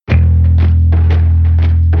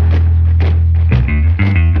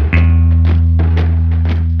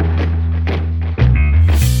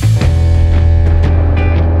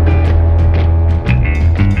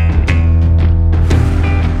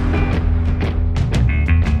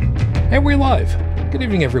And we're live. Good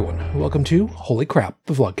evening, everyone. Welcome to Holy Crap,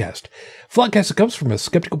 the Vlogcast. Vlogcast that comes from a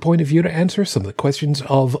skeptical point of view to answer some of the questions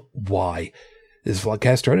of why. This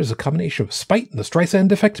Vlogcast started as a combination of spite and the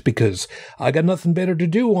Streisand effect because I got nothing better to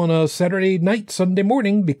do on a Saturday night, Sunday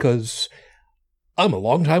morning because I'm a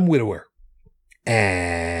longtime widower.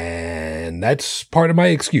 And that's part of my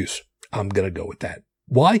excuse. I'm going to go with that.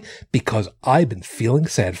 Why? Because I've been feeling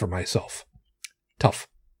sad for myself. Tough.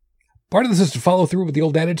 Part of this is to follow through with the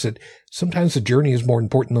old adage that sometimes the journey is more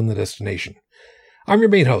important than the destination. I'm your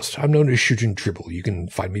main host. I'm known as Shujin Tribble. You can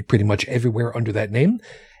find me pretty much everywhere under that name.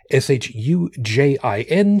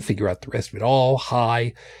 Shujin. Figure out the rest of it all.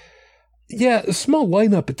 Hi. Yeah, a small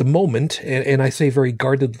lineup at the moment, and I say very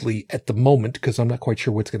guardedly at the moment because I'm not quite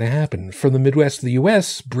sure what's going to happen. From the Midwest of the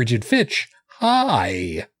U.S., Bridget Fitch.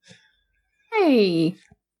 Hi. Hey.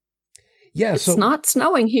 Yeah, it's not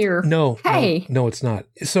snowing here. No, hey. No, it's not.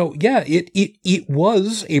 So yeah, it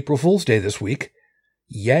was April Fool's Day this week.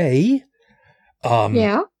 Yay.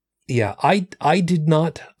 Yeah. Yeah, I did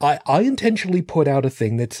not, I intentionally put out a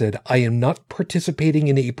thing that said, I am not participating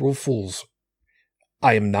in April Fool's.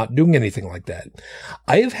 I am not doing anything like that.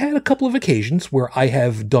 I have had a couple of occasions where I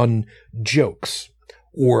have done jokes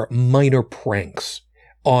or minor pranks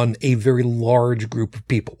on a very large group of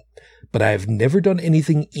people. But I have never done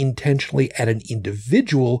anything intentionally at an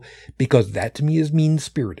individual because that to me is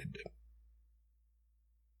mean-spirited.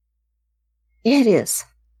 It is.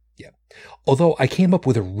 Yeah. Although I came up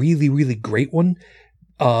with a really, really great one,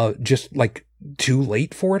 just like too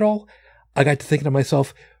late for it all. I got to thinking to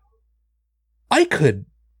myself, I could,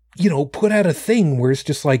 put out a thing where it's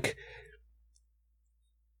just like,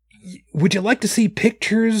 would you like to see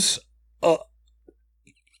pictures of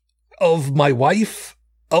my wife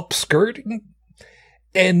upskirt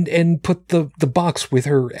and put the box with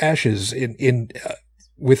her ashes in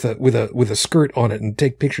with a skirt on it and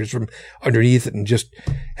take pictures from underneath it and just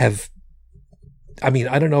have, I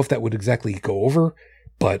don't know if that would exactly go over,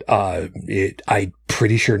 but I'm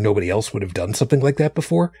pretty sure nobody else would have done something like that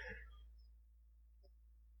before.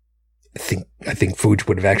 I think Fuji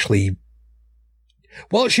would have actually,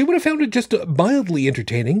 well, she would have found it just mildly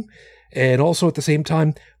entertaining, and also at the same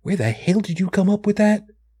time, where the hell did you come up with that?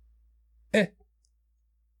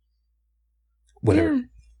 Whatever. Yeah.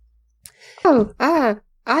 Oh,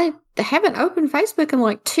 I haven't opened Facebook in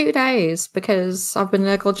like 2 days because I've been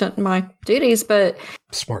negligent in my duties, but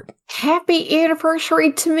smart. Happy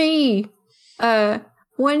anniversary to me.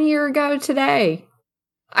 1 year ago today.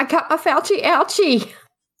 I got my Fauci ouchie.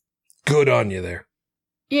 Good on you there.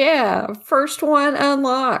 Yeah, first one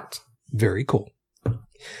unlocked. Very cool.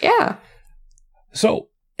 Yeah. So,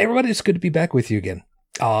 everybody, it's good to be back with you again.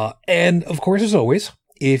 And of course, as always,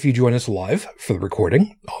 if you join us live for the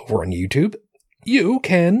recording over on YouTube, you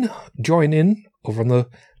can join in over on the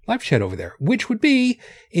live chat over there, which would be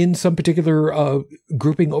in some particular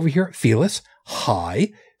grouping over here. Phyllis,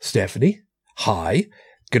 hi. Stephanie, hi.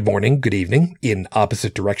 Good morning, good evening, in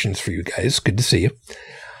opposite directions for you guys. Good to see you.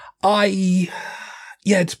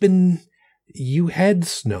 It's been, you had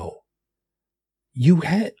snow. You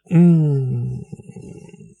had,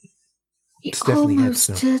 Stephanie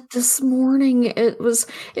almost did this morning. It was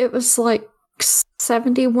like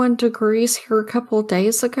 71 degrees here a couple of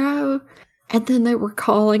days ago. And then they were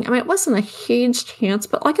calling. It wasn't a huge chance,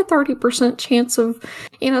 but like a 30% chance of,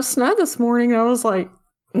 snow this morning. I was like,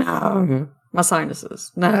 no, my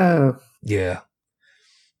sinuses, no. Yeah.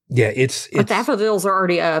 Yeah, it's my daffodils are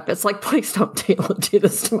already up. It's like, please don't do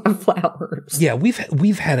this to my flowers. Yeah,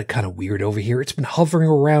 we've had it kind of weird over here. It's been hovering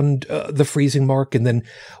around the freezing mark and then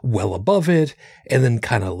well above it and then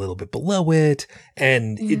kind of a little bit below it.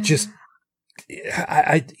 And it just,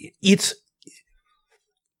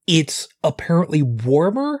 it's apparently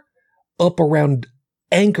warmer up around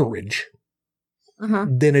Anchorage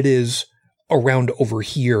than it is around over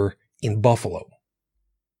here in Buffalo.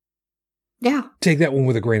 Yeah. Take that one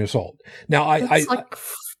with a grain of salt. Now, it's like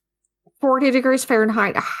 40 degrees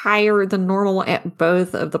Fahrenheit higher than normal at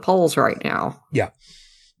both of the poles right now. Yeah.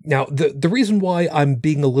 Now, the reason why I'm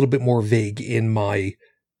being a little bit more vague in my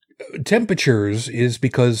temperatures is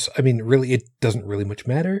because, really, it doesn't really much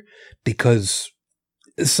matter because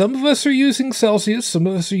some of us are using Celsius, some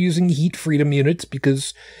of us are using heat freedom units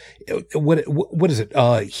because what is it?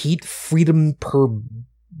 Heat freedom per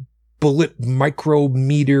bullet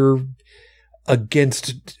micrometer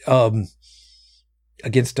against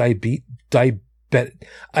diabetes. I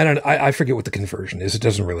forget what the conversion is. It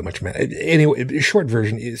doesn't really much matter. Anyway, short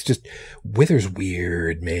version is just weather's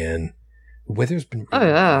weird, man. Weather's been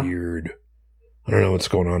really weird. I don't know what's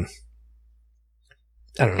going on.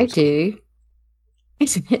 I don't know. I do.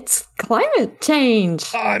 It's climate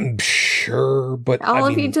change. I'm sure, but All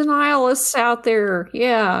of you denialists out there,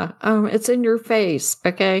 yeah, it's in your face,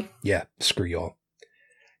 okay? Yeah, screw y'all.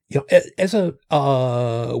 You know, as a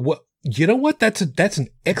what you know what? That's an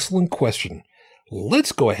excellent question.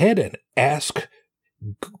 Let's go ahead and ask.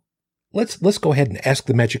 Let's go ahead and ask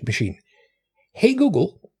the magic machine. Hey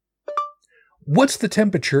Google, what's the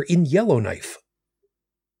temperature in Yellowknife?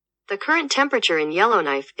 The current temperature in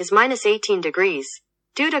Yellowknife is minus 18 degrees.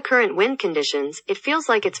 Due to current wind conditions, it feels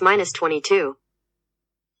like it's minus 22.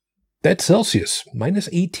 That's Celsius, minus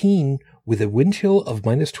 18 with a wind chill of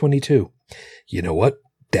minus 22. You know what?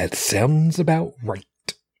 That sounds about right.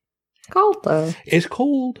 Cold, though. It's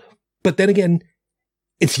cold. But then again,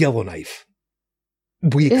 it's Yellowknife.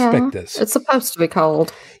 We expect this. It's supposed to be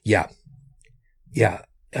cold. Yeah. Yeah.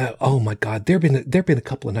 Oh my God. There've been a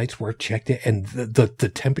couple of nights where I've checked it and the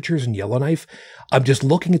temperatures in Yellowknife, I'm just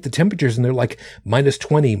looking at the temperatures and they're like minus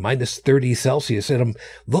 20, minus 30 Celsius. And I'm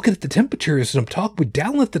looking at the temperatures and I'm talking with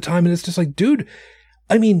Dallin at the time and it's just like, dude,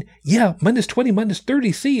 I mean, yeah, minus 20, minus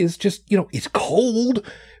 30 C is just, it's cold.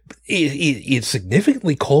 It's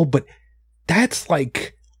significantly cold, but that's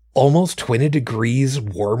like almost 20 degrees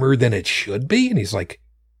warmer than it should be. And he's like,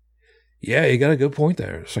 yeah, you got a good point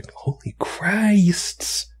there. It's like, holy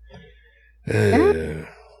Christ. What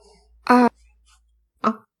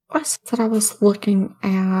was that I was looking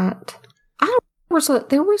at?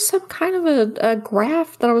 There was some kind of a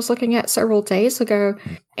graph that I was looking at several days ago.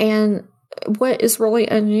 And what is really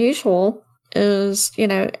unusual is,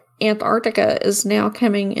 Antarctica is now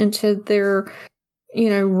coming into their,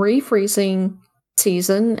 refreezing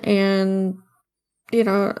season and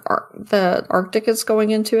the Arctic is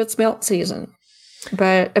going into its melt season.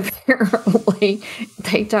 But apparently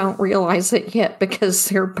they don't realize it yet because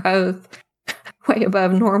they're both way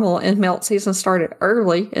above normal and melt season started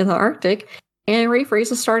early in the Arctic and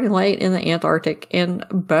refreeze is starting late in the Antarctic. And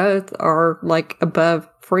both are like above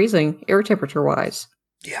freezing air temperature wise.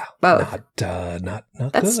 Yeah. Both. Not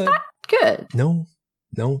That's good. not good. No,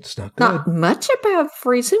 it's not good. Not much above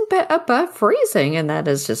freezing, but above freezing. And that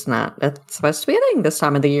is just that's supposed to be a thing this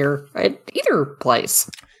time of the year at either place.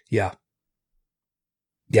 Yeah.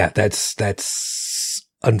 Yeah, that's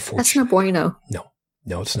unfortunate. That's no bueno.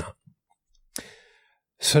 No, it's not.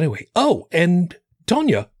 So anyway, and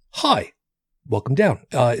Tonya, hi. Welcome down.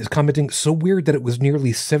 Is commenting, so weird that it was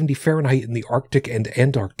nearly 70 Fahrenheit in the Arctic and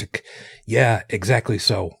Antarctic. Yeah, exactly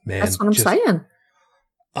so, man. That's what I'm saying.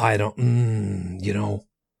 I don't,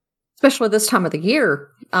 Especially this time of the year.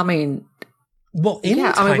 I mean. Well, any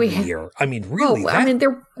time of year. I mean, really.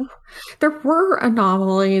 There were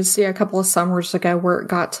anomalies, a couple of summers ago where it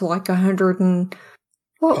got to like 100 and,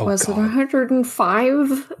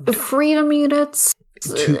 105 freedom units?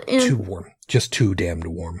 Too warm. Just too damned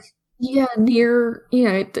warm. Yeah, near,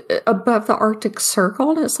 above the Arctic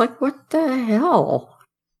Circle. And it's like, what the hell?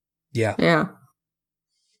 Yeah. Yeah.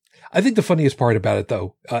 I think the funniest part about it,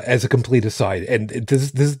 though, as a complete aside, and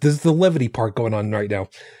this is the levity part going on right now,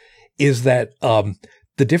 is that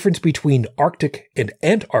the difference between Arctic and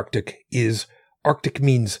Antarctic is Arctic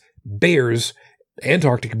means bears,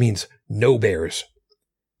 Antarctic means no bears.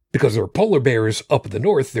 Because there are polar bears up in the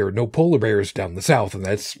north, there are no polar bears down the south, and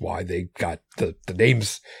that's why they got the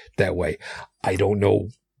names that way. I don't know.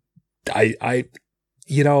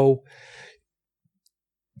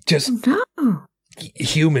 Just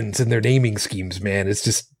humans and their naming schemes, man. It's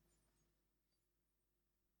just.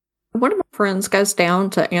 One of my friends goes down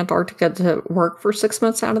to Antarctica to work for 6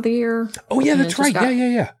 months out of the year. Oh, yeah, that's right.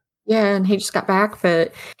 Yeah. Yeah, and he just got back,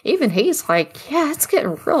 but even he's like, yeah, it's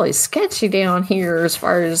getting really sketchy down here as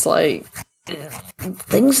far as like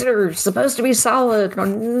things that are supposed to be solid or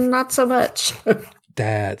not so much.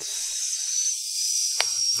 That's.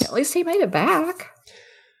 At least he made it back.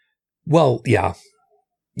 Well, yeah.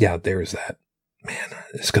 Yeah, there's that. Man,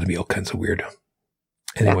 it's going to be all kinds of weird.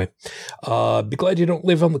 Anyway, be glad you don't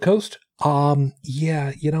live on the coast.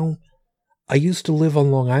 Yeah, I used to live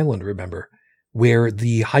on Long Island, remember? Where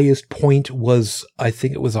the highest point was, I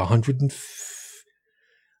think it's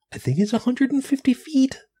 150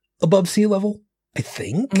 feet above sea level. I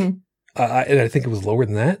think, and I think it was lower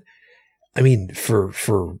than that. I mean, for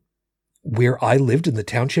where I lived in the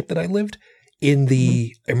township that I lived in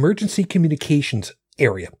the emergency communications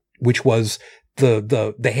area, which was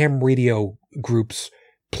the ham radio group's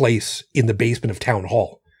place in the basement of town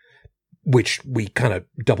hall, which we kind of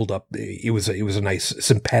doubled up. It was a nice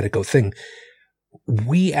simpatico thing.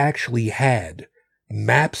 We actually had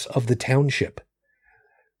maps of the township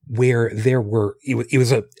where there were, it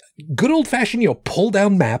was a good old fashioned, pull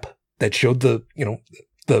down map that showed the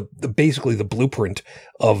basically the blueprint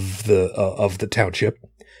of the township,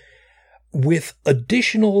 with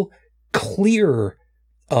additional clear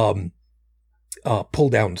pull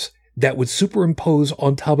downs that would superimpose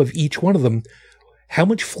on top of each one of them. How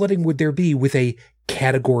much flooding would there be with a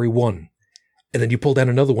category 1? And then you pull down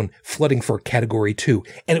another one, flooding for category 2.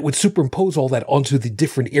 And it would superimpose all that onto the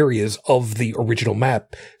different areas of the original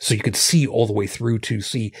map. So you could see all the way through to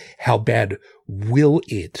see how bad would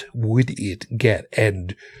it get.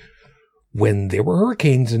 And when there were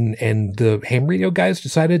hurricanes and the ham radio guys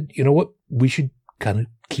decided, you know what, we should kind of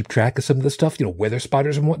keep track of some of the stuff, weather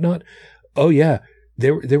spotters and whatnot. Oh yeah.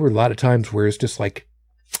 There were a lot of times where it's just like,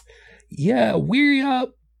 yeah, we're a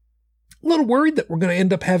little worried that we're going to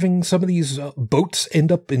end up having some of these boats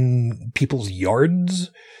end up in people's yards.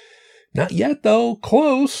 Not yet, though.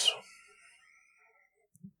 Close.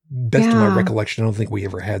 Best of my recollection, I don't think we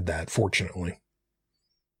ever had that, fortunately.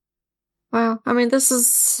 Well, I mean, this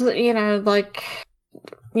is, running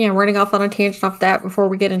off on a tangent off that before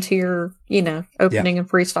we get into your, opening and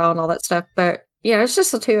freestyle and all that stuff. But, it's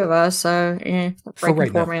just the two of us, so, for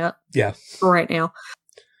right format. now. Yeah. For right now.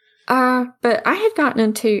 But I had gotten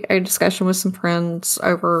into a discussion with some friends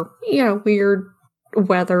over, weird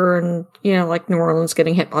weather and, like New Orleans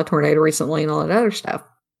getting hit by a tornado recently and all that other stuff.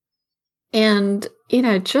 And,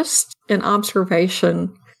 just an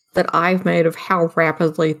observation that I've made of how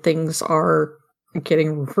rapidly things are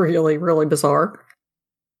getting really, really bizarre.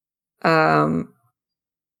 A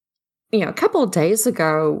couple of days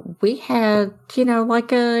ago, we had,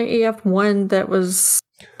 like a EF1 that was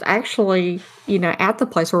actually, at the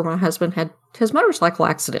place where my husband had his motorcycle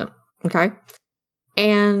accident. Okay.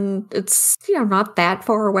 And it's, not that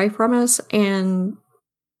far away from us. And,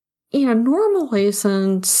 normally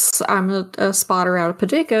since I'm a spotter out of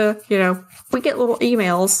Paducah, we get little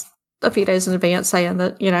emails a few days in advance saying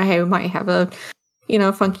that, hey, we might have a,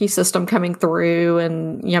 funky system coming through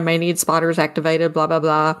and, may need spotters activated, blah, blah,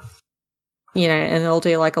 blah. And they'll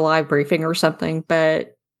do like a live briefing or something.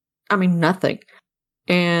 But, nothing.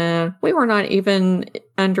 And we were not even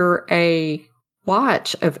under a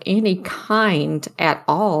watch of any kind at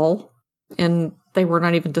all. And they were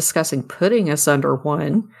not even discussing putting us under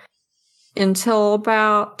one until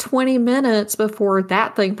about 20 minutes before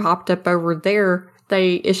that thing popped up over there.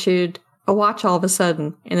 They issued a watch all of a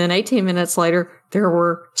sudden. And then 18 minutes later, there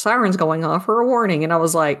were sirens going off for a warning. And I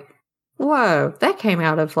was like, whoa, that came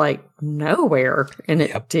out of like nowhere. And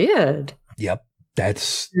it did. Yep.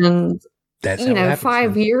 That's how it happens,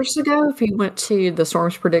 5 years ago, if you went to the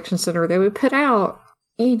Storms Prediction Center, they would put out,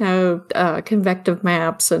 convective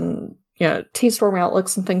maps and, T-storm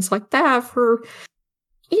outlooks and things like that for,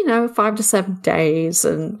 5 to 7 days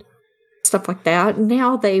and stuff like that.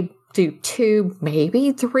 Now they do 2,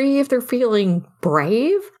 maybe 3 if they're feeling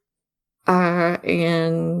brave.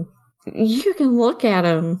 And you can look at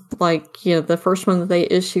them like, the first one that they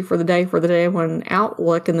issue for the day one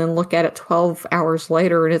outlook, and then look at it 12 hours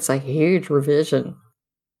later, and it's a huge revision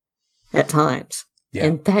at times. Yeah.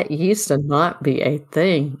 And that used to not be a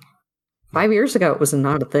thing. 5 years ago, it was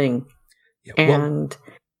not a thing. Yeah, and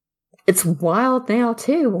it's wild now,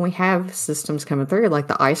 too, when we have systems coming through, like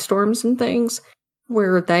the ice storms and things,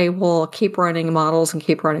 where they will keep running models, and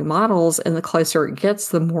the closer it gets,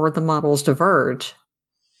 the more the models diverge.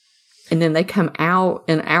 And then they come out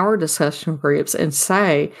in our discussion groups and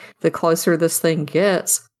say, the closer this thing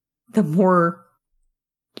gets, the more,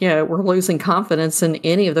 we're losing confidence in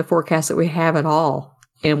any of the forecasts that we have at all.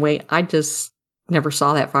 And I just never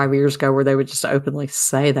saw that 5 years ago where they would just openly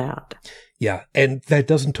say that. Yeah. And that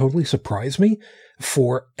doesn't totally surprise me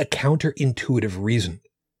for a counterintuitive reason.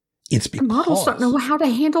 It's because the models don't know how to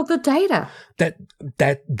handle the data.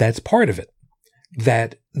 That's part of it.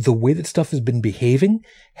 That the way that stuff has been behaving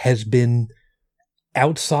has been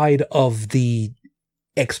outside of the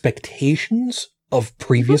expectations of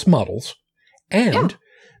previous models, and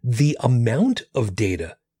the amount of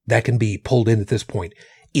data that can be pulled in at this point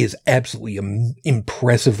is absolutely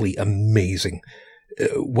impressively amazing.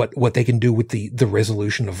 What they can do with the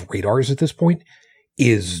resolution of radars at this point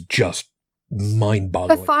is just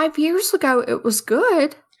mind-boggling. But 5 years ago, it was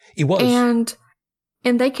good. It was.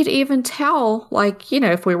 And they could even tell, like,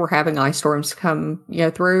 if we were having ice storms come,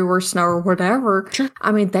 through or snow or whatever. Sure.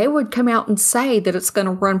 They would come out and say that it's going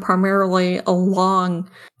to run primarily along,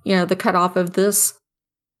 the cutoff of this,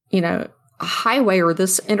 highway or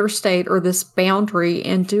this interstate or this boundary,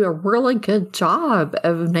 and do a really good job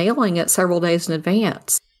of nailing it several days in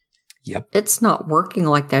advance. Yep. It's not working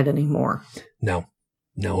like that anymore. No,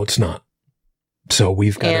 it's not. So we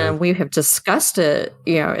have discussed it,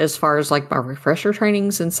 as far as like my refresher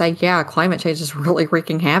trainings, and say, climate change is really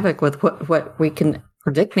wreaking havoc with what we can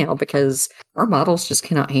predict now because our models just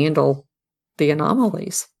cannot handle the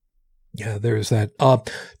anomalies. Yeah, there's that.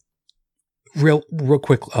 Real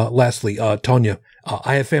quick, lastly, Tanya,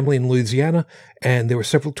 I have family in Louisiana, and there were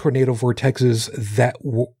several tornado vortexes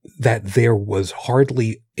that there was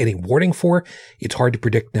hardly any warning for. It's hard to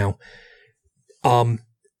predict now.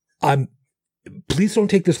 Please don't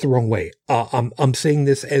take this the wrong way. I'm saying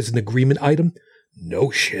this as an agreement item.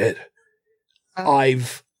 No shit. I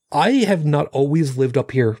have not always lived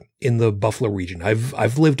up here in the Buffalo region.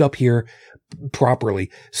 I've lived up here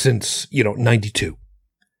properly since, 92.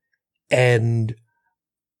 And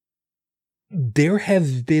there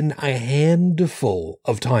have been a handful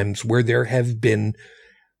of times where there have been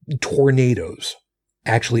tornadoes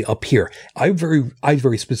actually up here. I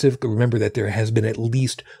very specifically remember that there has been at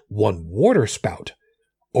least one water spout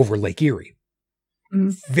over Lake Erie,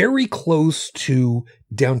 very close to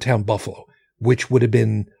downtown Buffalo, which would have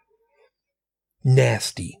been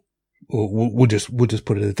nasty. We'll just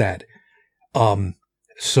put it at that.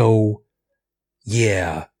 So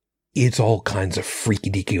yeah, it's all kinds of freaky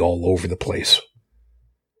deaky all over the place.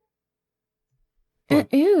 It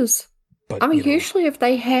is. But, I mean, usually if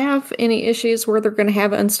they have any issues where they're going to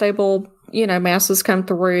have unstable, masses come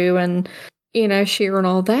through and, shear and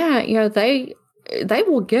all that, they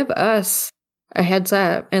will give us a heads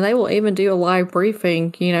up, and they will even do a live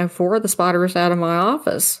briefing, for the spotters out of my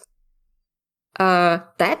office.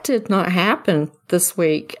 That did not happen this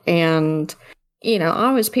week. And, I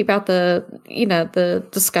always peep out the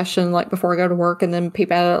discussion like before I go to work, and then peep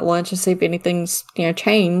out at lunch and see if anything's,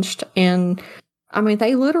 changed. And I mean,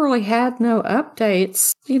 they literally had no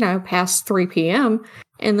updates, past 3 p.m.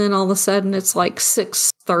 And then all of a sudden it's like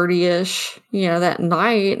 6:30-ish, that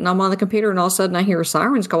night. And I'm on the computer and all of a sudden I hear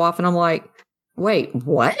sirens go off and I'm like, wait,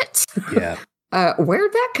 what? Yeah.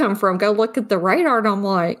 Where'd that come from? Go look at the radar and I'm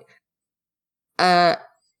like,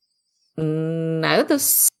 no,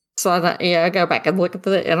 this. So I go back and look at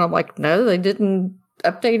and I'm like, no, they didn't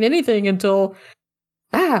update anything until,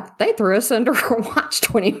 they threw us under a watch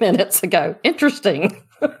 20 minutes ago. Interesting.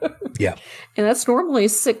 Yeah. And that's normally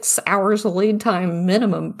 6 hours of lead time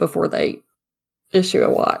minimum before they issue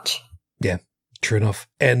a watch. Yeah, true enough.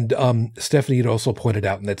 And Stephanie had also pointed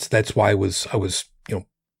out, and that's why I was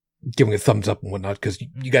giving a thumbs up and whatnot, because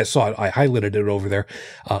you guys saw it. I highlighted it over there.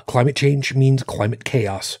 Climate change means climate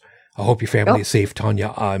chaos. I hope your family is safe,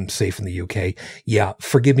 Tanya. I'm safe in the UK. Yeah,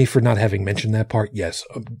 forgive me for not having mentioned that part. Yes,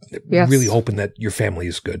 yes. Really hoping that your family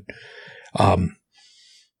is good. How do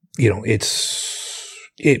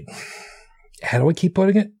I keep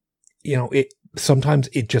putting it? Sometimes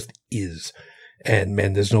it just is. And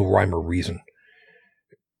man, there's no rhyme or reason.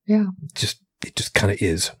 Yeah. It just kind of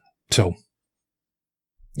is. So,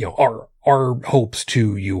 our hopes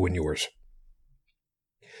to you and yours.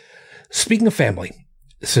 Speaking of family,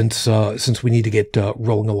 since we need to get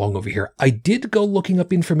rolling along over here, I did go looking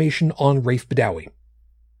up information on Rafe Badawi,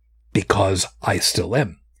 because I still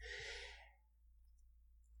am.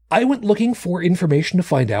 I went looking for information to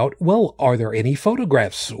find out, well, are there any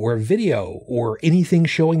photographs or video or anything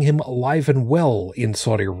showing him alive and well in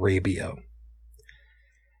Saudi Arabia?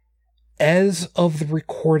 As of the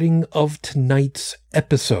recording of tonight's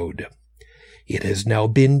episode, it has now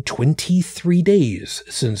been 23 days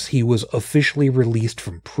since he was officially released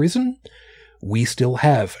from prison. We still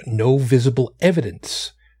have no visible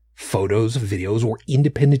evidence, photos, videos, or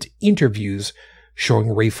independent interviews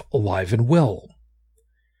showing Rafe alive and well.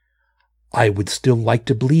 I would still like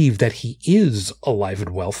to believe that he is alive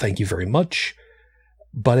and well, thank you very much,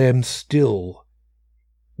 but I am still,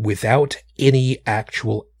 without any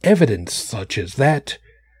actual evidence such as that,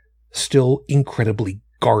 still incredibly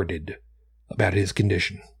guarded about his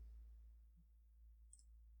condition.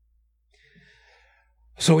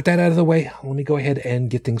 So with that out of the way, let me go ahead and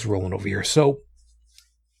get things rolling over here. So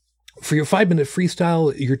for your 5-minute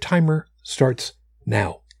freestyle, your timer starts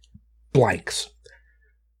now. Blanks.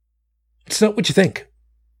 It's not what you think.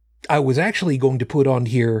 I was actually going to put on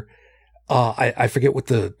here, I forget what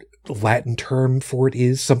the Latin term for it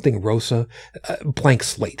is, something rosa, blank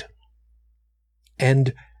slate.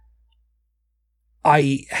 And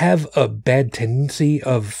I have a bad tendency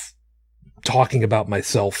of talking about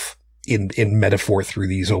myself in metaphor through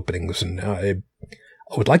these openings, and I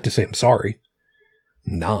would like to say I'm sorry.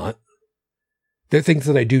 I'm not. There are things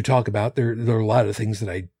that I do talk about. There are a lot of things that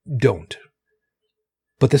I don't.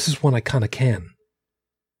 But this is one I kind of can.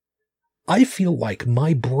 I feel like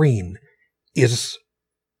my brain is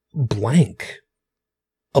blank.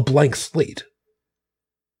 A blank slate.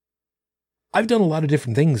 I've done a lot of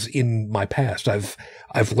different things in my past. I've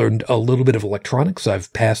learned a little bit of electronics.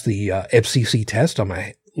 I've passed the FCC test on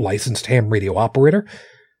my licensed ham radio operator.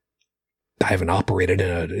 I haven't operated in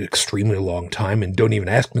an extremely long time, and don't even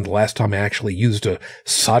ask me the last time I actually used a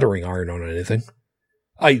soldering iron on anything.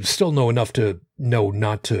 I still know enough to know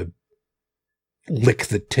not to lick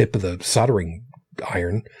the tip of the soldering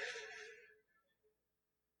iron.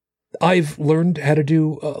 I've learned how to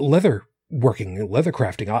do leather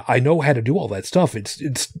crafting. I know how to do all that stuff.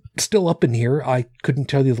 It's still up in here. I couldn't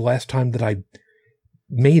tell you the last time that I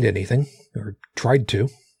made anything or tried to.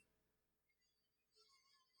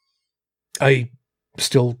 I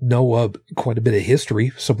still know quite a bit of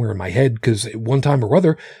history somewhere in my head, because at one time or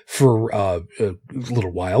other, for a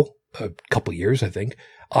little while, a couple years, I think,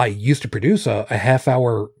 I used to produce a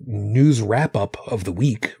half-hour news wrap-up of the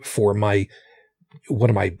week for one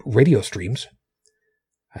of my radio streams.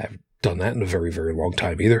 I haven't done that in a very, very long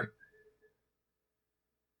time either.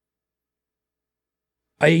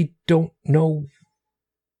 I don't know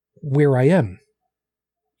where I am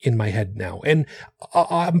in my head now. And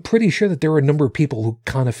I'm pretty sure that there are a number of people who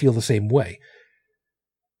kind of feel the same way.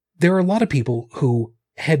 There are a lot of people who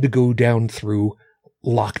had to go down through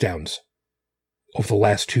lockdowns over the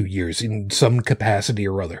last 2 years in some capacity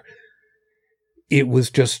or other. It was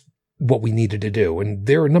just what we needed to do. And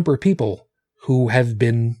there are a number of people who have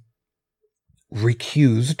been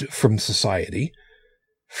recused from society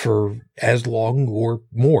for as long or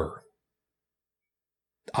more.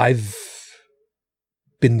 I've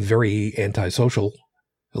been very antisocial,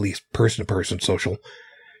 at least person-to-person social.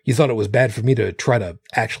 You thought it was bad for me to try to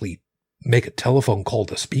actually make a telephone call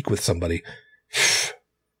to speak with somebody.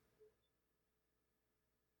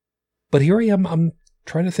 But here I am, I'm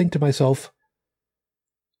trying to think to myself,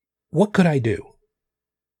 what could I do?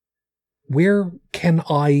 Where can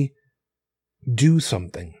I do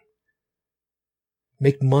something?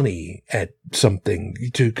 Make money at something,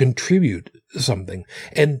 to contribute something.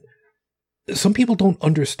 And some people don't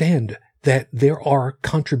understand that there are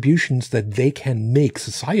contributions that they can make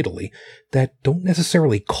societally that don't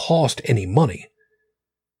necessarily cost any money.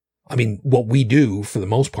 I mean, what we do, for the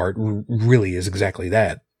most part, really is exactly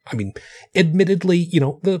that. I mean, admittedly,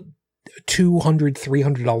 the $200,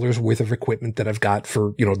 $300 worth of equipment that I've got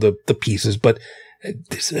for, the pieces, but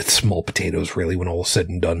it's small potatoes, really, when all is said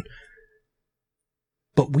and done.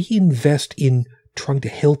 But we invest in trying to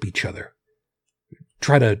help each other.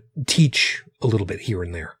 Try to teach a little bit here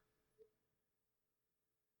and there.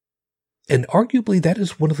 And arguably that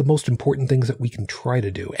is one of the most important things that we can try to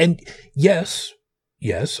do. And yes,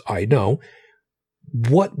 I know,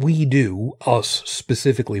 what we do, us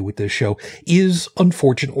specifically with this show, is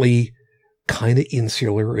unfortunately kind of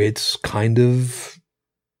insular. It's kind of,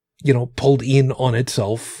 pulled in on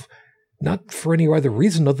itself, not for any other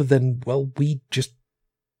reason other than, well, we just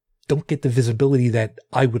don't get the visibility that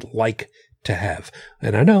I would like to have.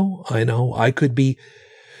 And I know, I could be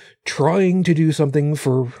trying to do something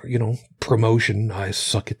for, promotion. I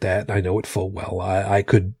suck at that. I know it full well. I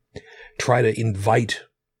could try to invite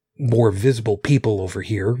more visible people over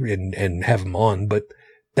here and have them on, but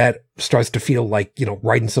that starts to feel like,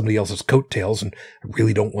 riding somebody else's coattails, and I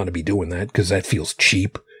really don't want to be doing that because that feels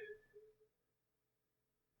cheap.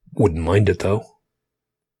 Wouldn't mind it though.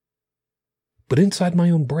 But inside my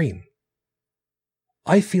own brain,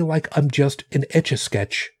 I feel like I'm just an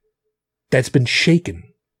Etch-a-Sketch that's been shaken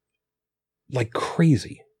like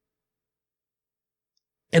crazy.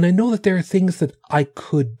 And I know that there are things that I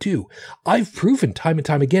could do. I've proven time and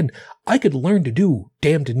time again, I could learn to do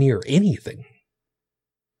damn near anything.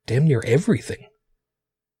 Damn near everything.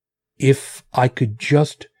 If I could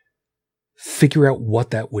just figure out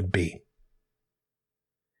what that would be.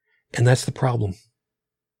 And that's the problem.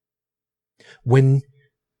 When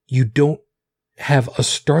you don't have a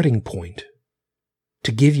starting point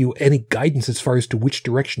to give you any guidance as far as to which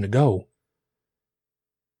direction to go,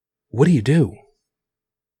 what do?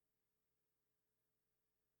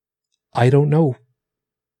 I don't know.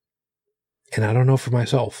 And I don't know for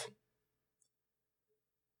myself.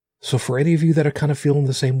 So for any of you that are kind of feeling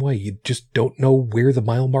the same way, you just don't know where the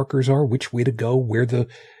mile markers are, which way to go, where the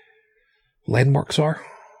landmarks are,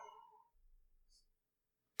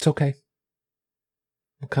 it's okay.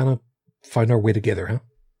 We'll kind of find our way together, huh?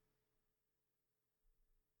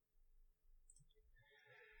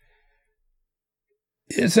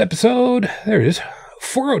 This episode, there it is,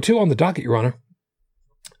 402 on the docket, Your Honor.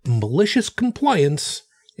 Malicious compliance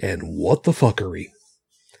and what the fuckery.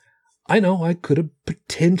 I know I could have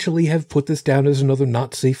potentially have put this down as another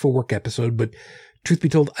not safe for work episode, but truth be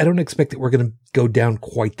told, I don't expect that we're going to go down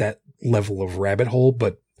quite that level of rabbit hole,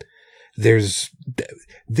 but there's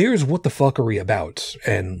what the fuckery about,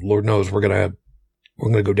 and Lord knows we're going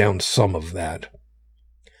to go down some of that.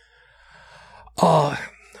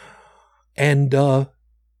 And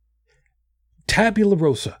tabula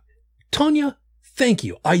rosa. Tanya, thank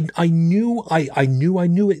you. I knew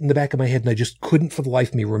it in the back of my head, and I just couldn't for the life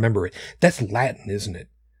of me remember it. That's Latin, isn't it?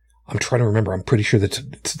 I'm trying to remember. I'm pretty sure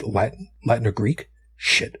it's Latin or Greek.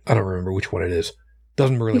 Shit, I don't remember which one it is.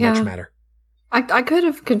 Doesn't really much matter. I could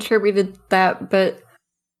have contributed that, but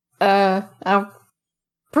I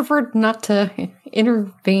preferred not to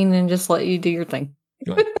intervene and just let you do your thing.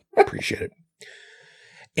 I appreciate it.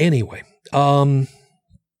 Anyway,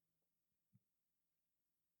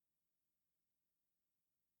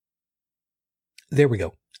 there we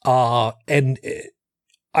go. And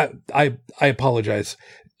I apologize.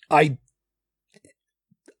 I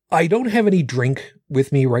don't have any drink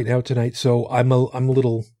with me right now tonight, so I'm a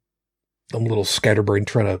little scatterbrained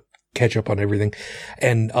trying to catch up on everything.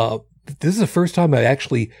 And this is the first time I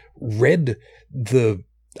actually read the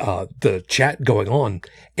chat going on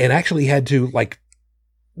and actually had to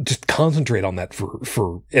just concentrate on that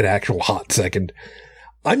for an actual hot second.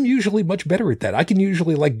 I'm usually much better at that. I can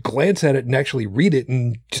usually glance at it and actually read it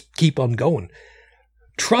and just keep on going.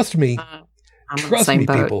 Trust me,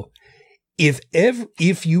 people.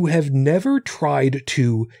 If you have never tried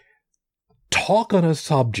to talk on a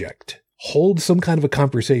subject, hold some kind of a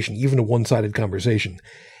conversation, even a one-sided conversation,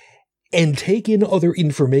 and take in other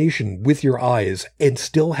information with your eyes and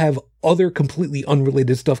still have other completely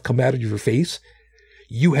unrelated stuff come out of your face,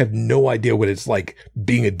 you have no idea what it's like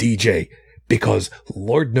being a DJ, because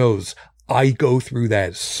Lord knows I go through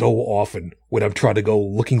that so often when I'm trying to go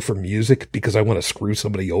looking for music because I want to screw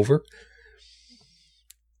somebody over.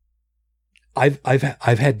 I've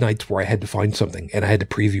had nights where I had to find something and I had to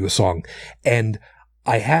preview a song, and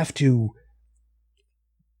I have to.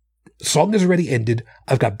 Song has already ended.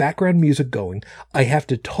 I've got background music going. I have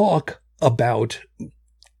to talk about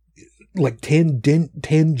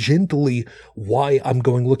tangentially why I'm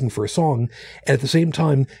going looking for a song, and at the same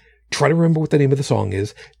time try to remember what the name of the song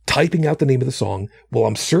is, typing out the name of the song while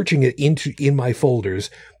I'm searching it in my folders,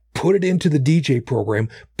 put it into the DJ program,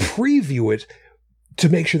 preview it to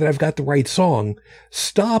make sure that I've got the right song,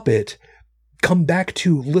 stop it, come back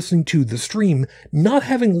to listening to the stream, not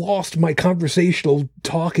having lost my conversational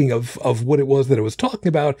talking of what it was that I was talking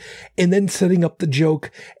about, and then setting up the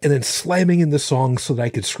joke, and then slamming in the song so that I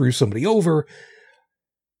could screw somebody over,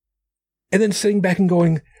 and then sitting back and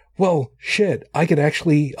going, well, shit, I could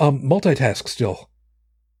actually multitask still.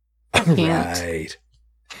 Right.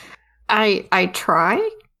 I try.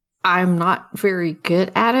 I'm not very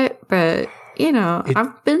good at it, but,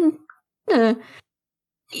 I've been,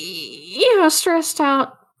 stressed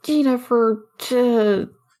out, for, 2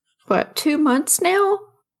 months now?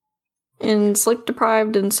 And sleep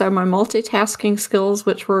deprived, and so my multitasking skills,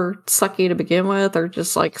 which were sucky to begin with, are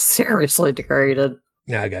just, seriously degraded.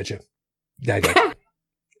 Yeah, I got you.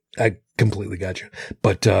 I completely got you.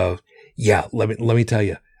 But, yeah, let me tell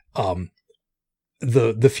you,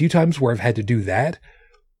 the few times where I've had to do that,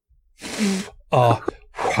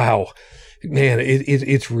 wow, man,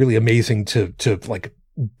 it's really amazing to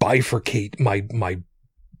bifurcate my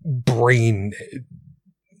brain,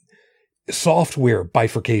 software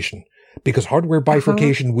bifurcation, because hardware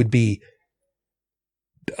bifurcation would be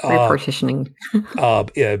repartitioning.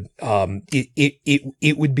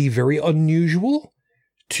 It would be very unusual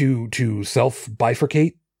to self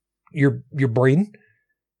bifurcate your brain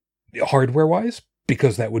hardware wise,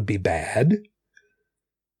 because that would be bad.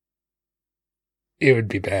 It would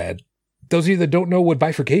be bad. Those of you that don't know what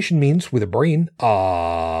bifurcation means with a brain,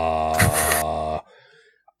 how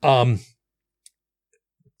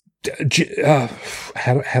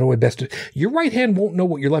do I best do? Your right hand won't know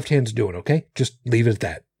what your left hand's doing, okay? Just leave it at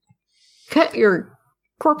that. Cut your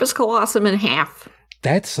corpus callosum in half.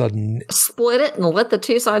 That's split it and let the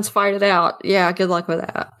two sides fight it out. Yeah, good luck with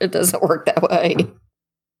that. It doesn't work that way.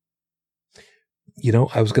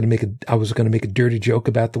 I was going to make a dirty joke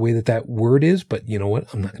about the way that word is, but you know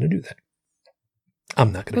what? I'm not going to do that.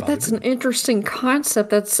 I'm not going to. But that's an interesting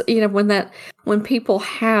concept. That's when people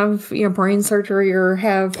have brain surgery or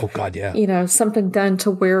have something done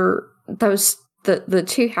to where the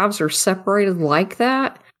two halves are separated like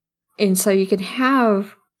that, and so you can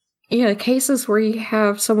have cases where you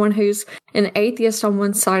have someone who's an atheist on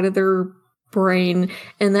one side of their brain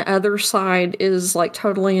and the other side is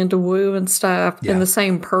totally into woo and stuff, and the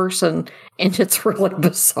same person, and it's really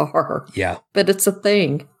bizarre. Yeah, but it's a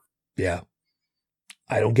thing. Yeah.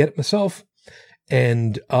 I don't get it myself,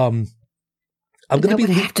 and I'm going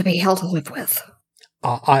to have to be hell to live with.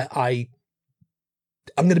 I'm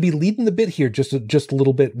going to be leading the bit here just a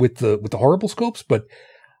little bit with the horrible scopes, but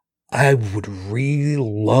I would really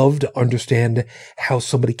love to understand how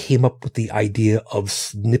somebody came up with the idea of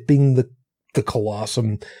snipping the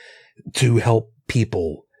Colossum to help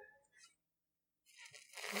people.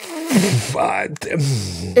 If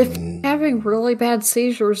having really bad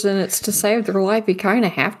seizures and it's to save their life, you kind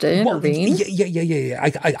of have to intervene. Well, yeah. I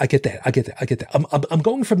get that. I'm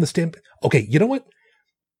going from the standpoint. Okay, you know what?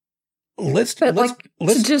 Let's to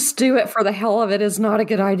just do it for the hell of it is not a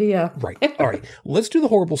good idea. Right. All right. Let's do the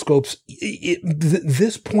horrible scopes.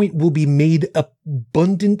 This point will be made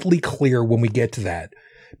abundantly clear when we get to that,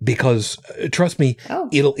 because trust me,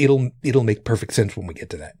 it'll make perfect sense when we get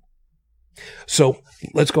to that. So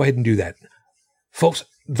let's go ahead and do that, folks.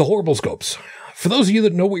 The horrible scopes. For those of you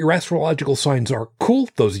that know what your astrological signs are, cool.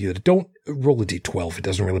 Those of you that don't, roll a d12. It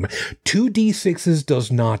doesn't really matter. 2d6s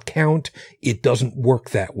does not count. It doesn't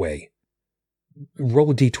work that way. Roll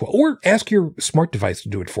a d12 or ask your smart device to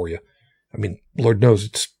do it for you. I mean, Lord knows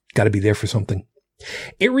it's got to be there for something.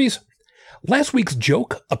 Aries, last week's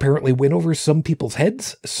joke apparently went over some people's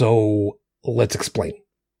heads, so let's explain.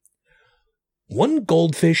 One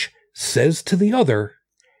goldfish says to the other,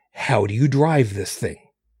 "How do you drive this thing?"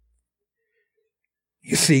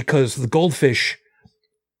 You see, because the goldfish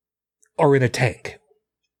are in a tank.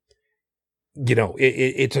 You know,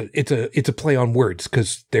 it's a play on words,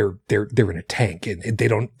 because they're in a tank and they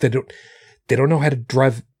don't know how to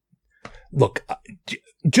drive. Look,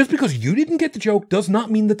 just because you didn't get the joke does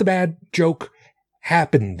not mean that the bad joke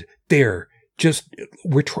happened there. Just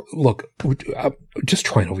just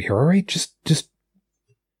trying over here. All right, just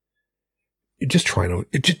trying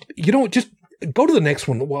to just go to the next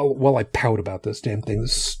one while I pout about this damn thing.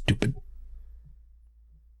 This is stupid.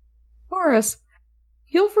 Horace,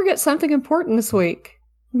 you'll forget something important this week.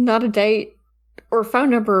 Not a date or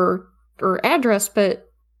phone number or address, but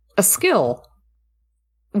a skill.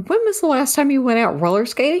 When was the last time you went out roller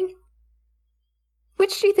skating?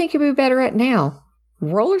 Which do you think you'd be better at now?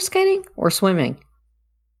 Roller skating or swimming?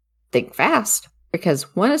 Think fast,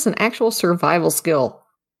 because one is an actual survival skill.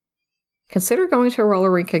 Consider going to a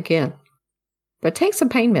roller rink again. But take some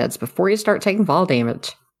pain meds before you start taking fall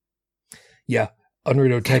damage. Yeah.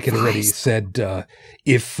 Unredo Tech had already said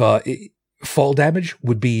if fall damage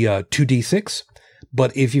would be 2d6,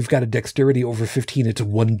 but if you've got a dexterity over 15, it's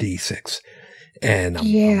 1d6. And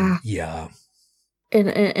yeah.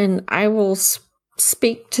 And I will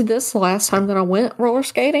speak to this the last time that I went roller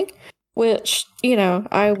skating, which, you know,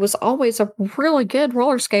 I was always a really good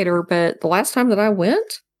roller skater, but the last time that I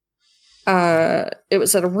went, it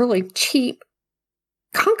was at a really cheap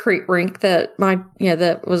concrete rink that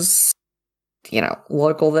that was,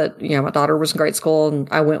 local, that, my daughter was in grade school and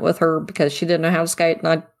I went with her because she didn't know how to skate and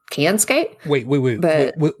I can skate. Wait.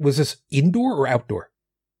 But was this indoor or outdoor?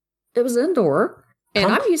 It was indoor. And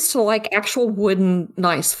I'm used to like actual wooden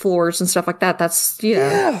nice floors and stuff like that. That's,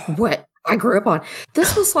 what I grew up on.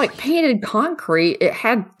 This was like painted concrete. It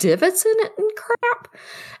had divots in it and crap.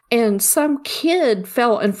 And some kid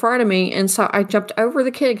fell in front of me. And so I jumped over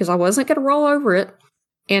the kid because I wasn't going to roll over it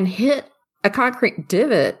and hit a concrete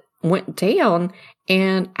divot, went down,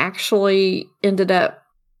 and actually ended up,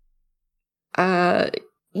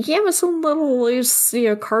 with some little loose,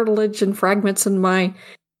 cartilage and fragments in my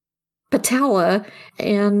patella.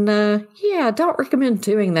 And, don't recommend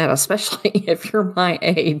doing that, especially if you're my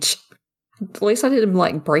age. At least I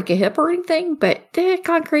didn't break a hip or anything, but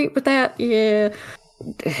concrete with that, it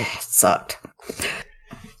sucked.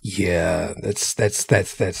 Yeah, that's just.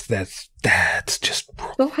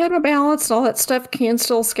 Still had my balance and all that stuff, can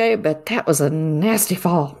still skate, but that was a nasty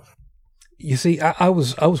fall. You see, I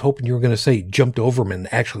was hoping you were going to say jumped over him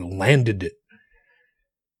and actually landed it.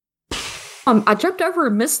 I jumped over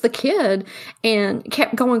and missed the kid and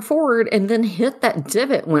kept going forward and then hit that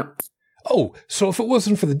divot. Oh, so if it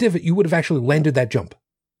wasn't for the divot, you would have actually landed that jump.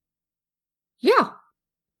 Yeah,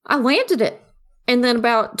 I landed it. And then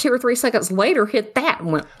about 2 or 3 seconds later, hit that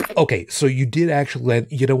and went. Okay, so you did actually land.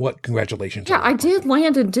 You know what? Congratulations. Yeah, I did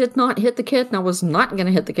land and did not hit the kid, and I was not going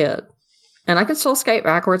to hit the kid. And I can still skate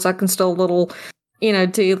backwards. I can still do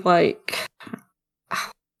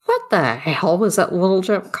what the hell was that little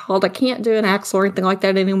jump called? I can't do an axle or anything like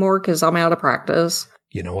that anymore because I'm out of practice.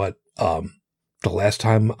 You know what? The last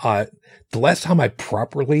time I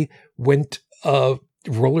properly went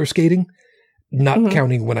roller skating, not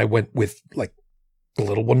counting when I went with the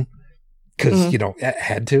little one, because I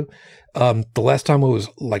had to. The last time I was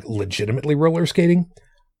legitimately roller skating,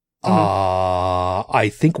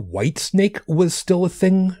 I think White Snake was still a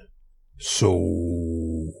thing.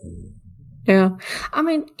 So yeah, I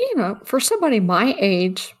mean, for somebody my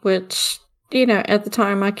age, which at the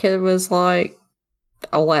time my kid was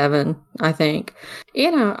 11, I think.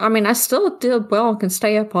 I mean, I still did well and can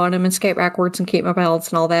stay up on them and skate backwards and keep my balance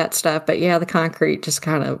and all that stuff. But yeah, the concrete just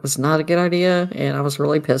kind of was not a good idea. And I was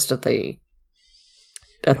really pissed at the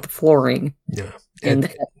flooring. Yeah.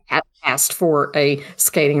 And asked for a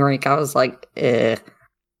skating rink. I was like, eh.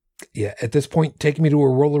 Yeah, at this point, take me to a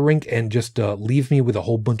roller rink and just leave me with a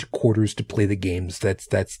whole bunch of quarters to play the games.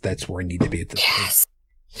 That's where I need to be at this point.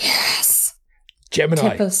 Yes.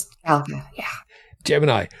 Gemini. Yeah.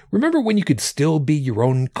 Gemini, remember when you could still be your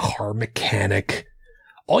own car mechanic?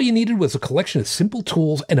 All you needed was a collection of simple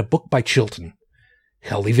tools and a book by Chilton.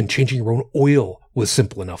 Hell, even changing your own oil was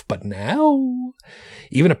simple enough. But now,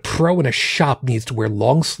 even a pro in a shop needs to wear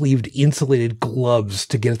long-sleeved insulated gloves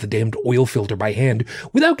to get at the damned oil filter by hand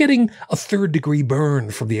without getting a third-degree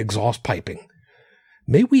burn from the exhaust piping.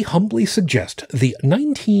 May we humbly suggest the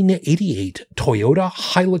 1988 Toyota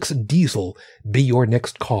Hilux diesel be your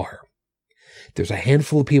next car? There's a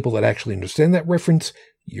handful of people that actually understand that reference.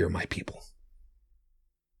 You're my people.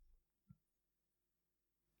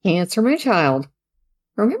 Answer, my child.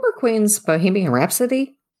 Remember Queen's Bohemian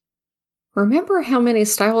Rhapsody? Remember how many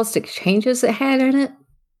stylistic changes it had in it?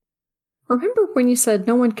 Remember when you said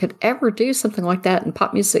no one could ever do something like that in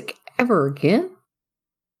pop music ever again?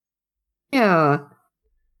 Yeah.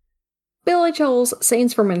 Billy Joel's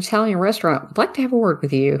Scenes from an Italian Restaurant would like to have a word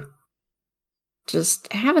with you.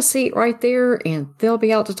 Just have a seat right there, and they'll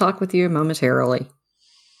be out to talk with you momentarily.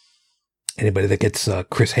 Anybody that gets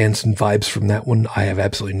Chris Hansen vibes from that one, I have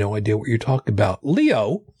absolutely no idea what you're talking about.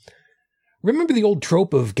 Leo, remember the old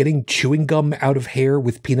trope of getting chewing gum out of hair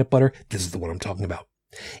with peanut butter? This is the one I'm talking about.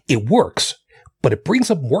 It works, but it brings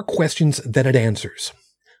up more questions than it answers.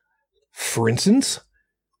 For instance,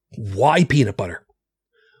 why peanut butter?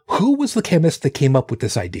 Who was the chemist that came up with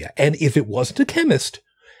this idea? And if it wasn't a chemist,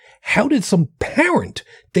 how did some parent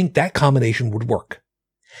think that combination would work?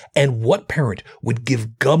 And what parent would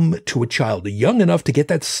give gum to a child young enough to get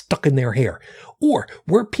that stuck in their hair? Or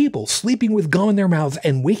were people sleeping with gum in their mouths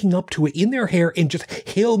and waking up to it in their hair and just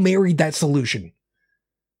Hail Married that solution?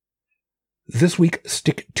 This week,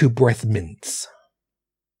 stick to breath mints.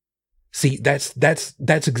 See, that's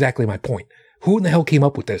exactly my point. Who in the hell came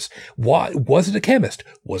up with this? Why was it a chemist?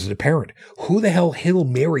 Was it a parent? Who the hell Hail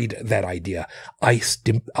Married that idea? I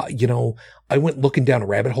went looking down a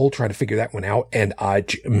rabbit hole trying to figure that one out, and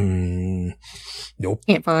nope.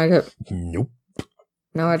 Can't find it. Nope.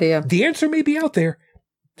 No idea. The answer may be out there.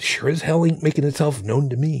 Sure as hell ain't making itself known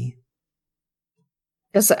to me.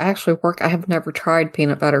 Does it actually work? I have never tried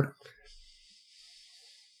peanut butter.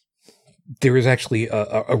 There is actually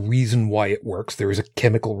a reason why it works. There is a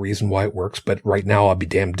chemical reason why it works, but right now I'll be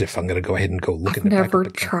damned if I'm going to go ahead and go look at it. I've never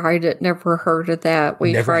tried it, never heard of that.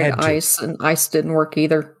 We tried ice, and ice didn't work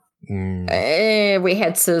either. We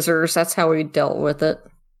had scissors. That's how we dealt with it.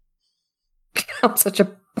 I'm such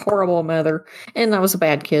a horrible mother. And I was a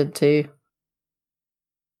bad kid, too.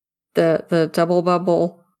 The double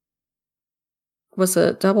bubble. Was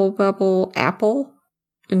it double bubble apple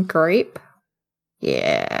and grape?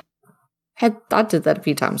 Yeah. I did that a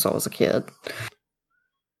few times when I was a kid.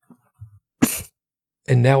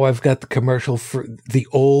 And now I've got the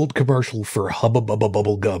old commercial for Hubba Bubba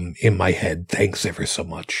Bubble Gum in my head. Thanks ever so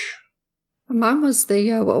much. Mine was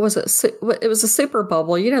the, what was it? It was a super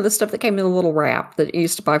bubble. You know, the stuff that came in a little wrap that you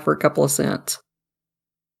used to buy for a couple of cents.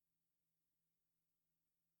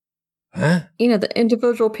 Huh? You know, the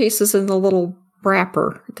individual pieces in the little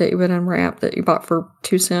wrapper that you would unwrap that you bought for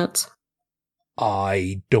 2 cents.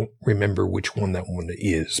 I don't remember which one that one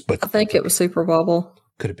is, but I think it was Super Bubble.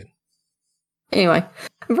 Could have been. Anyway,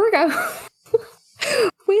 Virgo,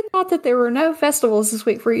 we thought that there were no festivals this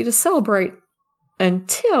week for you to celebrate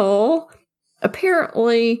until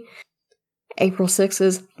apparently April 6th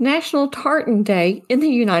is National Tartan Day in the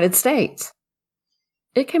United States.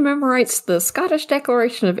 It commemorates the Scottish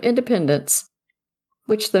Declaration of Independence,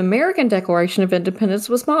 which the American Declaration of Independence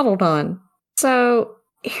was modeled on. So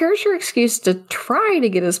here's your excuse to try to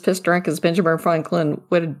get as pissed drunk as Benjamin Franklin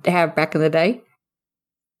would have back in the day.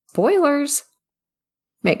 Spoilers.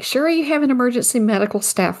 Make sure you have an emergency medical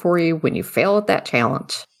staff for you when you fail at that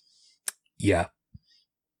challenge. Yeah.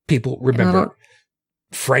 People, remember,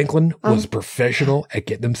 Franklin was professional at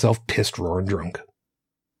getting himself pissed, roaring drunk.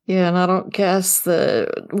 Yeah, and I don't guess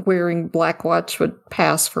that wearing black watch would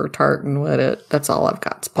pass for tartan, would it? That's all I've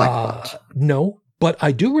got is black watch. No, but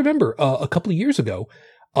I do remember a couple of years ago,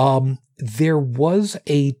 there was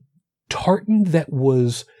a tartan that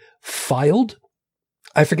was filed.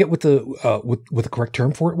 I forget what the correct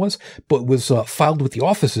term for it was, but was filed with the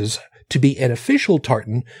offices to be an official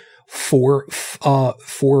tartan for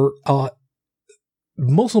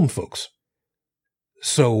Muslim folks.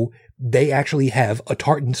 So they actually have a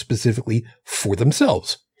tartan specifically for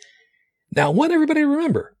themselves. Now, I want everybody to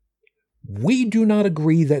remember, we do not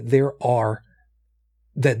agree that there are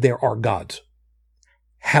gods.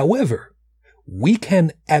 However, we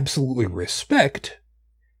can absolutely respect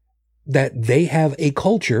that they have a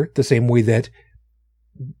culture the same way that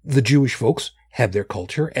the Jewish folks have their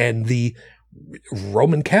culture and the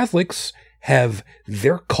Roman Catholics have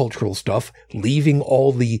their cultural stuff, leaving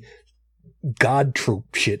all the God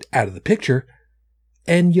trope shit out of the picture.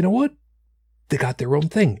 And you know what? They got their own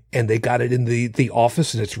thing, and they got it in the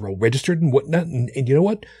office, and it's real registered and whatnot. And you know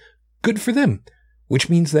what? Good for them, which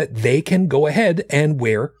means that they can go ahead and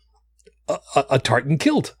wear a tartan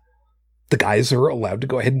kilt. The guys are allowed to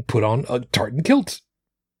go ahead and put on a tartan kilt.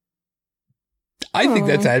 I think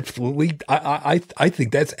that's absolutely. I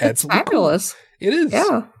think that's absolutely fabulous. Cool. It is.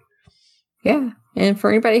 Yeah. Yeah. And for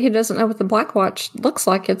anybody who doesn't know what the Black Watch looks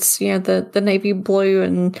like, it's the navy blue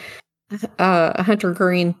and hunter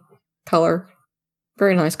green color.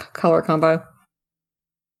 Very nice color combo.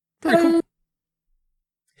 Very cool.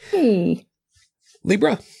 Hey.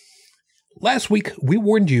 Libra, last week we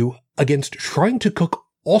warned you against trying to cook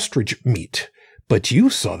ostrich meat, but you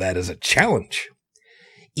saw that as a challenge.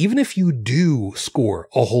 Even if you do score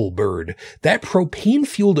a whole bird, that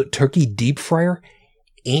propane-fueled turkey deep fryer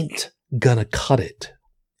ain't gonna cut it.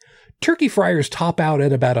 Turkey fryers top out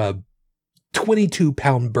at about a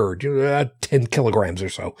 22-pound bird, 10 kilograms or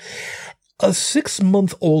so. A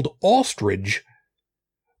 6-month-old ostrich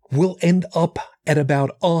will end up at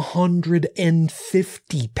about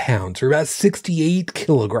 150 pounds, or about 68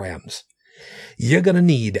 kilograms. You're gonna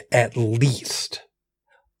need at least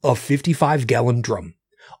a 55-gallon drum,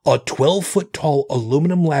 a 12-foot tall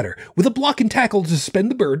aluminum ladder with a block and tackle to suspend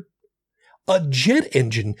the bird, a jet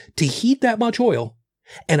engine to heat that much oil,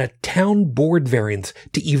 and a town board variance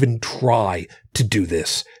to even try to do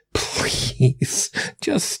this. Please,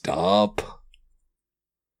 just stop.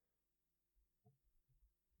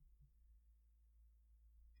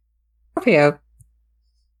 Scorpio,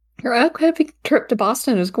 your upcoming trip to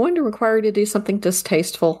Boston is going to require you to do something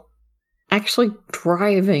distasteful. Actually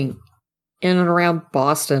driving in and around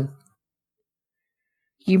Boston.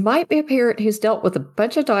 You might be a parent who's dealt with a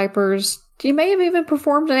bunch of diapers. You may have even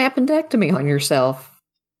performed an appendectomy on yourself.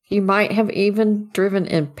 You might have even driven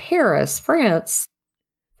in Paris, France,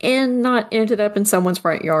 and not ended up in someone's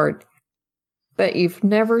front yard. But you've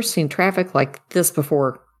never seen traffic like this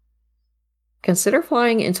before. Consider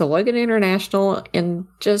flying into Logan International and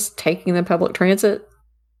just taking the public transit.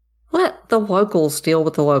 Let the locals deal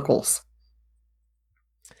with the locals.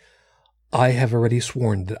 I have already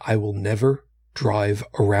sworn that I will never drive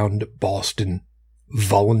around Boston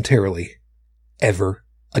voluntarily ever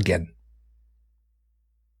again.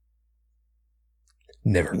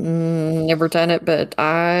 Never. Never done it, but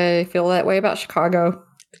I feel that way about Chicago.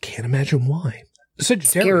 I can't imagine why.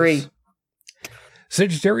 Scary.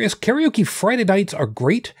 Sagittarius, karaoke Friday nights are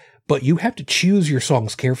great, but you have to choose your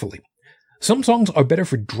songs carefully. Some songs are better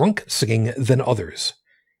for drunk singing than others.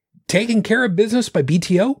 Taking Care of Business by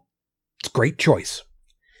BTO? It's a great choice.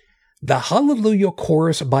 The Hallelujah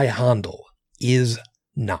Chorus by Handel is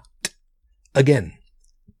not. Again,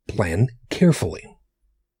 plan carefully.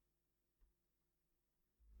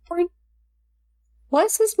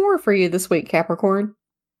 Less is more for you this week, Capricorn.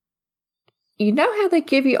 You know how they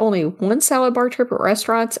give you only one salad bar trip at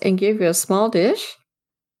restaurants and give you a small dish?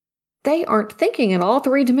 They aren't thinking in all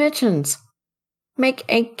 3 dimensions. Make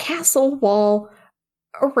a castle wall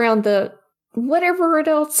around the whatever it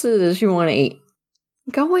else is you want to eat.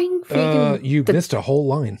 Going vegan. You missed a whole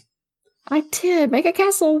line. I did. Make a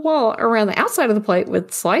castle wall around the outside of the plate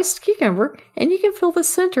with sliced cucumber, and you can fill the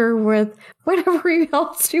center with whatever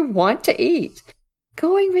else you want to eat.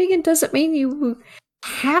 Going vegan doesn't mean you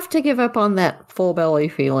have to give up on that full belly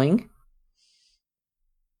feeling.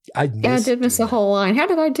 I did miss a whole line. How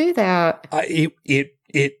did I do that?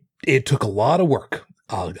 It took a lot of work.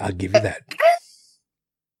 I'll give you that.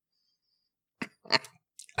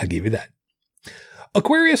 I'll give you that.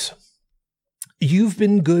 Aquarius, you've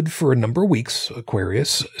been good for a number of weeks,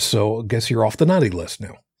 Aquarius, so I guess you're off the naughty list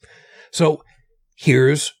now. So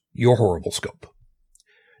here's your horrible scope.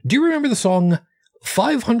 Do you remember the song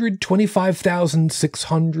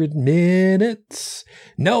 525,600 Minutes?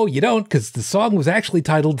 No, you don't, because the song was actually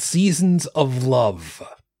titled Seasons of Love.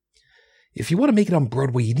 If you want to make it on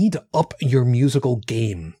Broadway, you need to up your musical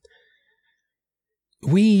game.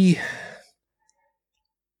 We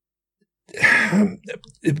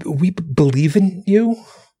believe in you,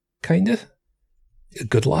 kind of.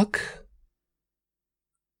 Good luck.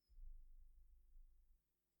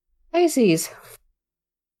 Pisces.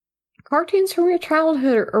 Cartoons from your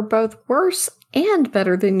childhood are both worse and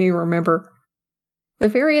better than you remember. The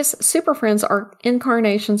various Super Friends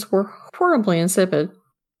incarnations were horribly insipid.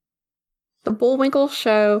 The Bullwinkle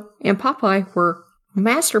Show and Popeye were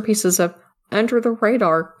masterpieces of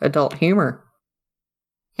under-the-radar adult humor.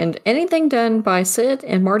 And anything done by Sid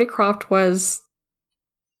and Marty Krofft was...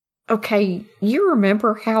 Okay, you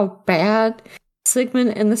remember how bad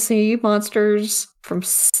Sigmund and the Sea Monsters from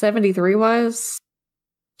 73 was?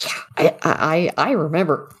 Yeah, I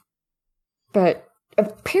remember. But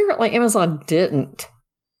apparently Amazon didn't,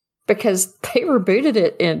 because they rebooted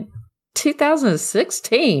it in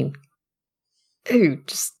 2016. Ooh,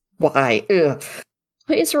 just why? Ugh.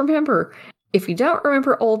 Please remember, if you don't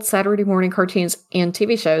remember old Saturday morning cartoons and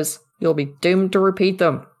TV shows, you'll be doomed to repeat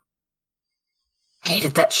them.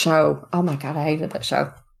 Hated that show. Oh my God, I hated that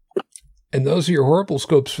show. And those are your horrible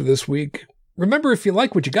scopes for this week. Remember, if you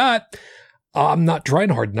like what you got, I'm not trying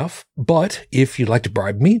hard enough, but if you'd like to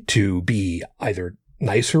bribe me to be either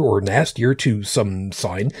nicer or nastier to some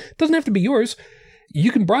sign, it doesn't have to be yours.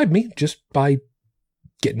 You can bribe me just by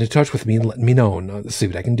getting in touch with me and letting me know, and see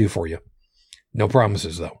what I can do for you. No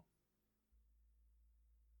promises, though.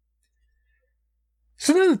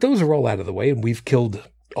 So now that those are all out of the way, and we've killed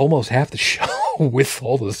almost half the show with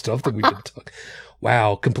all the stuff that we've been talking.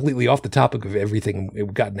 Wow, completely off the topic of everything.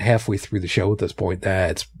 We've gotten halfway through the show at this point.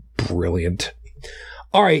 That's brilliant.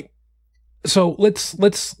 All right, so let's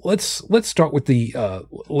start with the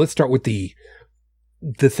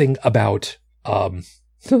thing about I'm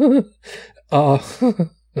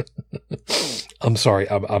sorry.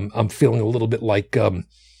 I'm feeling a little bit like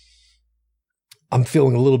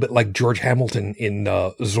George Hamilton in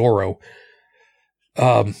Zorro.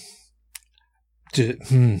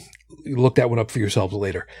 Look that one up for yourselves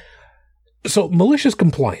later. So, malicious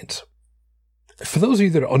compliance. For those of you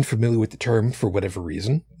that are unfamiliar with the term for whatever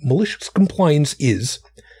reason, malicious compliance is,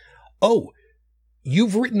 oh,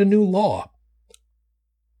 you've written a new law.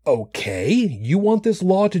 Okay, you want this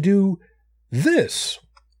law to do this.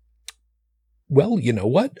 Well, you know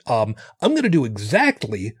what? I'm going to do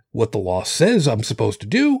exactly what the law says I'm supposed to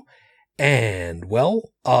do. And, well,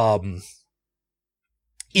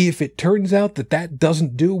 if it turns out that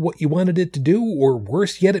doesn't do what you wanted it to do, or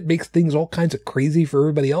worse yet, it makes things all kinds of crazy for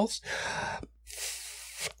everybody else,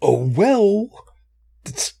 oh, well,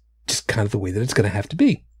 it's just kind of the way that it's going to have to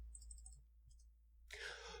be.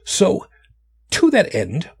 So, to that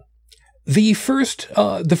end, the first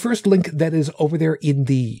link that is over there in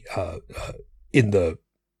the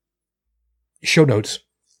show notes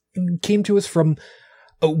came to us from,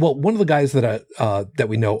 one of the guys that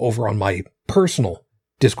we know over on my personal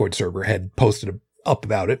Discord server had posted up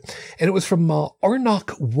about it, and it was from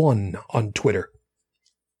Arnok1 on Twitter.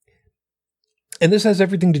 And this has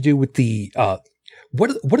everything to do with the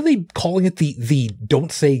what are they calling it? The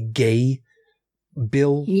Don't Say Gay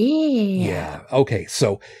bill? Yeah. Okay,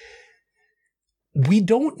 so we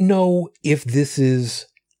don't know if this is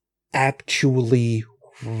actually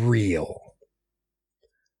real.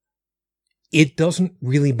 It doesn't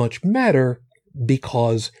really much matter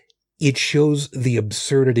because it shows the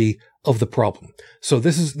absurdity of the problem. So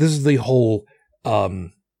this is the whole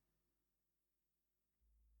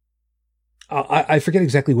I forget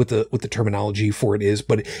exactly what the terminology for it is,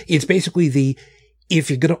 but it's basically if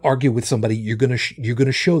you're going to argue with somebody, you're going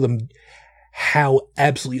to show them how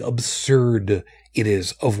absolutely absurd it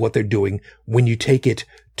is of what they're doing when you take it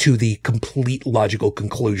to the complete logical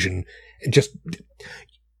conclusion. Just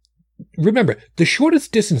remember, the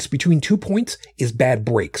shortest distance between 2 points is bad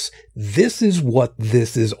breaks. This is what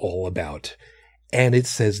this is all about. And it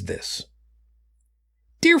says this.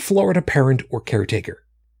 Dear Florida parent or caretaker.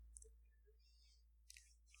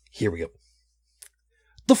 Here we go.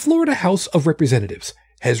 The Florida House of Representatives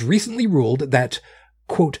has recently ruled that,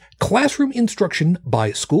 quote, classroom instruction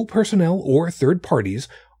by school personnel or third parties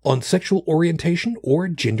on sexual orientation or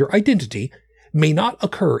gender identity may not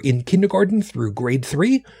occur in kindergarten through grade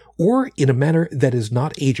 3 or in a manner that is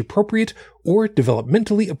not age appropriate or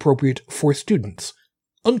developmentally appropriate for students,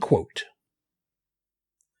 unquote.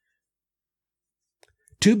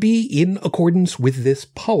 To be in accordance with this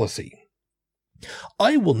policy,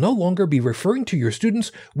 I will no longer be referring to your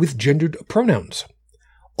students with gendered pronouns.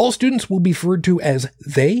 All students will be referred to as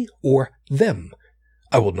they or them.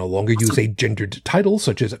 I will no longer use a gendered title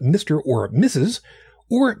such as Mr. or Mrs.,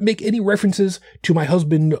 or make any references to my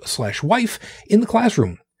husband/wife in the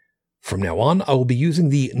classroom. From now on, I will be using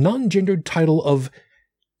the non-gendered title of,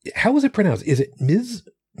 how is it pronounced? Is it Ms.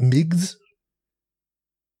 Miggs?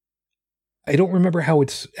 I don't remember how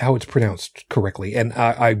it's pronounced correctly, and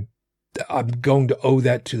I'm going to owe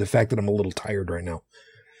that to the fact that I'm a little tired right now.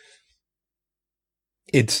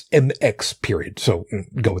 It's MX period, so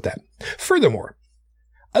go with that. Furthermore,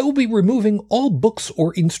 I will be removing all books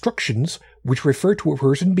or instructions which refer to a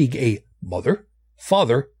person being a mother,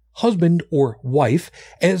 father, husband, or wife,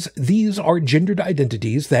 as these are gendered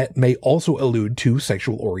identities that may also allude to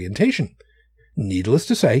sexual orientation. Needless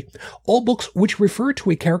to say, all books which refer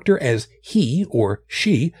to a character as he or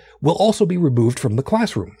she will also be removed from the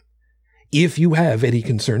classroom. If you have any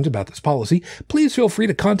concerns about this policy, please feel free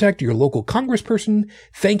to contact your local congressperson.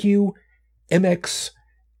 Thank you, MX,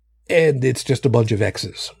 and it's just a bunch of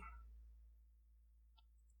X's.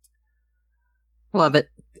 Love it.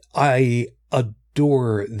 I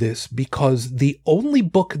adore this because the only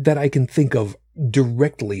book that I can think of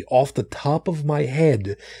directly off the top of my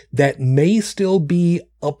head that may still be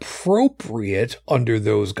appropriate under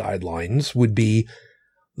those guidelines would be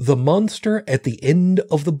The Monster at the End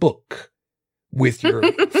of the Book with your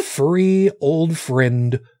furry old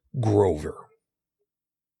friend Grover.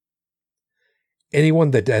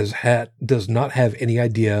 Anyone that does not have any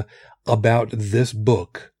idea about this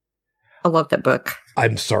book, I love that book.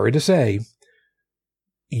 I'm sorry to say,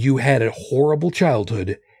 you had a horrible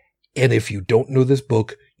childhood, and if you don't know this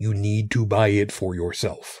book, you need to buy it for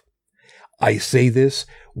yourself. I say this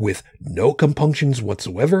with no compunctions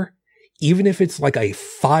whatsoever. Even if it's like a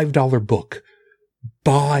 $5 book,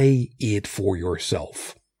 buy it for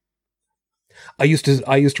yourself. I used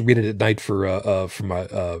to read it at night for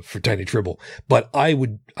Tiny Tribble, but I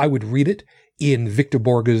would read it in Victor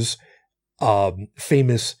Borge's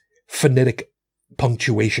famous phonetic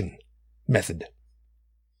punctuation method.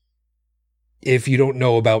 If you don't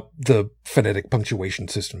know about the phonetic punctuation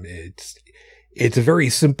system, it's a very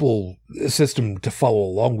simple system to follow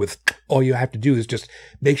along with. All you have to do is just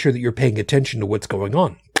make sure that you're paying attention to what's going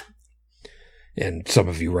on. And some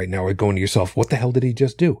of you right now are going to yourself, what the hell did he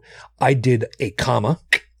just do? I did a comma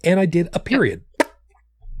and I did a period.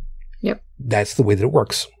 Yep. That's the way that it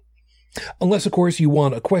works. Unless, of course, you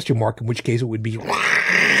want a question mark, in which case it would be...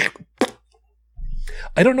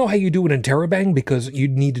 I don't know how you do an interrobang because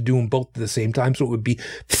you'd need to do them both at the same time, so it would be...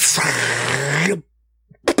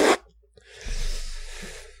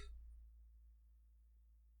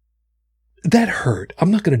 That hurt.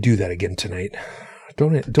 I'm not going to do that again tonight.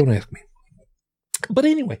 Don't ask me. But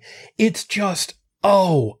anyway, it's just,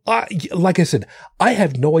 like I said, I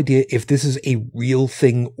have no idea if this is a real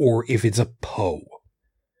thing or if it's a Poe.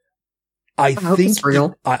 I think it's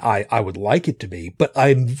real. I would like it to be, but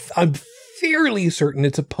I'm fairly certain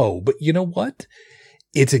it's a Poe. But you know what?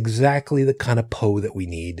 It's exactly the kind of Poe that we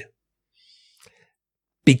need.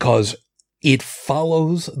 Because it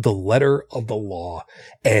follows the letter of the law.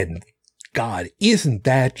 And God, isn't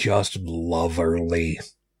that just loverly?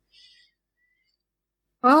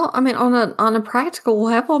 Well, I mean, on a practical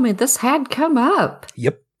level, I mean, this had come up.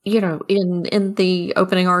 Yep. You know, in the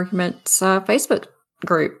opening arguments Facebook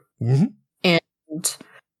group. Mm-hmm. And,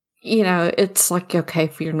 you know, it's like, okay,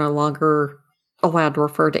 if you're no longer allowed to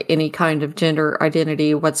refer to any kind of gender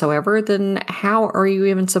identity whatsoever, then how are you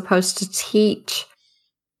even supposed to teach,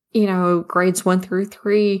 you know, grades 1 through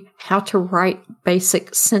 3, how to write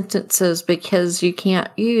basic sentences because you can't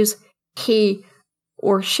use he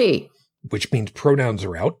or she? Which means pronouns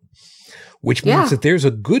are out, which means that there's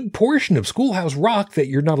a good portion of Schoolhouse Rock that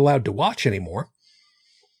you're not allowed to watch anymore.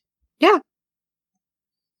 Yeah.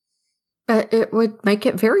 But it would make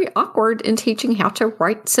it very awkward in teaching how to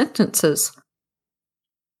write sentences.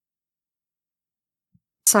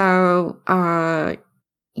 So,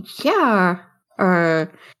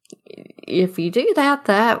 if you do that,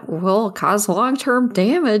 that will cause long-term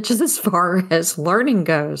damage as far as learning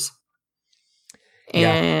goes.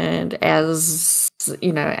 And as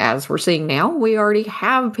you know, as we're seeing now, we already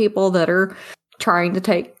have people that are trying to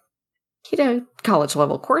take, you know, college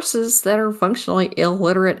level courses that are functionally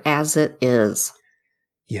illiterate as it is.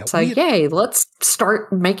 Yeah. So yay, let's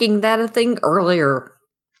start making that a thing earlier.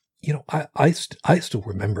 You know, I still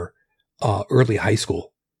remember early high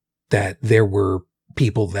school that there were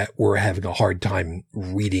people that were having a hard time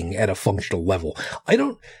reading at a functional level.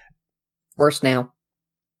 Worse now.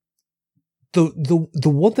 The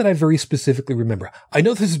one that I very specifically remember, I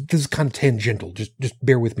know this is kind of tangential, just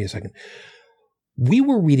bear with me a second. We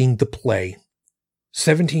were reading the play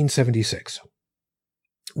 1776,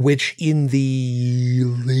 which in the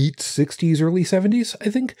late 60s, early 70s, I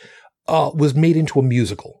think, was made into a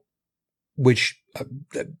musical, which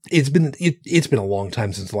it's been a long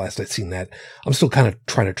time since the last I've seen that. I'm still kind of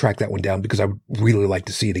trying to track that one down because I would really like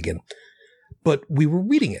to see it again. But we were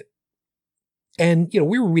reading it. And, you know,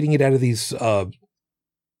 we were reading it out of these, you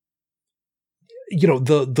know,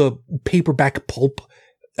 the paperback pulp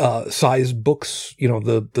size books, you know,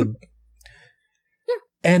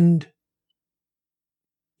 And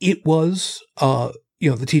it was,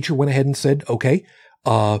 the teacher went ahead and said, okay,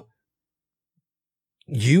 I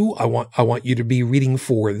want you to be reading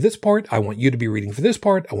for this part. I want you to be reading for this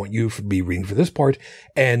part. I want you to be reading for this part.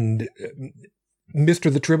 And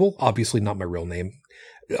Mr. the Tribble, obviously not my real name,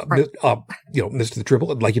 Right. Mr. the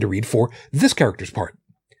Tribble, I'd like you to read for this character's part.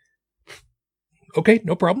 Okay,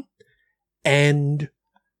 no problem. And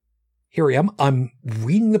here I am. I'm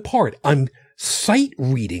reading the part. I'm sight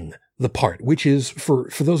reading the part, which is for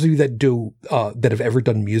those of you that that have ever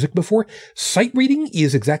done music before, sight reading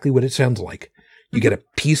is exactly what it sounds like. You get a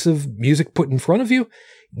piece of music put in front of you.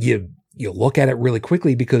 You look at it really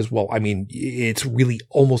quickly because, it's really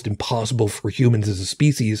almost impossible for humans as a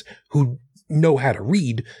species who know how to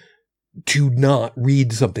read to not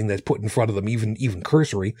read something that's put in front of them, even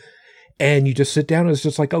cursory. And you just sit down and it's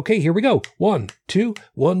just like, okay, here we go. 1, 2,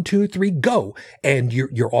 1, 2, 3, go. And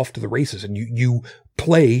you're off to the races and you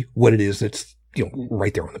play what it is that's,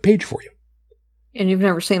 right there on the page for you. And you've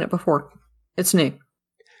never seen it before. It's new.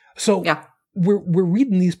 So yeah. We're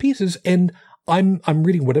reading these pieces and I'm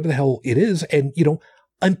reading whatever the hell it is. And,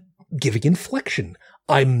 I'm giving inflection.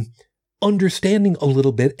 I'm understanding a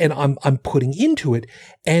little bit and I'm putting into it.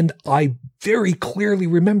 And I very clearly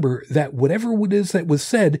remember that whatever it is that was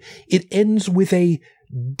said, it ends with a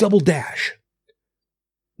double dash,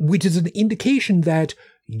 which is an indication that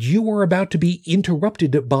you are about to be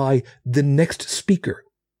interrupted by the next speaker.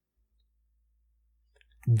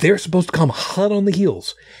 They're supposed to come hot on the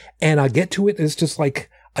heels. And I get to it and it's just like,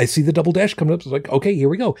 I see the double dash coming up. It's like, okay, here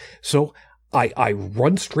we go. So I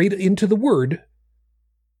run straight into the word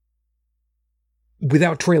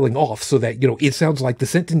without trailing off so that, it sounds like the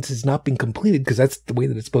sentence has not been completed because that's the way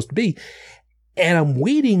that it's supposed to be. And I'm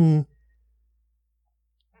waiting,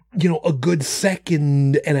 a good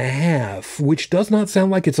second and a half, which does not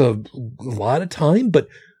sound like it's a lot of time, but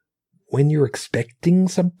when you're expecting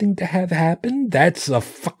something to have happened, that's a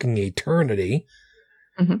fucking eternity.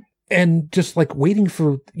 Mm-hmm. And just like waiting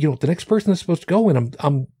for, the next person that's supposed to go. And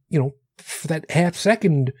I'm, for that half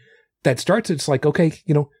second that starts, it's like, okay,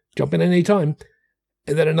 jump in at any time.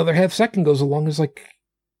 And then another half second goes along. It's like,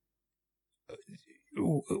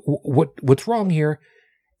 what's wrong here?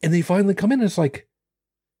 And they finally come in and it's like,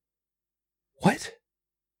 what?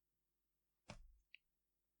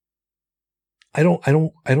 I don't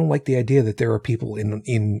like the idea that there are people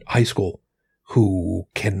in high school who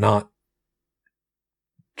cannot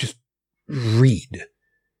just read,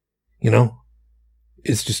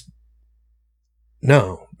 it's just,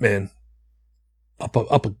 no, man, up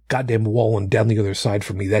a goddamn wall and down the other side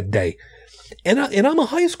from me that day. And I'm a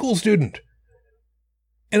high school student.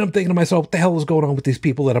 And I'm thinking to myself, what the hell is going on with these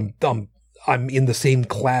people that I'm in the same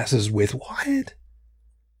classes with? What?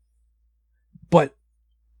 But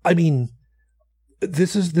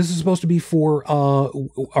this is supposed to be for all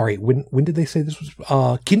right, when did they say this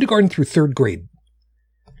was kindergarten through 3rd grade?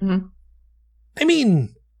 Mm-hmm.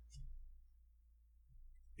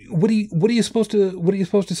 What are you supposed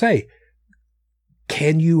to say?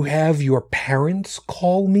 Can you have your parents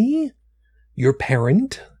call me? Your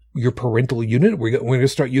parental unit? We're going to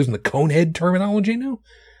start using the Conehead terminology now?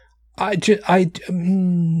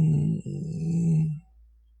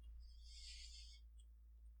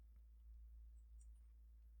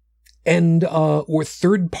 And or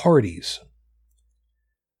third parties.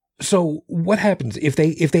 So what happens if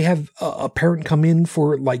they have a parent come in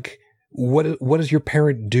for like what does your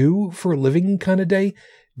parent do for a living kind of day?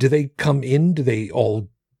 Do they come in? Do they all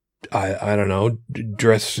I don't know,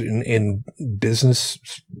 dress in business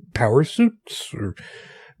power suits or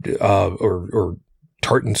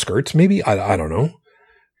tartan skirts? Maybe I don't know.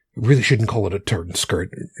 Really shouldn't call it a tartan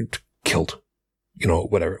skirt. Kilt,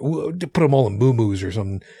 whatever. Put them all in muumuus or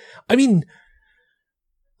something.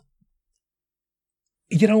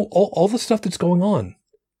 All the stuff that's going on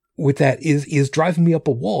with that is driving me up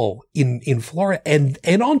a wall in Florida. And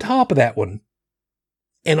on top of that one,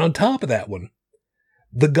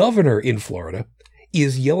 the governor in Florida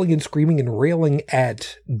is yelling and screaming and railing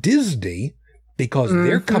at Disney because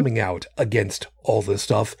they're coming out against all this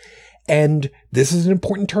stuff. And this is an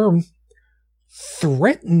important term,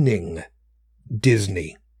 threatening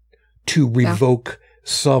Disney to revoke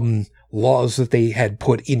some laws that they had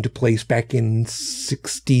put into place back in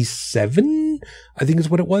 1967, I think is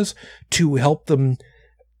what it was, to help them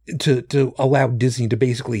to allow Disney to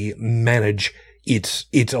basically manage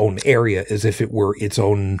its own area as if it were its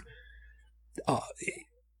own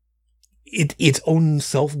its own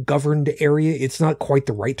self-governed area. It's not quite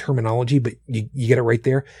the right terminology, but you get it right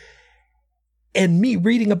there. And me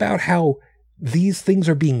reading about how these things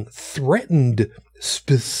are being threatened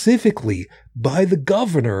specifically by the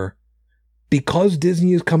governor because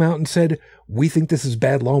Disney has come out and said, we think this is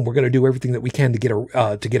bad law and we're going to do everything that we can to get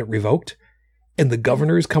it revoked. And the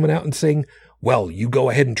governor is coming out and saying, well, you go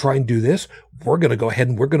ahead and try and do this. We're going to go ahead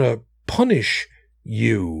and we're going to punish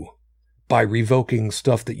you by revoking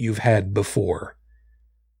stuff that you've had before.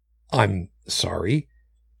 I'm sorry.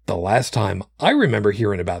 The last time I remember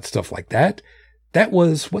hearing about stuff like that, that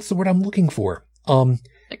was, what's the word I'm looking for?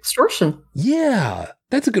 Extortion. Yeah,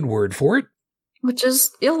 that's a good word for it. Which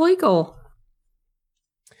is illegal.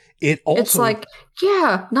 It's like,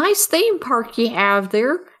 yeah, nice theme park you have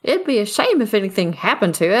there. It'd be a shame if anything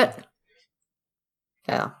happened to it.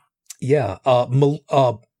 Yeah. Yeah.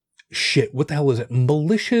 Shit. What the hell is it?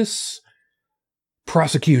 Malicious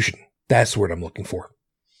prosecution. That's the word I'm looking for.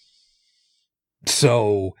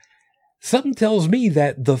 So something tells me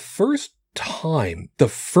that the first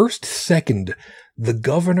second the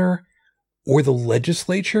governor or the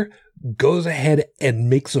legislature goes ahead and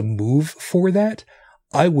makes a move for that,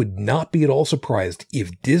 I would not be at all surprised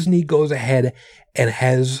if Disney goes ahead and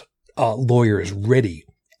has lawyers ready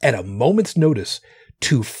at a moment's notice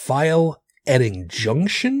to file an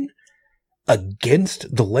injunction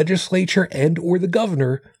against the legislature and or the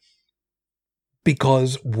governor,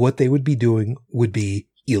 because what they would be doing would be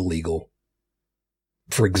illegal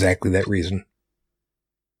for exactly that reason.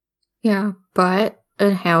 Yeah, but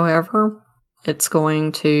however, it's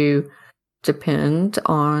going to depend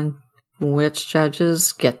on which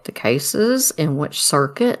judges get the cases in which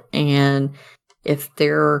circuit, and if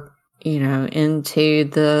they're, into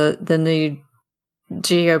the new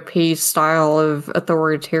GOP style of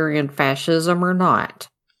authoritarian fascism or not.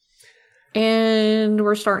 And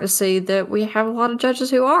we're starting to see that we have a lot of judges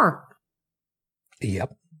who are.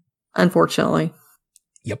 Yep. Unfortunately.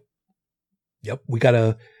 Yep.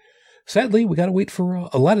 Sadly, we gotta wait for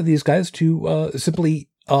a lot of these guys to simply,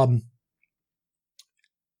 I'm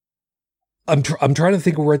trying to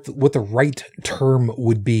think of what the right term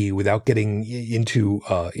would be without getting into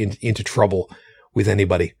trouble with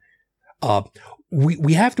anybody.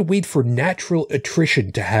 We have to wait for natural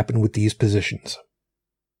attrition to happen with these positions.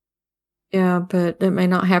 Yeah, but it may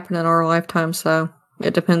not happen in our lifetime, so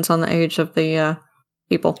it depends on the age of the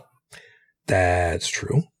people. That's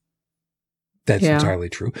true. That's entirely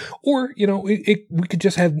true. Or, we could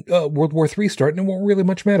just have World War III start and it won't really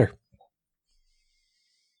much matter.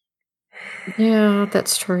 Yeah,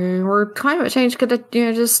 that's true. Or climate change could,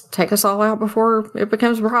 just take us all out before it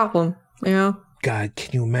becomes a problem, God,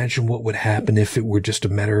 can you imagine what would happen if it were just a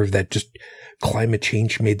matter of that just climate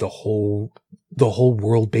change made the whole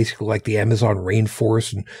world basically like the Amazon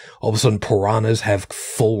rainforest, and all of a sudden piranhas have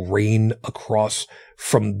full rain across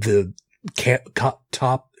from the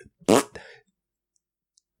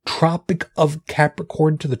Tropic of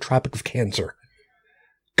Capricorn to the Tropic of Cancer.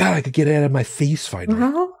 God, I could get it out of my face finally.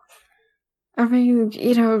 Well, I mean,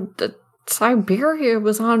 Siberia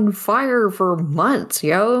was on fire for months,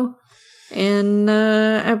 yo. And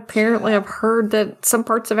apparently I've heard that some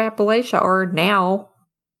parts of Appalachia are now,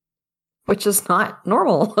 which is not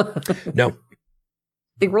normal. No.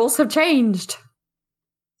 The rules have changed.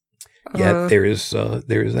 Yeah, there is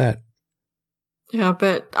that. Yeah,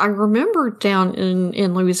 but I remember down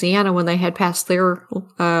in Louisiana when they had passed their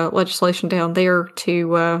legislation down there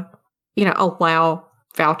to, allow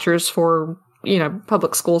vouchers for,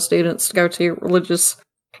 public school students to go to religious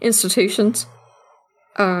institutions.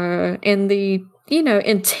 And the,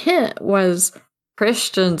 intent was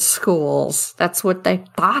Christian schools. That's what they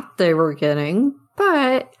thought they were getting.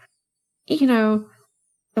 But,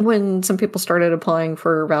 when some people started applying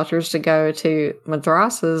for vouchers to go to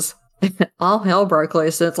madrasas, all hell broke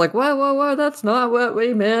loose. It's like, whoa, that's not what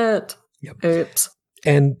we meant. Yep. Oops.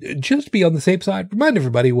 And just to be on the safe side, remind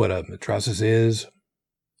everybody what a madrasa is.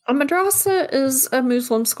 A madrasa is a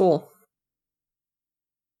Muslim school.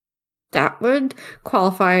 That would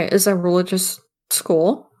qualify as a religious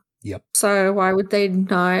school. Yep. So why would they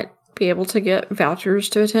not be able to get vouchers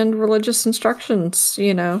to attend religious instructions,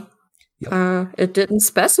 Yep. It didn't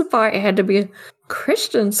specify it had to be a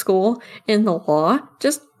Christian school in the law,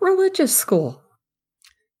 just religious school.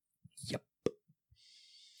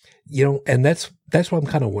 Yep. And that's why I'm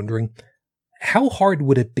kind of wondering, how hard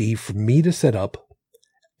would it be for me to set up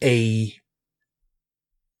a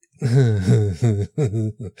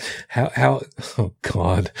how oh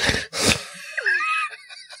God.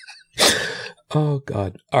 Oh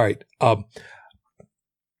God. All right.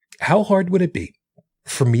 How hard would it be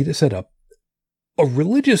for me to set up a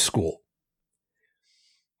religious school,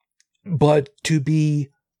 but to be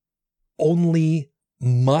only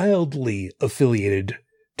mildly affiliated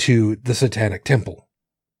to the Satanic Temple?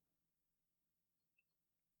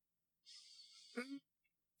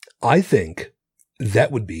 I think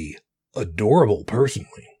that would be adorable,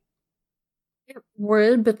 personally. It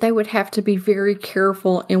would, but they would have to be very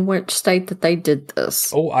careful in which state that they did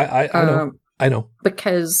this. Oh, I know. I know.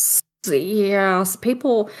 Because, yes,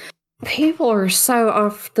 people are so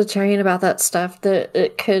off the chain about that stuff that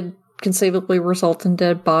it could conceivably result in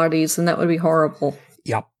dead bodies, and that would be horrible.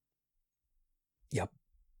 Yep.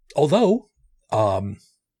 Although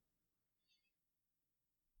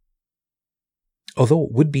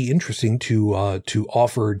it would be interesting to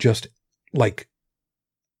offer just like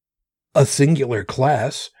a singular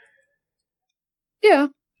class. Yeah,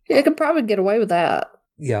 it could probably get away with that.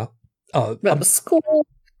 Yeah. But the school,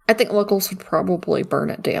 I think locals would probably burn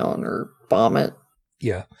it down or bomb it.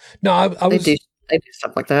 Yeah. No, they do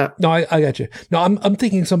stuff like that. No, I got you. No, I'm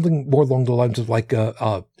thinking something more along the lines of like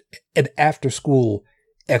an after school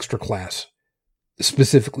extra class,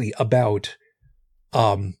 specifically about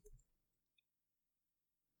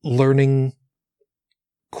learning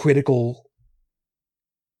critical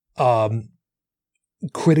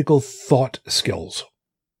thought skills.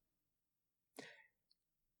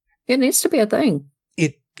 It needs to be a thing.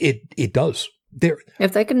 It does.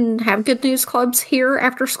 If they can have good news clubs here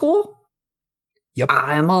after school, yep,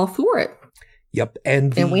 I'm all for it. Yep,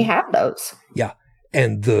 and we have those. Yeah,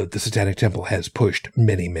 and the Satanic Temple has pushed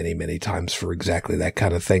many, many, many times for exactly that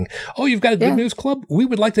kind of thing. Oh, you've got a good news club? We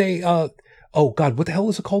would like to. Oh God, what the hell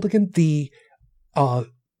is it called again? The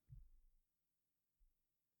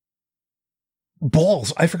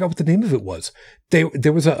balls. I forgot what the name of it was.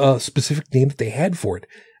 There was a specific name that they had for it.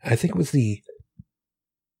 I think it was the.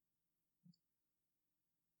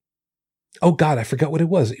 Oh God, I forgot what it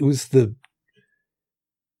was. It was the.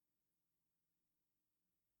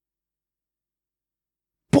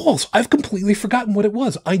 Balls. I've completely forgotten what it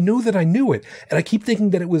was. I know that I knew it, and I keep thinking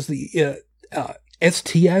that it was the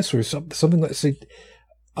STS or something like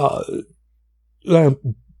that.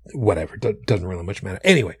 Whatever, doesn't really much matter.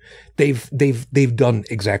 Anyway, they've done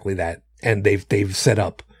exactly that, and they've set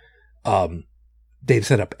up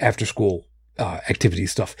after school activity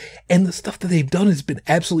stuff, and the stuff that they've done has been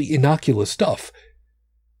absolutely innocuous stuff.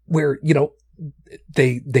 Where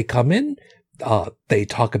they come in, they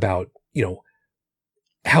talk about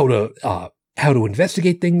how to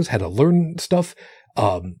investigate things, how to learn stuff,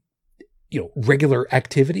 regular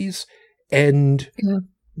activities, and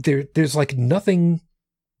there's like nothing.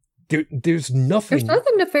 There's nothing. There's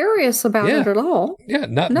nothing nefarious about it at all. Yeah,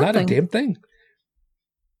 not a damn thing.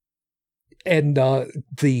 And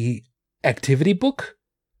the activity book,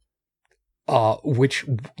 which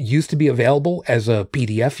used to be available as a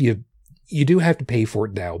PDF, you do have to pay for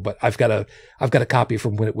it now. But I've got a copy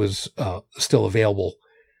from when it was still available.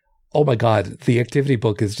 Oh my God, the activity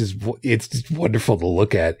book is just wonderful to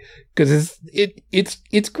look at because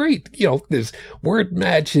it's great. There's word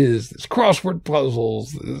matches, there's crossword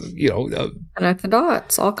puzzles, connect the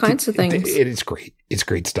dots, all kinds of things. It is great. It's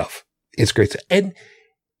great stuff. It's great stuff. And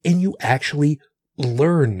you actually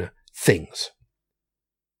learn things.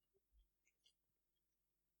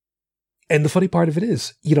 And the funny part of it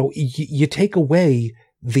is, you take away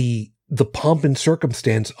the pomp and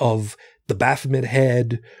circumstance of the Baphomet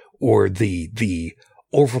head or the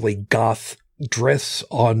overly goth dress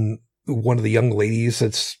on one of the young ladies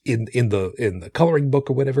that's in the coloring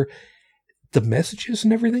book or whatever. The messages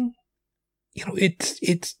and everything,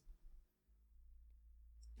 it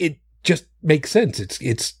just makes sense.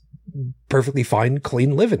 It's perfectly fine,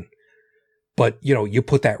 clean living. But, you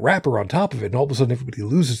put that wrapper on top of it and all of a sudden everybody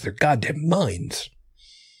loses their goddamn minds.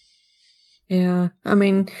 Yeah. I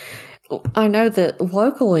mean, I know that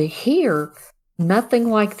locally here, nothing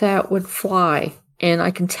like that would fly. And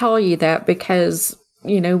I can tell you that because,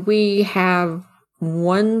 we have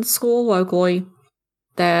one school locally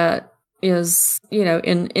that is,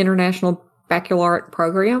 an international baccalaureate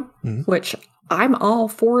program, which I'm all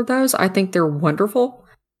for those. I think they're wonderful.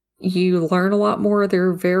 You learn a lot more.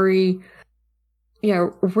 They're very,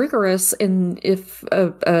 rigorous. And if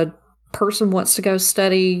a person wants to go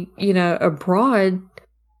study, abroad,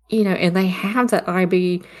 and they have that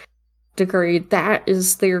IB degree, that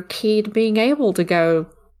is their key to being able to go,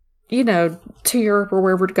 to Europe or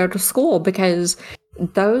wherever to go to school, because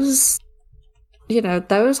those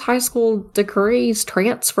high school degrees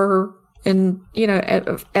transfer and,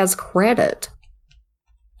 as credit.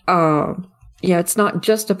 It's not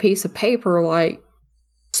just a piece of paper like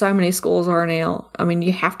so many schools are now. I mean,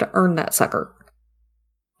 you have to earn that sucker.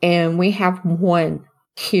 And we have one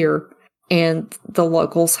here. And the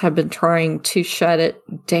locals have been trying to shut it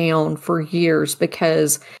down for years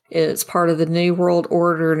because it's part of the New World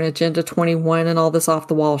Order and Agenda 21 and all this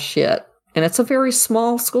off-the-wall shit. And it's a very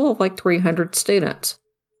small school of like 300 students.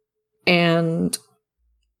 And,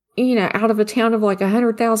 you know, out of a town of like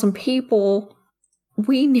 100,000 people,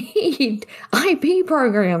 we need IP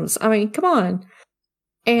programs. I mean, come on.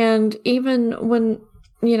 And even when,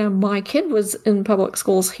 you know, my kid was in public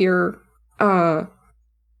schools here,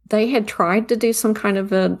 they had tried to do some kind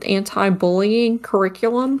of an anti-bullying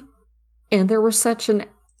curriculum, and there was such an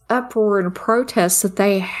uproar and protest that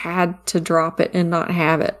they had to drop it and not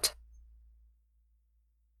have it.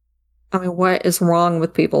 I mean, what is wrong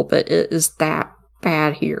with people? But it is that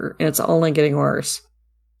bad here, and it's only getting worse.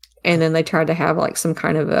 And then they tried to have like some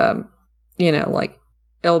kind of you know, like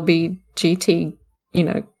LBGT, you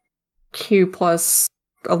know, Q plus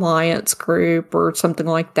alliance group or something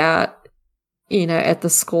like that, you know, at the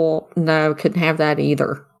school. No, couldn't have that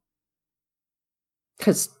either.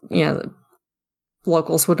 Because, you know, the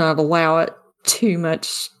locals would not allow it. Too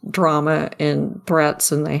much drama and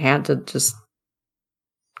threats, and they had to just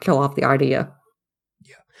kill off the idea.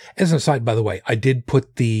 Yeah. As an aside, by the way, I did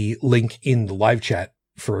put the link in the live chat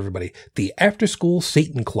for everybody. The After School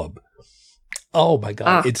Satan Club. Oh my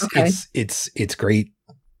God. It's great. It's great.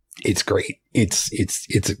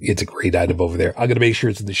 It's a great item over there. I'm going to make sure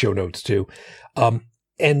it's in the show notes too.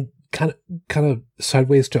 And kind of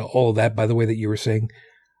sideways to all of that, by the way, that you were saying,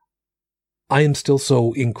 I am still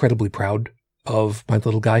so incredibly proud of my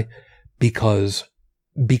little guy because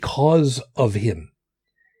of him.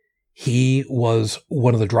 He was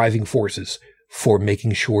one of the driving forces for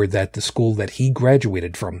making sure that the school that he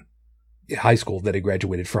graduated from, high school that he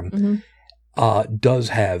graduated from, does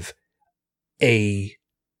have and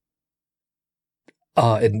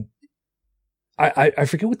I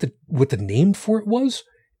forget what the name for it was.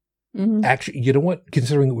 Mm-hmm. Actually, you know what?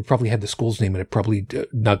 Considering it would probably have the school's name in it, probably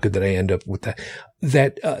not good that I end up with that.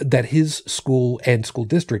 That his school and school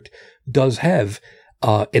district does have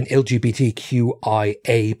an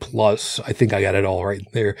LGBTQIA plus. I think I got it all right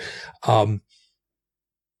there.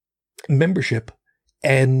 Membership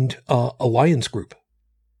and alliance group.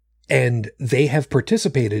 And they have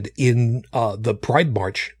participated in the Pride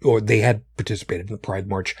March, or they had participated in the Pride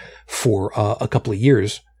March for a couple of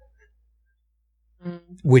years,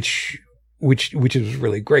 which is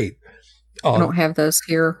really great. I don't have those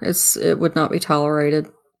here. It would not be tolerated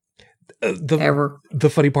ever. The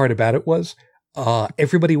funny part about it was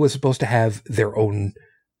everybody was supposed to have their own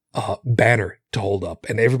banner to hold up,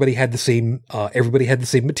 and everybody had the same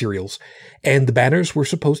materials, and the banners were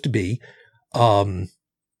supposed to be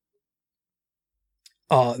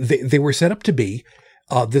they were set up to be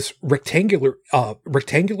this rectangular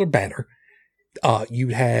banner. You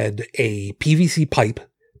had a PVC pipe,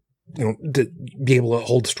 you know, to be able to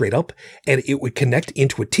hold straight up, and it would connect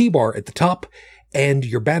into a T-bar at the top, and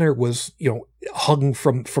your banner was, you know, hung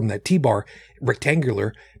from that T-bar,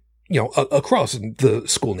 rectangular, you know, across, and the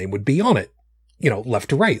school name would be on it, you know, left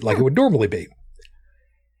to right, like it would normally be.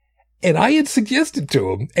 And I had suggested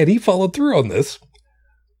to him, and he followed through on this,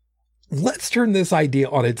 let's turn this idea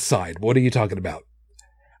on its side. What are you talking about?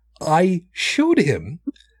 I showed him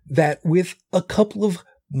that with a couple of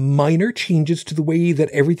minor changes to the way that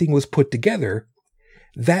everything was put together,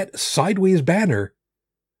 that sideways banner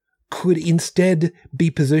could instead be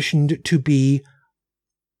positioned to be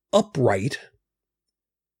upright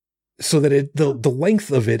so that the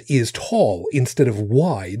length of it is tall instead of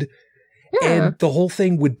wide. Yeah. And the whole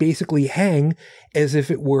thing would basically hang as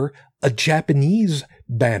if it were a Japanese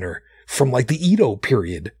banner from like the Edo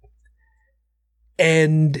period.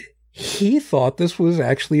 And he thought this was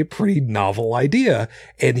actually a pretty novel idea.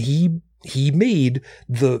 And he made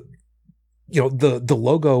the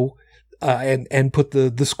logo and put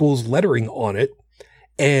the school's lettering on it.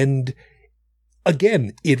 And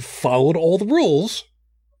again, it followed all the rules.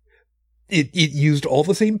 It used all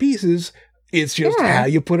the same pieces. It's just how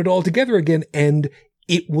you put it all together again. And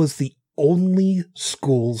it was the only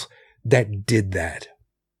schools that did that.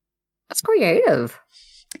 That's creative.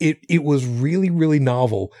 It was really, really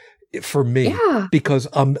novel for me because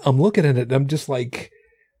I'm looking at it and I'm just like,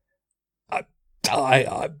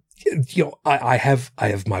 I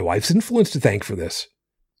have my wife's influence to thank for this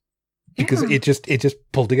because it just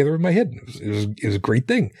pulled together in my head. It was a great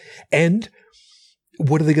thing. And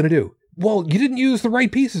what are they going to do? Well, you didn't use the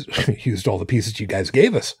right pieces. You used all the pieces you guys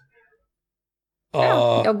gave us.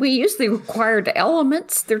 We use the required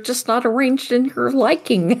elements. They're just not arranged in your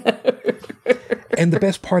liking. And the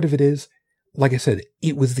best part of it is, like I said,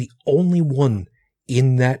 it was the only one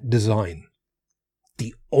in that design.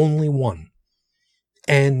 The only one.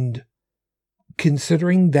 And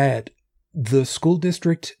considering that the school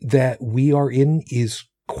district that we are in is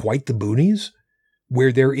quite the boonies,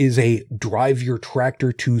 where there is a drive your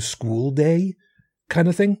tractor to school day kind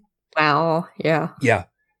of thing. Wow. Yeah. Yeah.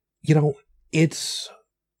 you know, it's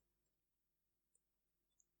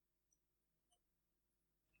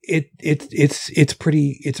a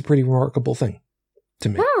pretty remarkable thing to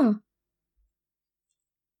me. Yeah.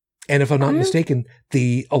 And if I'm not mistaken,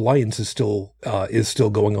 the alliance is still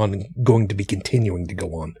going on and going to be continuing to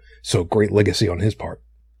go on. So great legacy on his part.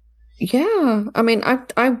 Yeah. I mean,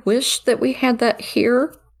 I wish that we had that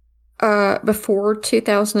here. Before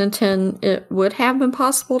 2010, it would have been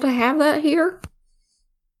possible to have that here.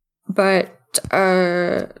 But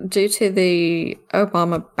due to the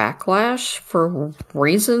Obama backlash for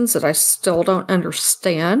reasons that I still don't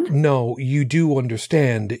understand. No, you do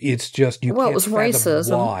understand. It's just you can't it was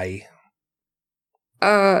racism. Why.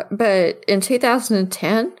 But in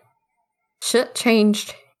 2010, shit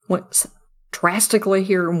changed, went drastically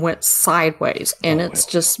here and went sideways. And it's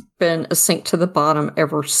just been a sink to the bottom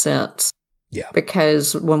ever since. Yeah.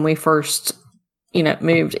 Because when we first,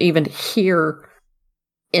 moved even here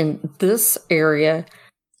in this area,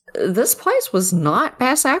 this place was not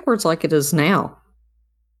bass backwards like it is now.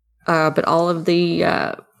 But all of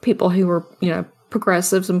the people who were,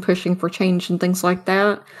 progressives and pushing for change and things like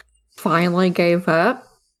that finally gave up.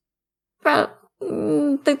 But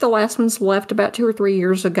I think the last ones left about 2 or 3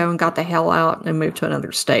 years ago and got the hell out and moved to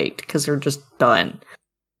another state because they're just done.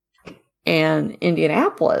 And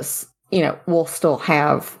Indianapolis, will still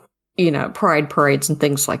have, pride parades and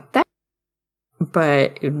things like that,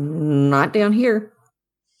 but not down here.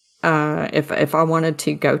 If I wanted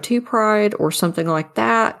to go to Pride or something like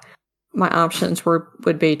that, my options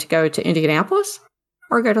would be to go to Indianapolis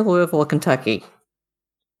or go to Louisville, Kentucky.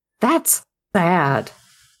 That's bad.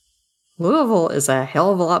 Louisville is a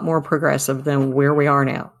hell of a lot more progressive than where we are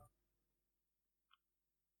now.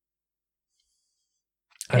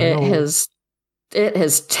 It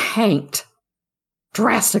has tanked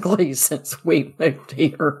drastically since we moved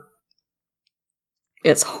here.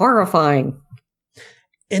 It's horrifying.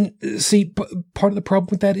 And see, part of the problem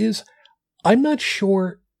with that is I'm not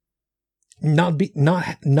sure. Not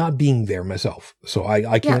being there myself, so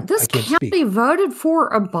I can't. This county speak. Voted for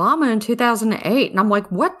Obama in 2008, and I'm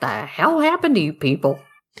like, what the hell happened to you people?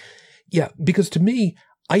 Yeah, because to me,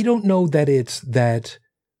 I don't know that it's that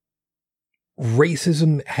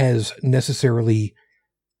racism has necessarily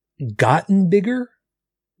gotten bigger,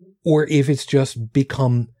 or if it's just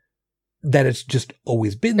become that it's just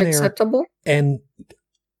always been acceptable. There. And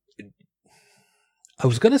I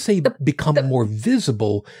was going to say become more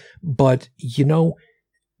visible, but,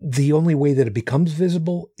 the only way that it becomes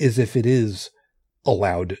visible is if it is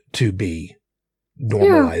allowed to be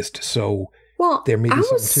normalized. Yeah. So there may be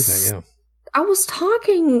something to that, yeah. I was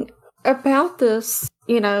talking about this,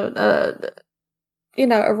 over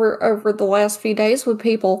the last few days with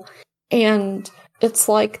people, and it's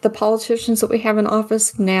like the politicians that we have in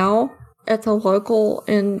office now at the local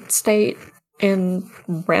and state and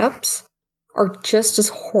reps are just as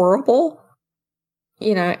horrible,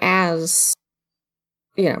 as,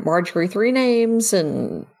 Marjorie Three Names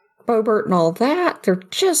and Boebert and all that. They're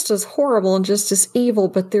just as horrible and just as evil,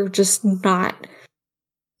 but they're just not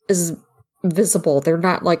as visible. They're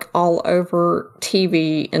not like all over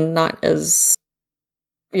TV and not as,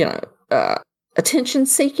 attention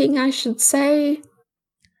seeking, I should say.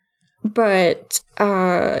 But,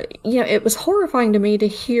 it was horrifying to me to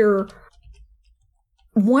hear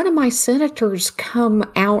one of my senators come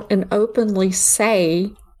out and openly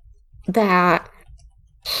say that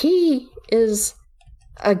he is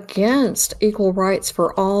against equal rights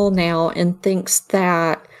for all now and thinks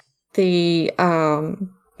that the,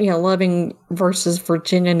 Loving versus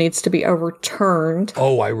Virginia needs to be overturned.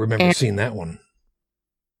 Oh, I remember seeing that one.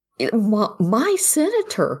 My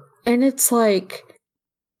senator. And it's like,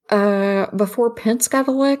 before Pence got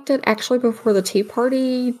elected, actually before the Tea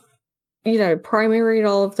Party primaried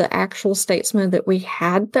all of the actual statesmen that we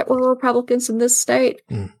had that were Republicans in this state,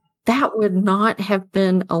 that would not have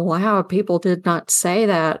been allowed. People did not say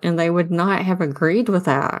that, and they would not have agreed with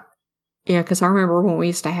that. Yeah, because I remember when we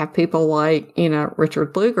used to have people like,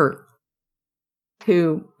 Richard Lugar,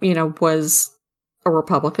 who, was a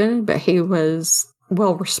Republican, but he was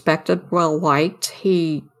well-respected, well-liked.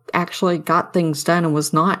 He actually got things done and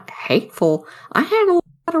was not hateful. I had a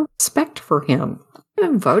lot of respect for him.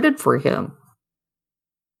 And voted for him.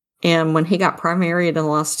 And when he got primaried and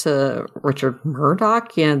lost to Richard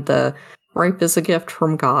Murdoch, the rape is a gift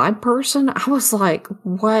from God person, I was like,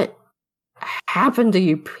 what happened to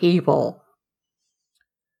you people?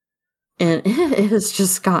 And it has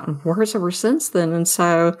just gotten worse ever since then. And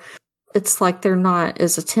so it's like they're not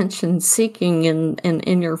as attention seeking and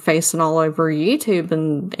in your face and all over YouTube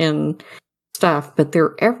and stuff, but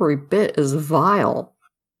they're every bit as vile.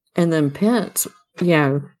 And then Pence,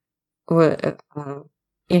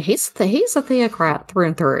 he's a theocrat through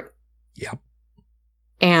and through. Yeah.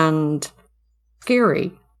 And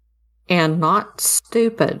scary and not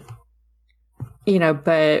stupid.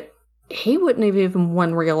 But he wouldn't have even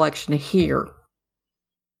won re-election here.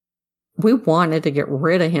 We wanted to get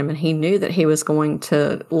rid of him, and he knew that he was going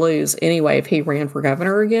to lose anyway if he ran for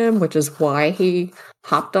governor again, which is why he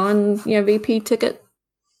hopped on, VP ticket,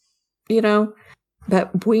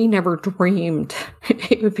 But we never dreamed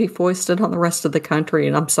he would be foisted on the rest of the country,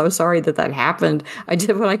 and I'm so sorry that happened. I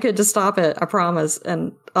did what I could to stop it, I promise.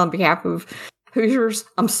 And on behalf of Hoosiers,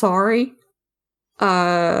 I'm sorry.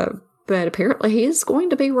 But apparently he's going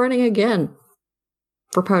to be running again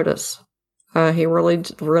for POTUS. He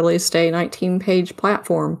released a 19-page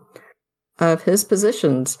platform of his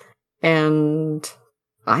positions, and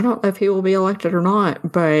I don't know if he will be elected or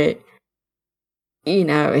not, but,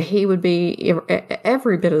 he would be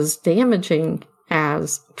every bit as damaging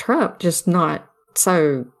as Trump, just not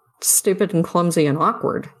so stupid and clumsy and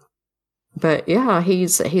awkward. But yeah,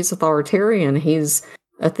 he's authoritarian, he's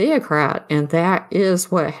a theocrat, and that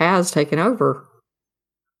is what has taken over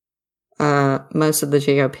most of the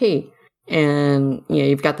GOP. And,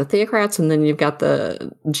 you've got the theocrats, and then you've got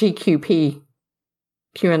the GQP,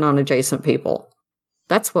 QAnon adjacent people.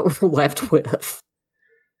 That's what we're left with.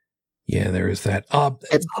 Yeah, there is that.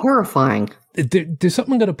 It's horrifying. There's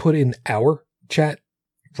something I'm going to put in our chat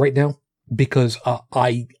right now, because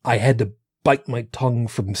I had to bite my tongue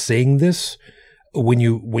from saying this when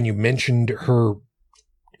you mentioned her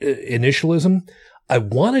initialism. I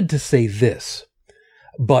wanted to say this,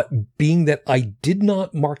 but being that I did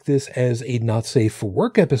not mark this as a not safe for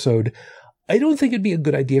work episode, I don't think it'd be a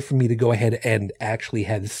good idea for me to go ahead and actually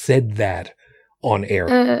have said that on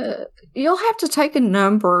air. You'll have to take a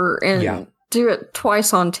number and do it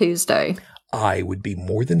twice on Tuesday. I would be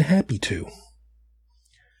more than happy to.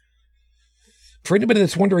 For anybody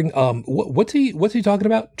that's wondering, what's he talking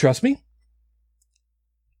about? Trust me.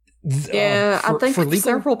 Yeah, I think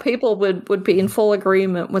several people would be in full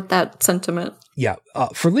agreement with that sentiment. Yeah,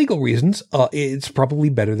 for legal reasons, it's probably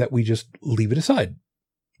better that we just leave it aside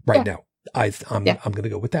right now. I'm going to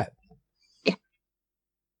go with that. Yeah.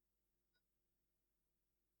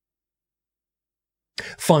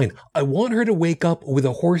 Fine. I want her to wake up with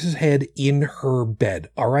a horse's head in her bed.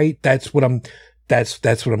 All right, that's what I'm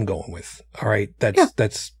going with. All right,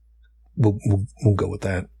 we'll go with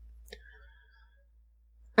that.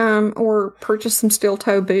 Or purchase some steel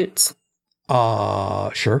toe boots.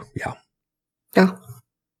 Sure. Yeah. Yeah.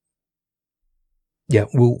 Yeah,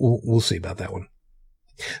 we'll see about that one.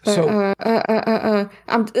 So,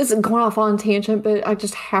 this is going off on tangent, but I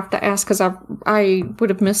just have to ask because I would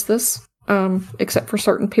have missed this, except for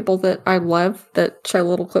certain people that I love that show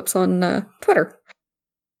little clips on Twitter.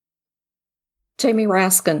 Jamie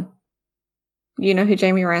Raskin. You know who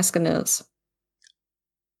Jamie Raskin is?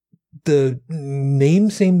 The name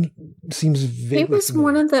seems vaguely He was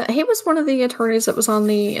familiar. he was one of the attorneys that was on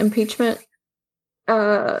the impeachment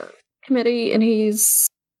committee, and he's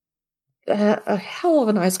a hell of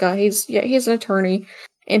a nice guy. He's an attorney,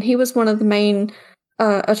 and he was one of the main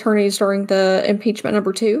attorneys during the impeachment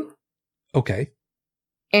number 2. Okay.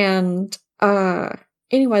 And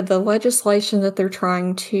anyway, the legislation that they're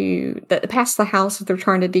trying that passed the House, that they're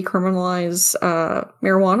trying to decriminalize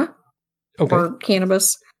marijuana or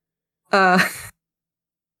cannabis,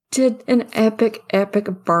 did an epic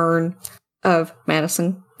burn of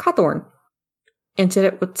Madison Cawthorn, and did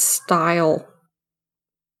it with style.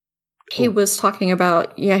 He was talking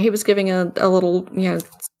about, he was giving a little,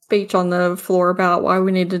 speech on the floor about why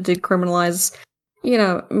we need to decriminalize,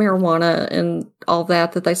 marijuana and all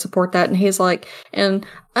that they support that. And he's like, and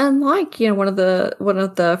unlike, one of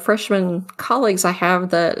the freshman colleagues I have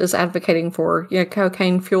that is advocating for,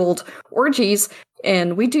 cocaine fueled orgies,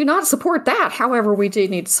 and we do not support that. However, we do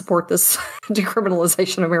need to support this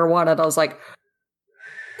decriminalization of marijuana. And I was like,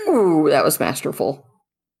 ooh, that was masterful.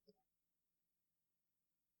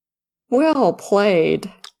 Well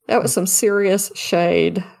played. That was some serious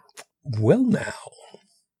shade. Well, now.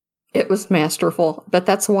 It was masterful, but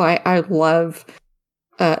that's why I love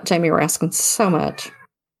Jamie Raskin so much.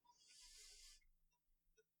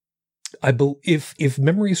 If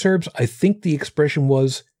memory serves, I think the expression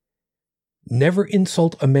was, never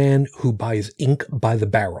insult a man who buys ink by the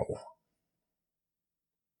barrel.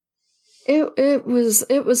 It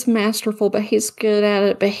was masterful, but he's good at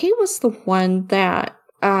it. But he was the one that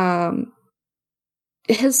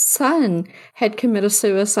his son had committed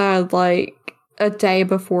suicide like a day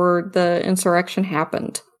before the insurrection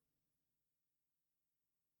happened.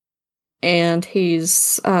 And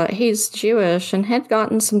he's Jewish and had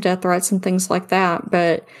gotten some death threats and things like that,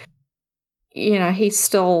 but he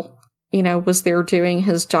still, was there doing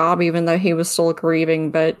his job, even though he was still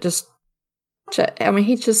grieving, but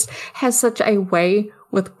he just has such a way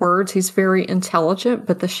with words. He's very intelligent,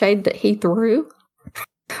 but the shade that he threw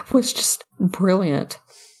was just brilliant.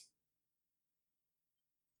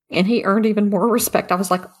 And he earned even more respect. I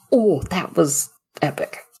was like, oh, that was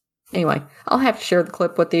epic. Anyway, I'll have to share the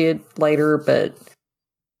clip with you later, but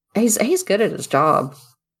he's good at his job.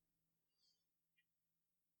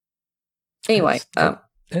 Anyway,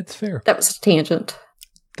 that's fair. That was a tangent.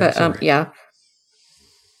 But right. Yeah.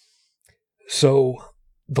 So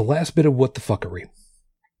the last bit of what the fuckery.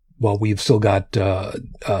 Well, we've still got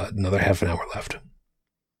another half an hour left.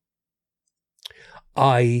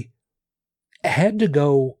 I had to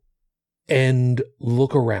go and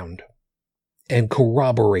look around and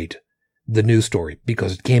corroborate the news story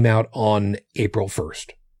because it came out on April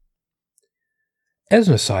 1st. As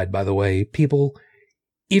an aside, by the way, people,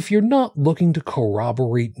 if you're not looking to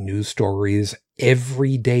corroborate news stories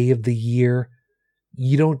every day of the year,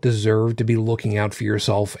 you don't deserve to be looking out for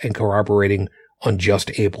yourself and corroborating on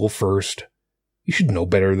just April 1st. You should know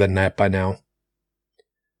better than that by now.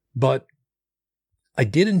 But I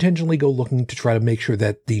did intentionally go looking to try to make sure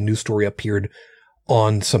that the news story appeared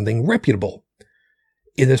on something reputable.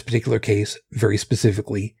 In this particular case, very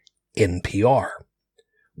specifically, NPR.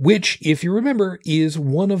 Which, if you remember, is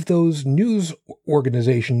one of those news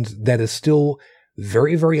organizations that is still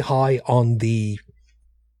very, very high on the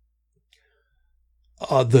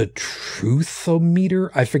truthometer.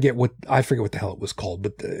 I forget what the hell it was called,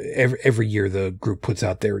 but every year the group puts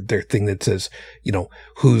out their thing that says,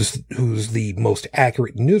 who's the most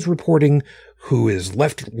accurate news reporting, who is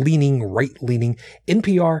left leaning, right leaning.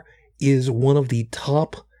 NPR is one of the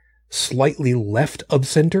top, slightly left of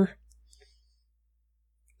center.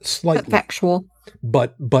 Slightly factual,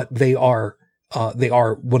 but they are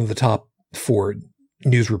one of the top for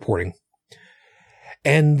news reporting.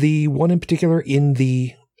 And the one in particular in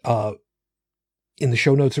the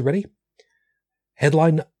show notes already,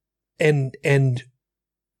 headline, and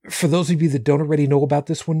for those of you that don't already know about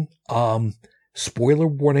this one, spoiler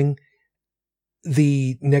warning,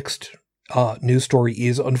 the next news story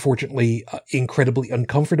is unfortunately incredibly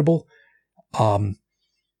uncomfortable.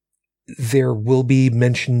 There will be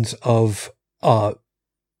mentions of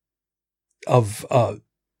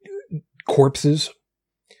corpses.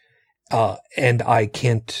 And I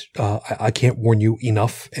can't warn you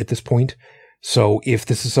enough at this point. So if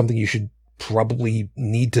this is something you should probably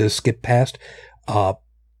need to skip past,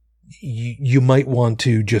 you might want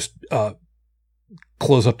to just,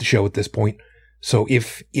 close up the show at this point. So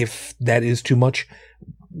if that is too much,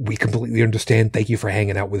 we completely understand. Thank you for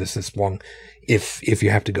hanging out with us this long. If you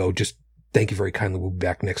have to go, just thank you very kindly. We'll be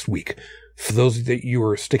back next week. For those that you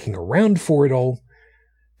are sticking around for it all,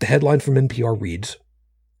 the headline from NPR reads,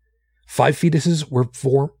 5 fetuses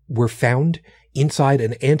were found inside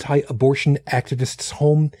an anti-abortion activist's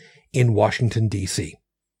home in Washington, D.C.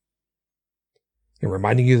 And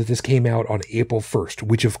reminding you that this came out on April 1st,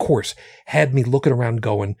 which of course had me looking around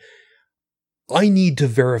going, I need to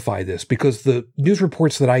verify this because the news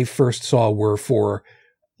reports that I first saw were for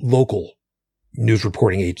local news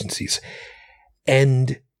reporting agencies.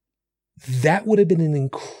 And that would have been an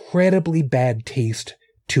incredibly bad taste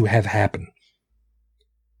to have happen.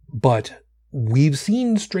 But we've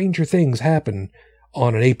seen stranger things happen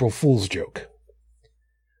on an April Fool's joke.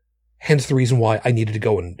 Hence the reason why I needed to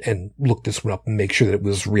go and look this one up and make sure that it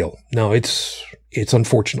was real. No, it's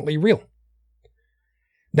unfortunately real.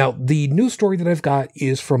 Now, the news story that I've got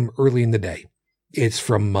is from early in the day. It's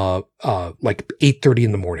from like 8:30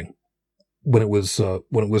 in the morning when it was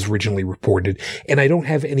originally reported, and I don't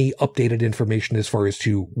have any updated information as far as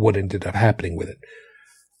to what ended up happening with it.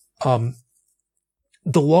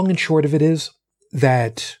 The long and short of it is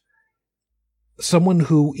that someone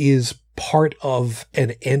who is part of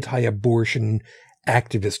an anti-abortion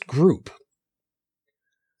activist group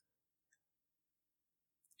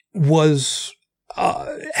was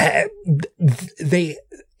an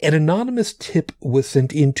anonymous tip was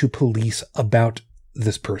sent in to police about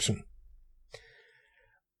this person,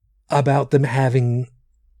 about them having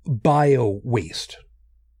bio waste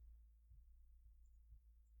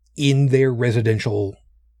in their residential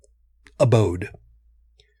abode.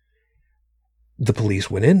 The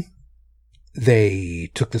police went in.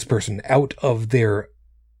 They took this person out of their,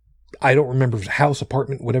 I don't remember if it was house,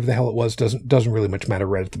 apartment, whatever the hell it was. Doesn't really much matter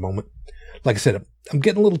right at the moment. Like I said, I'm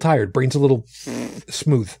getting a little tired. Brain's a little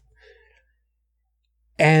smooth.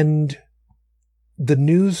 And the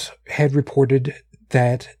news had reported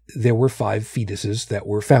that there were 5 fetuses that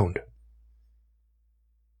were found.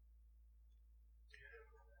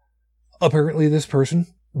 Apparently this person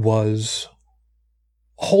was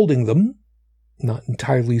holding them. Not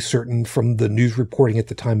entirely certain from the news reporting at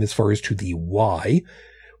the time as far as to the why,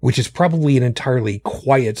 which is probably an entirely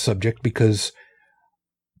quiet subject because,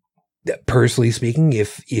 personally speaking,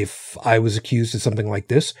 if I was accused of something like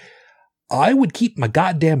this, I would keep my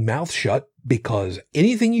goddamn mouth shut because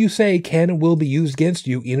anything you say can and will be used against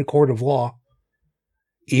you in a court of law,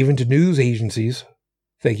 even to news agencies.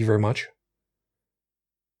 Thank you very much.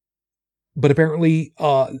 But apparently,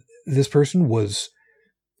 this person was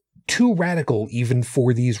too radical even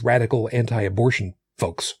for these radical anti-abortion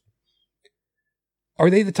folks. Are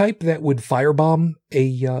they the type that would firebomb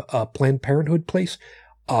a Planned Parenthood place?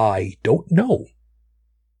 I don't know.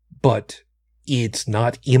 But it's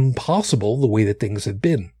not impossible the way that things have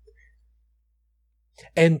been.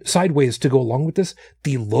 And sideways to go along with this,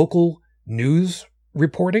 the local news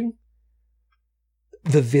reporting,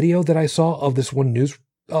 the video that I saw of this one news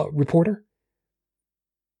reporter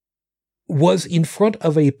was in front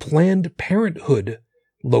of a Planned Parenthood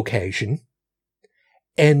location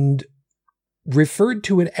and referred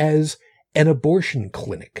to it as an abortion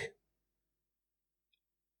clinic.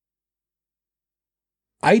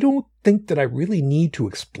 I don't think that I really need to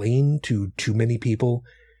explain to too many people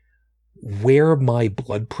where my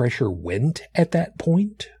blood pressure went at that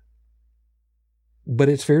point. But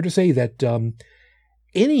it's fair to say that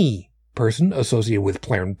any person associated with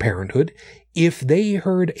Planned Parenthood, if they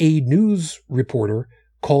heard a news reporter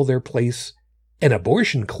call their place an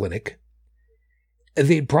abortion clinic,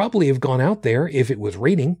 they'd probably have gone out there, if it was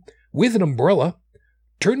raining, with an umbrella,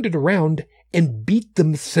 turned it around, and beat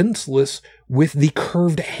them senseless with the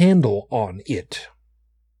curved handle on it.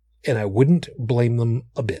 And I wouldn't blame them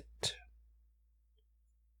a bit.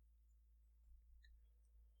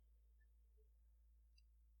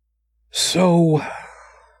 So,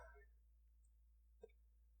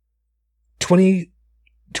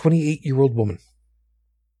 28-year-old woman.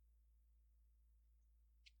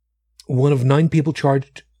 One of 9 people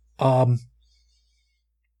charged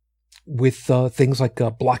with things like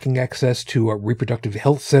blocking access to a reproductive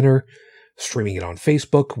health center, streaming it on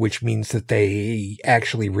Facebook, which means that they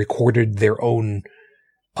actually recorded their own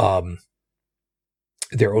violations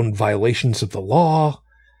of the law.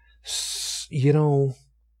 You know.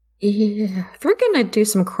 Yeah, if you're gonna do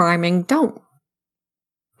some criming, don't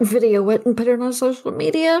video it and put it on social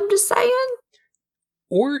media. I'm just saying.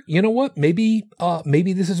 Or, you know what? Maybe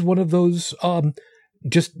this is one of those,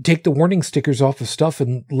 just take the warning stickers off of stuff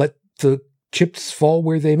and let the chips fall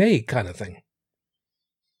where they may kind of thing.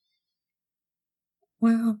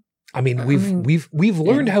 Well, I mean, we've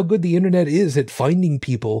learned how good the internet is at finding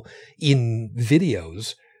people in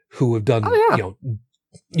videos who have done,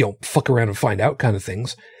 fuck around and find out kind of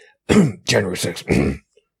things. January 6th.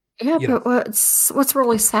 Yeah, but what's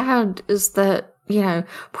really sad is that,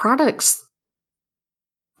 products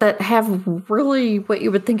that have really what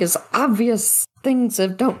you would think is obvious things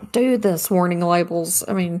that don't do this, warning labels.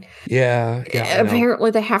 I mean, yeah. Apparently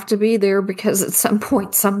they have to be there because at some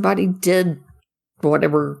point somebody did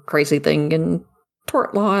whatever crazy thing, and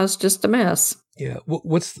tort law is just a mess. Yeah.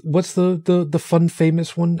 What's the fun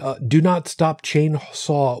famous one? Do not stop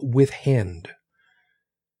chainsaw with hand.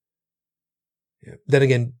 Yeah. Then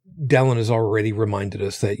again, Dallin has already reminded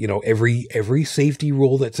us that, every safety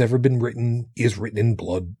rule that's ever been written is written in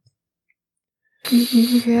blood.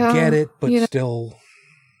 Yeah. Get it, but still.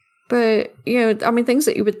 But, things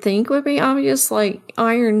that you would think would be obvious, like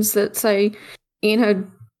irons that say,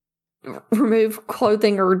 remove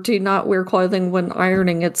clothing or do not wear clothing when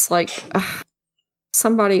ironing. It's like,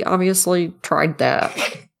 somebody obviously tried that.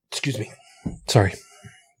 Excuse me. Sorry.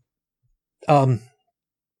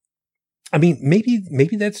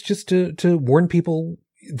 Maybe that's just to warn people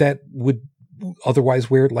that would otherwise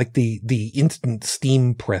wear like the instant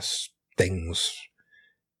steam press things.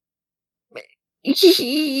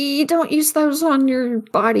 You don't use those on your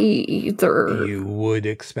body either. You would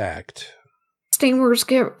expect. Steamers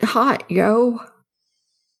get hot, yo.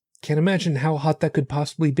 Can't imagine how hot that could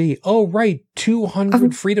possibly be. Oh, right.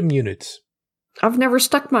 200 freedom units. I've never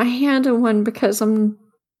stuck my hand in one because I'm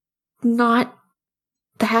not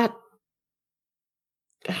that...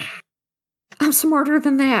 I'm smarter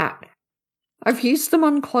than that. I've used them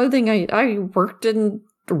on clothing. I worked in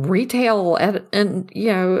retail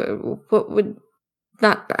what would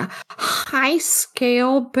not high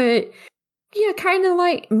scale, but kind of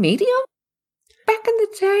like medium back in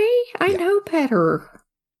the day. I know better.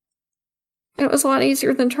 And it was a lot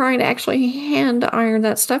easier than trying to actually hand iron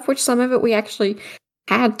that stuff, which some of it we actually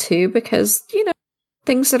had to because,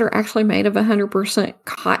 things that are actually made of 100%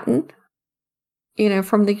 cotton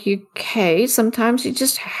from the UK, sometimes you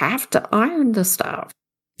just have to iron the stuff.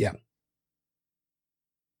 Yeah.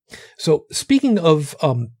 So speaking of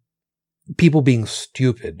people being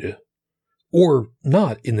stupid, or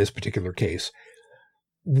not in this particular case,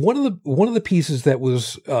 one of the pieces that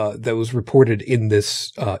was reported in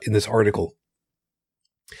this article,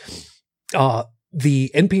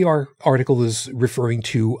 the NPR article is referring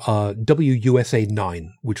to WUSA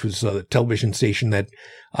 9, which was a television station that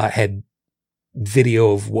had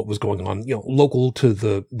video of what was going on, local to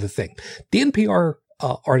the thing. The NPR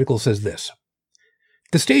article says this: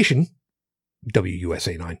 the station,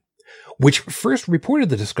 WUSA 9, which first reported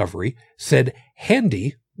the discovery, said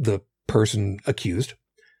Handy, the person accused,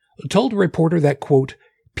 told a reporter that, quote,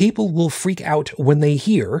 people will freak out when they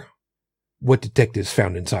hear what detectives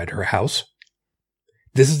found inside her house.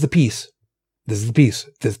 This is the piece.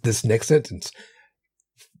 This next sentence.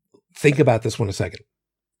 Think about this one a second.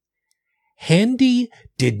 Handy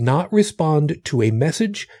did not respond to a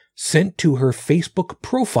message sent to her Facebook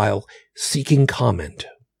profile seeking comment.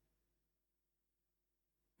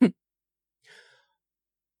 I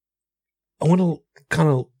want to kind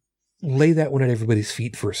of lay that one at everybody's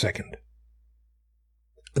feet for a second.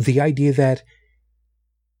 The idea that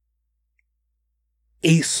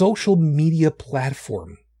a social media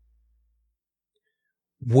platform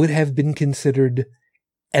would have been considered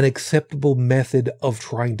an acceptable method of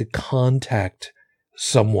trying to contact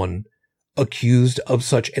someone accused of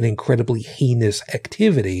such an incredibly heinous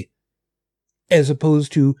activity, as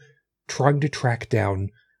opposed to trying to track down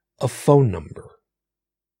a phone number.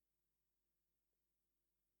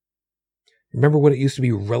 Remember when it used to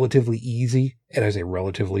be relatively easy, and I say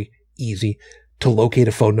relatively easy, to locate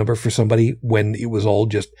a phone number for somebody when it was all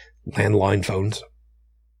just landline phones?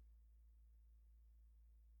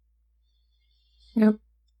 Yep.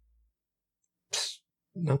 It's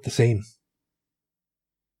not the same.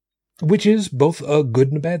 Which is both a good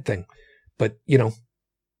and a bad thing. But,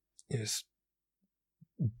 yes,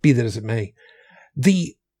 be that as it may.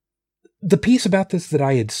 The piece about this that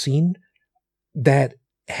I had seen that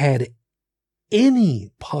had any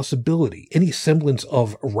possibility, any semblance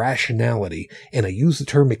of rationality, and I use the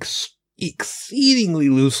term exceedingly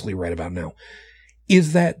loosely right about now,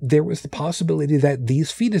 is that there was the possibility that these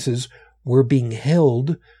fetuses were being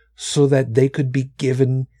held so that they could be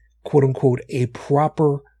given, quote unquote, a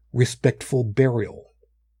proper, respectful burial.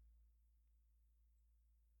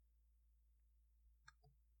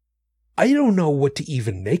 I don't know what to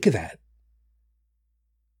even make of that.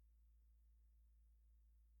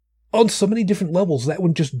 On so many different levels, that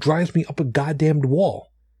one just drives me up a goddamned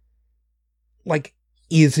wall. Like,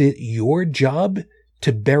 is it your job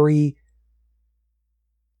to bury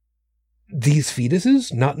these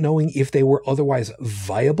fetuses, not knowing if they were otherwise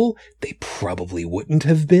viable? They probably wouldn't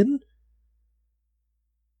have been.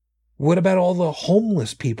 What about all the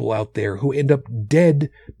homeless people out there who end up dead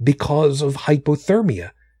because of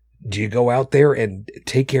hypothermia? Do you go out there and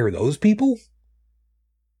take care of those people?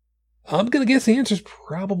 I'm going to guess the answer is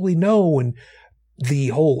probably no, and the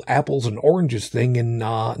whole apples and oranges thing, and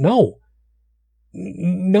no.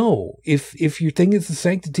 No. If your thing is the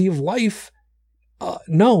sanctity of life,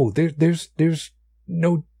 no, there's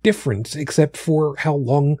no difference except for how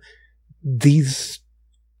long these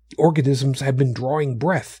organisms have been drawing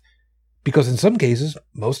breath. Because in some cases,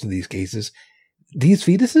 most of these cases, these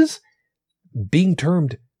fetuses, being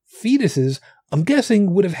termed fetuses, I'm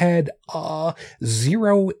guessing would have had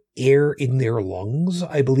zero air in their lungs,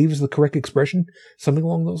 I believe is the correct expression. Something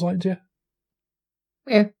along those lines, yeah?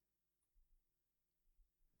 Yeah.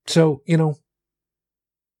 So,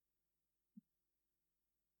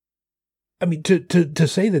 I mean, to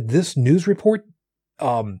say that this news report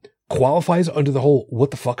qualifies under the whole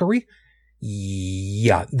what the fuckery,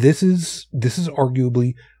 yeah, this is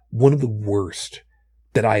arguably one of the worst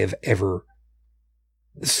that I have ever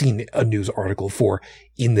seen a news article for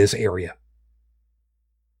in this area.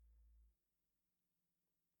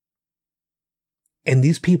 And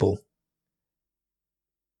these people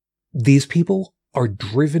are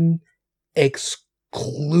driven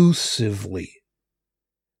exclusively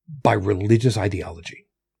by religious ideology.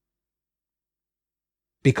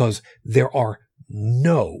 Because there are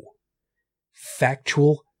no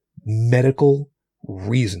factual medical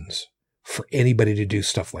reasons for anybody to do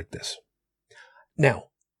stuff like this. Now,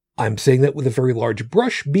 I'm saying that with a very large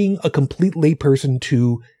brush, being a complete layperson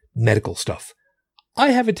to medical stuff. I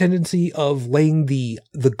have a tendency of laying the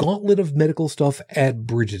gauntlet of medical stuff at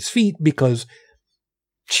Bridget's feet because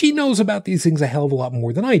she knows about these things a hell of a lot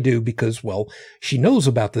more than I do because, well, she knows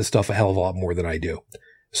about this stuff a hell of a lot more than I do.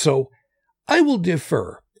 So I will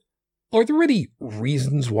defer. Are there any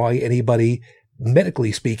reasons why anybody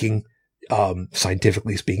medically speaking,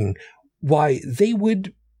 scientifically speaking, why they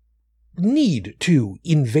would need to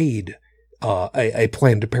invade a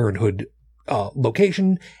Planned Parenthood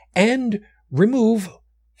location and remove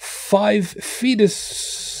 5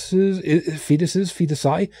 fetusi,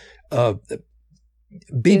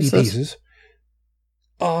 baby pieces,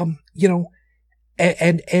 and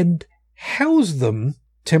house them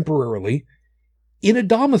temporarily in a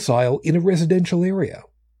domicile in a residential area.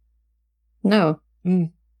 No.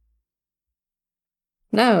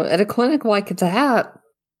 No, at a clinic like that,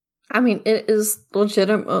 I mean, it is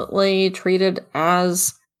legitimately treated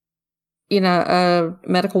as, a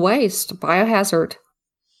medical waste, biohazard.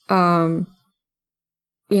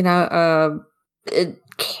 It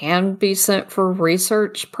can be sent for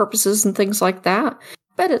research purposes and things like that,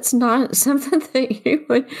 but it's not something that you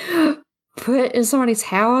would put in somebody's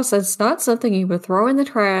house. It's not something you would throw in the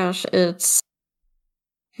trash. It's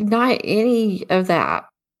not any of that.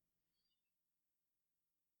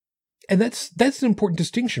 And that's an important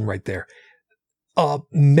distinction right there.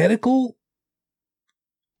 Medical,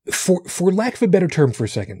 for lack of a better term, for a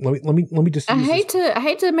second, let me just. I hate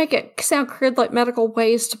to make it sound crude like medical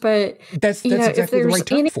waste, but that's exactly the right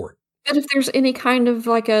term for it. But if there's any kind of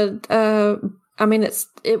like it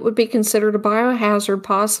would be considered a biohazard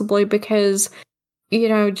possibly because, you're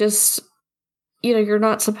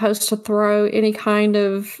not supposed to throw any kind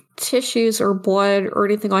of tissues or blood or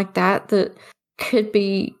anything like that could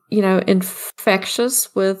be,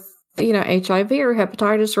 infectious with, HIV or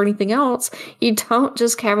hepatitis or anything else. You don't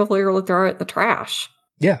just cavalierly throw it in the trash.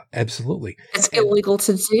 Yeah, absolutely. It's illegal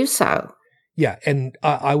to do so. Yeah, and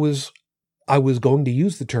I was going to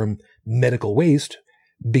use the term medical waste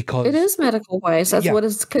because it is medical waste. That's what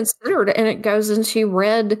it's considered, and it goes into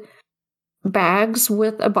red bags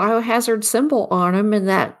with a biohazard symbol on them, and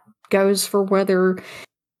that goes for whether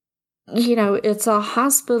it's a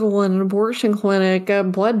hospital, an abortion clinic, a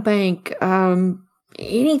blood bank,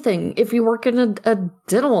 anything. If you work in a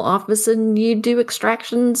dental office and you do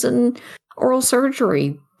extractions and oral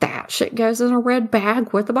surgery, that shit goes in a red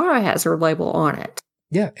bag with a biohazard label on it.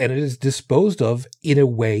 Yeah, and it is disposed of in a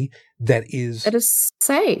way that is... It is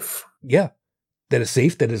safe. Yeah, that is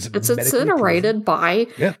safe, that is it's incinerated by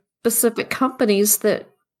specific companies that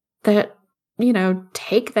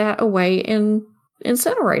take that away and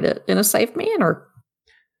incinerate it in a safe manner.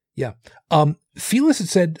 Yeah. Felis had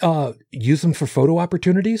said, use them for photo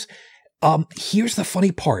opportunities. Here's the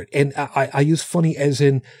funny part. And I use funny as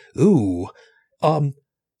in, ooh. 7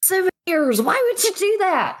 years. Why would you do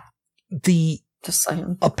that? Just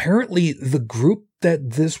saying. Apparently the group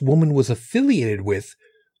that this woman was affiliated with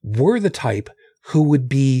were the type who would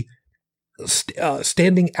be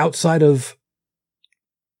standing outside of,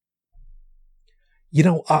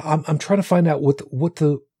 I'm trying to find out what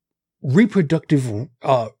the reproductive,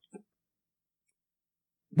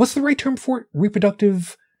 what's the right term for it?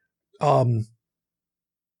 Reproductive, health?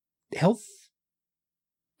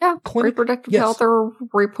 Yeah, clinic? Reproductive health or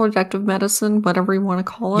reproductive medicine, whatever you want to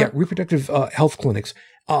call it. Yeah, reproductive health clinics.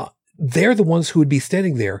 They're the ones who would be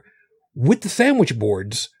standing there with the sandwich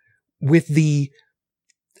boards, with the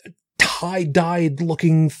tie-dyed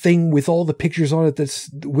looking thing with all the pictures on it that's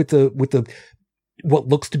with the what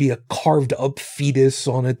looks to be a carved up fetus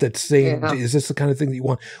on it that's saying, is this the kind of thing that you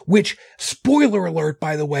want? Which, spoiler alert,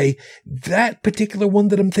 by the way, that particular one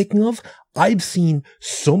that I'm thinking of, I've seen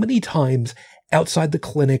so many times outside the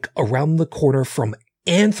clinic around the corner from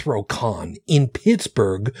Anthrocon in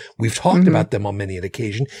Pittsburgh. We've talked about them on many an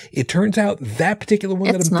occasion. It turns out that particular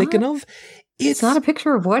one that I'm thinking of, it's not a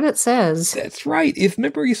picture of what it says. That's right. If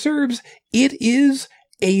memory serves, it is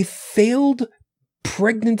a failed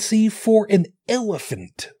pregnancy for an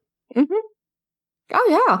elephant. Oh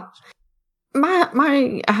yeah.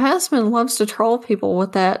 My husband loves to troll people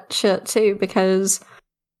with that shit too, because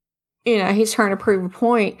he's trying to prove a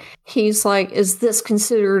point. He's like, is this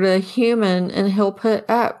considered a human? And he'll put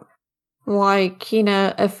up like,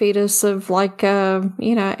 a fetus of like a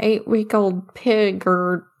 8-week-old pig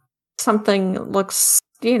or something that looks,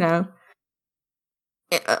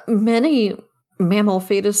 many mammal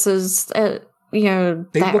fetuses they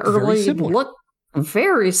that look early look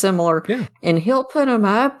very similar. Yeah. And he'll put them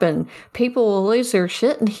up and people will lose their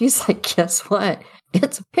shit. And he's like, guess what?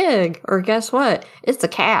 It's a pig. Or guess what? It's a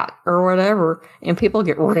cat or whatever. And people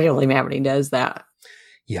get really mad when he does that.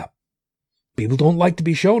 Yeah. People don't like to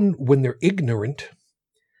be shown when they're ignorant.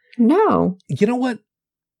 No. You know what?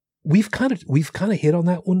 We've kind of hit on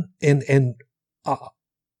that one. And I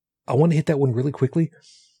want to hit that one really quickly.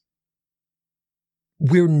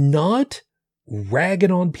 We're not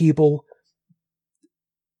ragging on people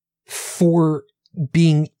for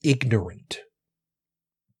being ignorant.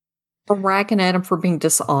 ragging at him for being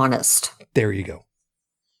dishonest. There you go.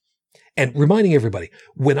 And reminding everybody,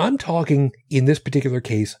 when I'm talking in this particular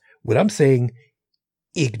case, when I'm saying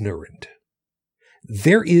ignorant,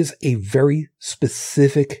 there is a very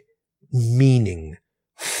specific meaning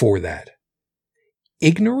for that.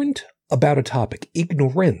 Ignorant about a topic,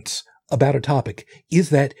 ignorance about a topic is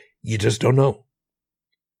that you just don't know.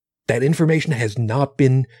 That information has not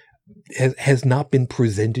been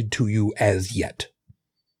presented to you as yet.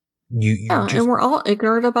 And we're all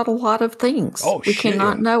ignorant about a lot of things. Oh, we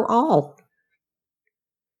cannot know all.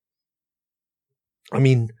 I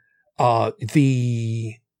mean, I'm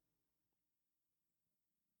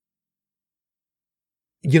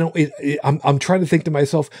trying to think to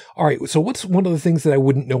myself, all right, so what's one of the things that I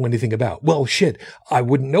wouldn't know anything about? Well, shit, I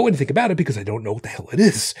wouldn't know anything about it because I don't know what the hell it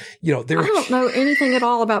is. I don't know anything at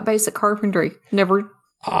all about basic carpentry. Never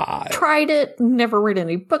tried it, never read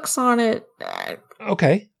any books on it.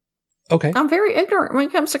 Okay. I'm very ignorant when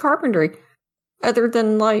it comes to carpentry. Other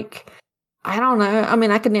than, I don't know. I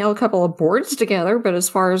mean, I could nail a couple of boards together, but as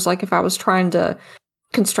far as, if I was trying to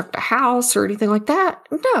construct a house or anything like that,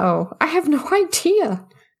 no, I have no idea.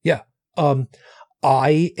 Yeah.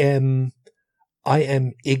 I am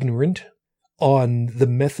ignorant on the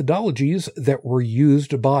methodologies that were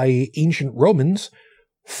used by ancient Romans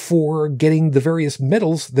for getting the various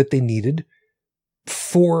metals that they needed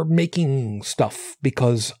for making stuff,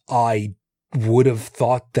 because I would have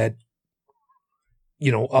thought that,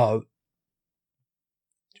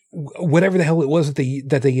 whatever the hell it was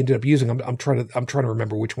that they ended up using, I'm trying to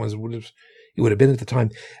remember which ones it would have been at the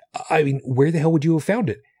time. I mean, where the hell would you have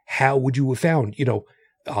found it? How would you have found,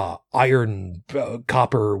 iron,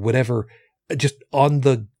 copper, whatever, just on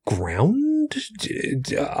the ground?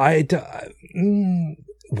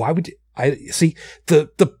 Why would I see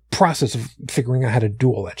the process of figuring out how to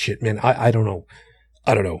do all that shit, man? I don't know.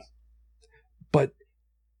 But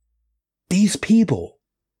these people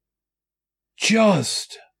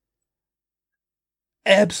just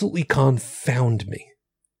absolutely confound me.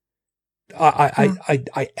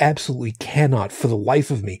 I absolutely cannot for the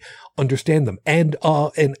life of me understand them. And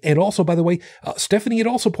also, by the way, Stephanie had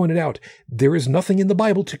also pointed out, there is nothing in the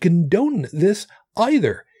Bible to condone this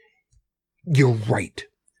either. You're right.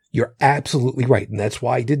 You're absolutely right. And that's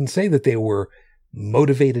why I didn't say that they were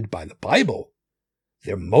motivated by the Bible.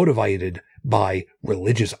 They're motivated by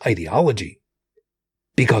religious ideology.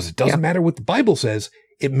 Because it doesn't matter what the Bible says.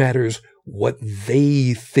 It matters what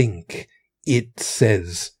they think it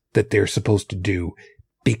says that they're supposed to do.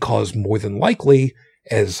 Because more than likely,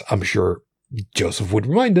 as I'm sure Joseph would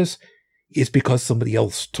remind us, it's because somebody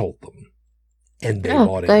else told them. And they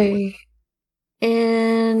bought it anyway.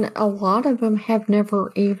 And a lot of them have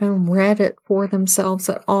never even read it for themselves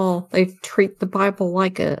at all. They treat the Bible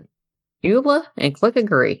like a EULA and click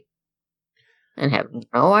agree. And have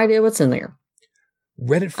no idea what's in there.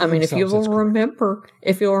 Read it for themselves.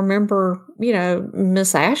 If you'll remember,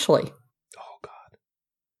 Miss Ashley. Oh, God.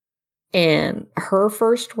 And her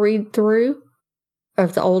first read through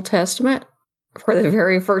of the Old Testament for the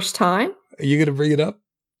very first time. Are you going to bring it up?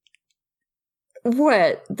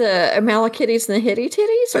 What, the Malicious and the Hitty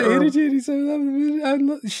Titties? The Hitty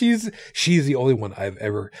Titties. She's the only one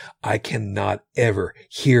I cannot ever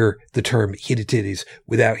hear the term Hitty Titties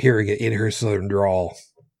without hearing it in her southern drawl.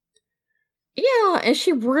 Yeah, and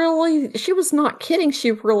she was not kidding. She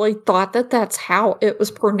really thought that that's how it was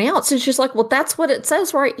pronounced. And she's like, well, that's what it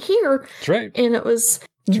says right here. That's right. And it was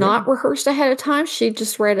not rehearsed ahead of time. She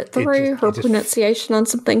just read it through. Her pronunciation on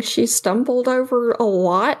some things she stumbled over a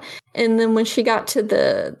lot. And then when she got to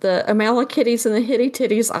the Amalekitties and the Hitty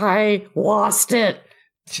Titties, I lost it.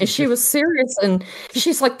 And she was serious. And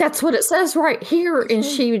she's like, that's what it says right here. And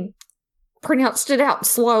she pronounced it out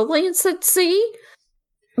slowly and said, see?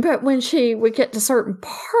 But when she would get to certain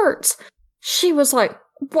parts, she was like,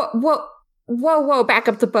 whoa, back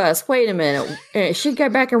up the bus. Wait a minute. And she'd go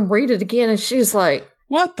back and read it again. And she's like,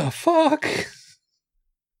 what the fuck?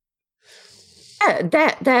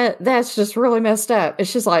 That's just really messed up. And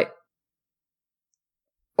she's like,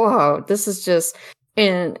 whoa, this is just,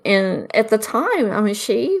 and at the time,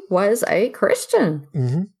 she was a Christian.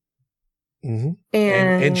 Mm-hmm.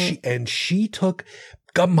 Mm-hmm. And she took,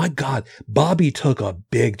 God, my God, Bobby took a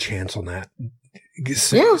big chance on that,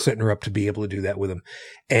 setting her up to be able to do that with him.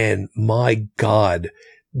 And my God,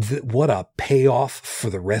 what a payoff for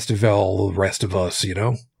the rest of us,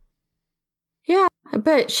 Yeah,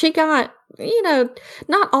 but she got,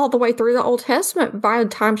 not all the way through the Old Testament. By the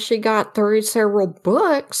time she got through several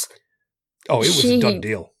books. Oh, it was a done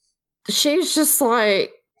deal. She's just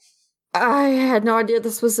like, I had no idea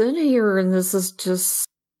this was in here, and this is just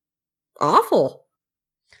awful.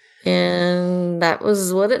 And that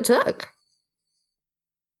was what it took.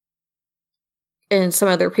 And some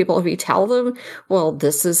other people, if you tell them, well,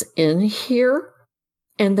 this is in here,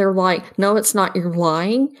 and they're like, no, it's not, you're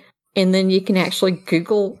lying. And then you can actually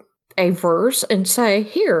Google a verse and say,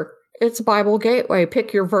 here, it's Bible Gateway,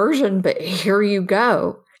 pick your version, but here you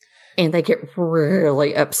go. And they get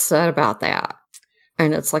really upset about that.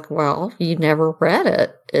 And it's like, well, you never read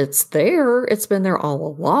it. It's there. It's been there all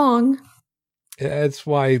along. That's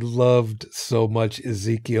why I loved so much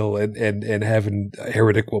Ezekiel and having a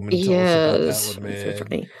heretic woman tell us about that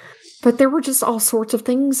one, man. But there were just all sorts of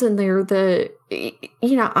things in there that,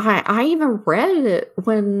 I even read it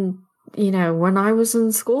when I was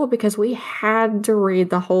in school, because we had to read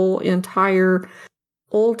the whole entire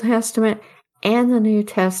Old Testament and the New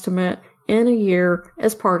Testament in a year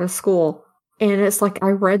as part of school. And it's like, I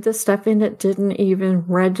read this stuff and it didn't even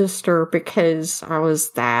register because I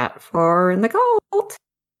was that far in the cult.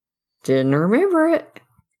 Didn't remember it.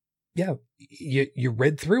 Yeah, you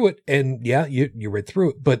read through it, and you read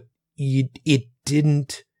through it, but it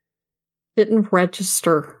didn't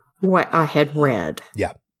register what I had read.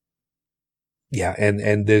 Yeah. Yeah,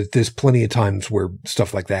 and there's plenty of times where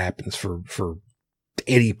stuff like that happens for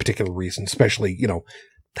any particular reason, especially,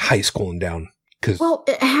 high school and down. Well,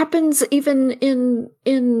 it happens even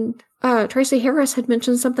in Tracy Harris had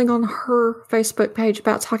mentioned something on her Facebook page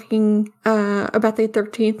about talking about the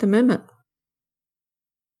 13th Amendment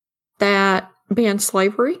that banned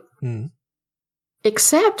slavery,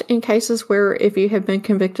 except in cases where if you have been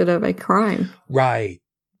convicted of a crime. Right,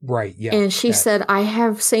 yeah. And she said, I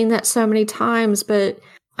have seen that so many times, but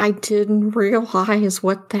I didn't realize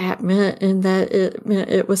what that meant, and that it meant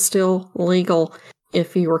it was still legal.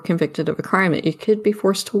 If you were convicted of a crime, you could be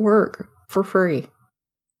forced to work for free.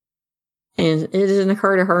 And it didn't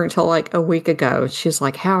occur to her until like a week ago. She's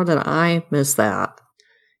like, how did I miss that?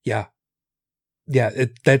 Yeah. Yeah,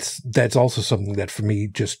 that's also something that for me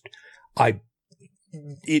I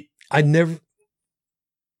never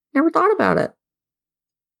thought about it.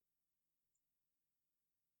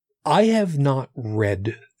 I have not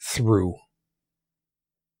read through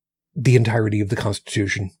the entirety of the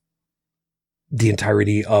Constitution, the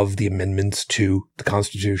entirety of the amendments to the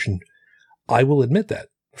Constitution. I will admit that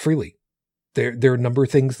freely. There are a number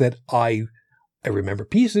of things that I remember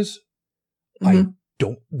pieces. I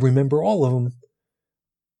don't remember all of them.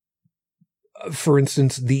 For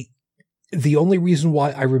instance, the only reason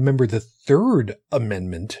why I remember the Third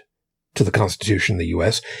Amendment to the Constitution of the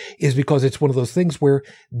U.S. is because it's one of those things where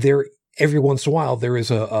every once in a while there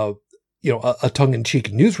is a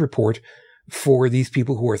tongue-in-cheek news report for these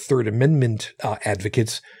people who are Third Amendment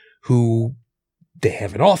advocates, who they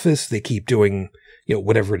have in office, they keep doing,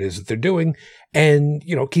 whatever it is that they're doing, and,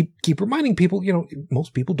 keep reminding people,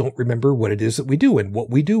 most people don't remember what it is that we do, and what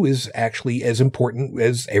we do is actually as important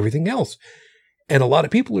as everything else. And a lot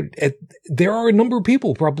of people there are a number of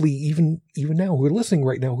people probably even now who are listening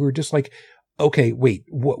right now who are just like, okay, wait,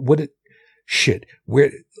 where's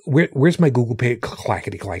my Google page?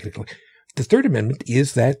 Clackety. The Third Amendment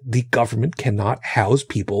is that the government cannot house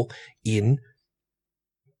people in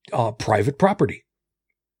private property.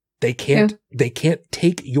 They can't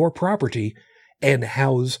take your property and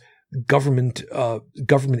house government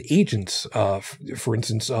agents, for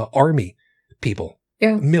instance, army people,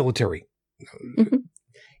 military,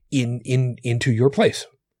 into your place.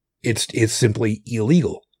 It's simply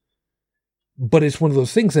illegal. But it's one of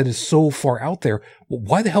those things that is so far out there. Well,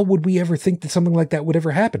 why the hell would we ever think that something like that would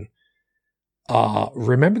ever happen?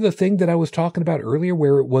 Remember the thing that I was talking about earlier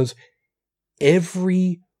where it was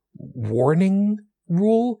every warning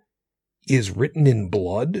rule is written in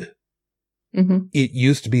blood? It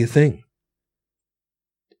used to be a thing.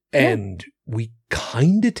 And we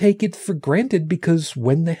kind of take it for granted because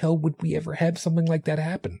when the hell would we ever have something like that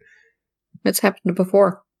happen? It's happened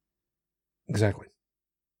before. Exactly.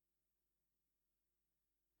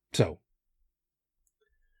 So.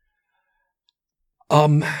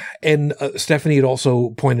 And Stephanie had also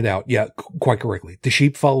pointed out, quite correctly, the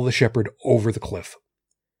sheep follow the shepherd over the cliff.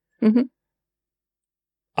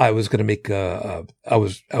 I was going to make I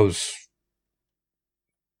was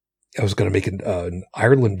going to make an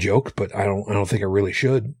Ireland joke, but I don't think I really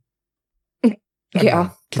should.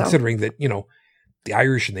 Considering that, the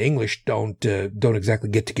Irish and the English don't exactly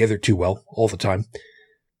get together too well all the time.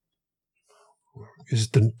 Is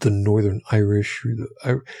the Northern Irish?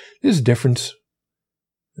 There's a difference.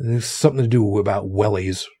 There's something to do about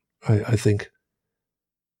wellies, I think.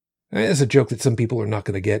 It's a joke that some people are not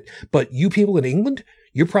going to get. But you people in England,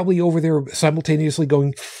 you're probably over there simultaneously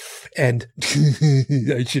going, and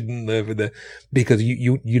I shouldn't laugh at that, because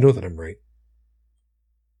you know that I'm right.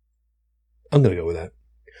 I'm going to go with that.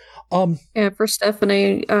 Yeah, for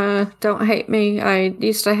Stephanie, don't hate me. I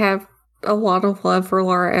used to have a lot of love for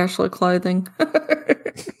Laura Ashley clothing.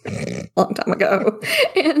 Long time ago.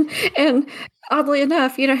 And oddly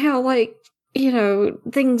enough, you know how, like, you know,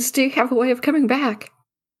 things do have a way of coming back.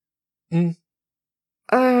 Mm.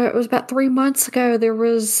 It was about 3 months ago. There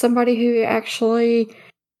was somebody who actually,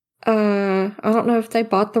 I don't know if they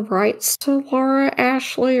bought the rights to Laura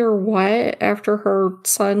Ashley or what after her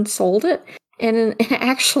son sold it, and it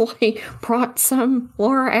actually brought some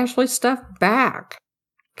Laura Ashley stuff back.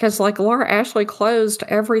 Because, like, Laura Ashley closed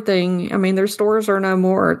everything. I mean, their stores are no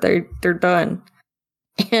more. They're done.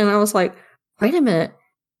 And I was like, wait a minute.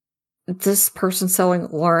 This person's selling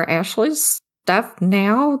Laura Ashley's stuff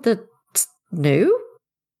now that's new?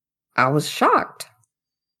 I was shocked.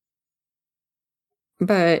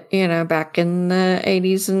 But, you know, back in the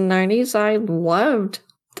 80s and 90s, I loved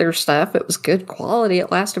their stuff. It was good quality.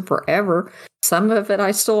 It lasted forever. Some of it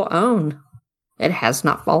I still own. It has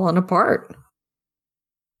not fallen apart.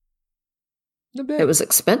 It was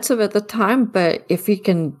expensive at the time, but if you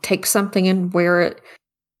can take something and wear it,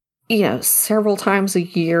 you know, several times a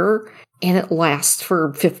year, and it lasts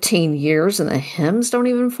for 15 years, and the hems don't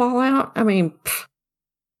even fall out, I mean,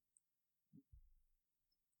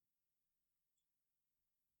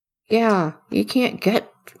 yeah, you can't get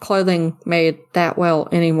clothing made that well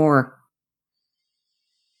anymore.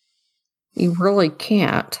 You really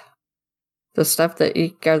can't. The stuff that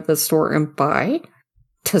you go to the store and buy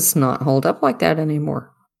does not hold up like that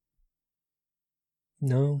anymore.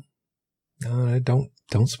 No, I don't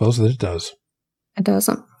suppose that it does. It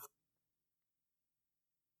doesn't.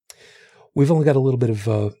 We've only got a little bit of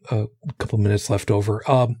a couple minutes left over.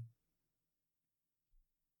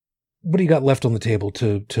 What do you got left on the table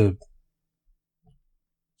to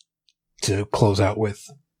close out with,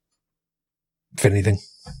 if anything?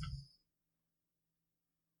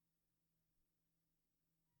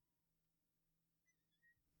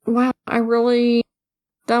 Well, I really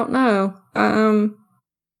don't know.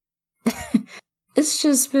 It's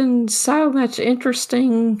just been so much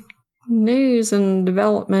interesting news and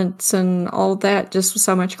developments and all that, just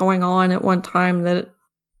so much going on at one time that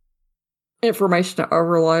information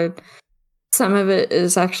overload. Some of it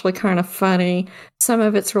is actually kind of funny. Some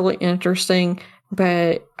of it's really interesting,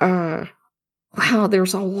 but wow,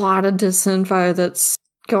 there's a lot of disinfo that's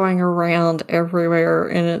going around everywhere,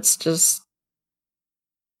 and it's just,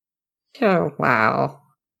 oh, wow.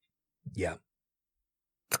 Yeah.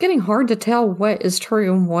 It's getting hard to tell what is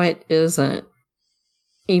true and what isn't,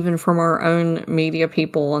 even from our own media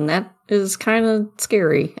people, and that is kind of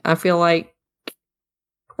scary. I feel like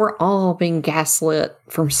we're all being gaslit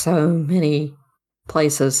from so many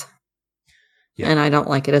places, and I don't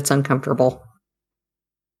like it. It's uncomfortable.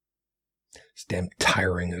 It's damn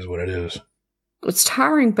tiring is what it is. It's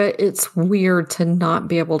tiring, but it's weird to not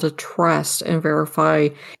be able to trust and verify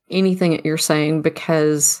anything that you're saying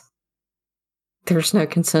because there's no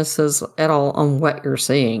consensus at all on what you're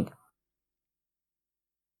seeing.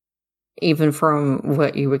 Even from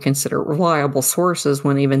what you would consider reliable sources,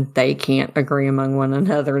 when even they can't agree among one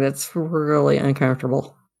another. That's really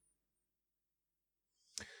uncomfortable.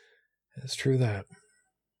 It's true that.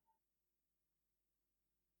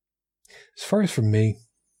 As far as for me,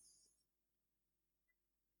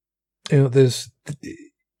 you know,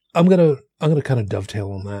 I'm gonna kind of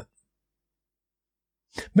dovetail on that.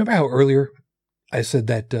 Remember how earlier I said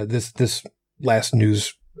that this last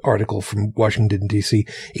news article from Washington, D.C.,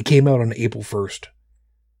 it came out on April 1st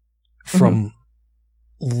from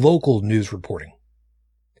local news reporting.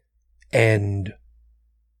 And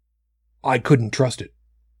I couldn't trust it.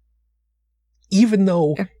 Even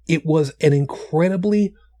though it was an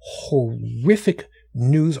incredibly horrific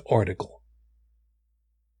news article,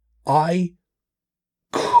 I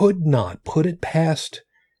could not put it past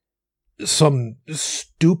some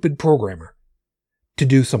stupid programmer to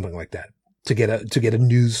do something like that, to get a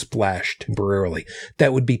news splash temporarily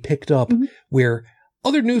that would be picked up where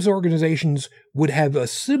other news organizations would have a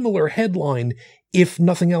similar headline, if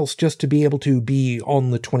nothing else, just to be able to be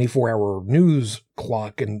on the 24-hour news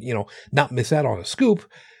clock and, you know, not miss out on a scoop,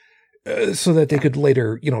 so that they could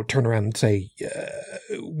later, you know, turn around and say,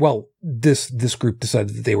 well, this group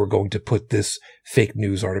decided that they were going to put this fake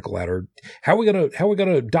news article out, or how are we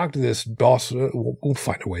gonna doctor this, boss? We'll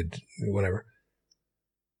find a way, whatever.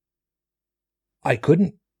 I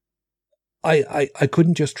couldn't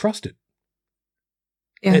just trust it.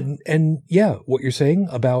 Yeah. And yeah, what you're saying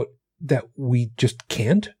about that we just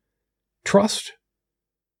can't trust.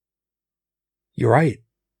 You're right.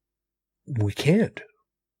 We can't.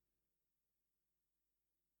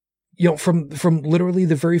 from literally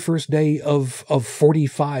the very first day of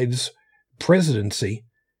 45's presidency,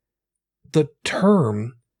 the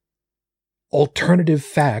term alternative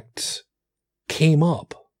facts came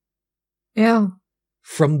up. Yeah.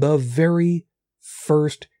 From the very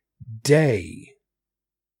first day.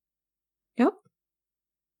 Yep.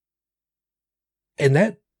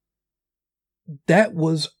 And that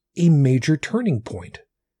was a major turning point.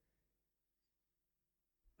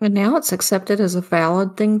 And now it's accepted as a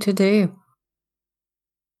valid thing to do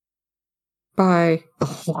by a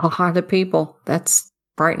lot of people. That's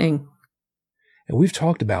frightening. And we've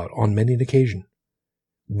talked about on many an occasion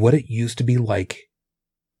what it used to be like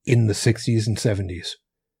in the 60s and 70s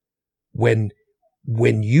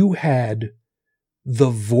when you had the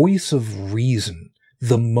voice of reason,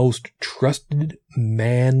 the most trusted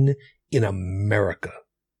man in America,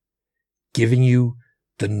 giving you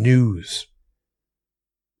the news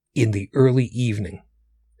in the early evening,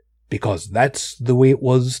 because that's the way it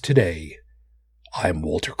was today. I'm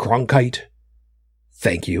Walter Cronkite.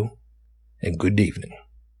 Thank you, and good evening.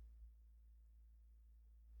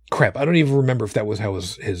 Crap, I don't even remember if that was how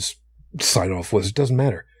his sign-off was. It doesn't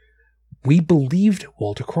matter. We believed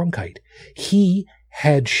Walter Cronkite. He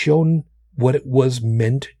had shown what it was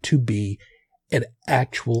meant to be an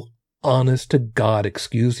actual, honest-to-God,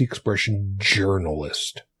 excuse the expression,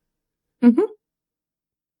 journalist. Mm-hmm.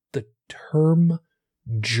 The term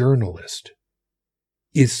journalist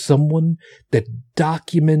is someone that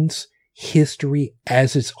documents history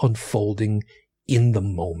as it's unfolding in the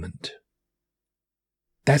moment.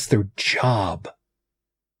 That's their job.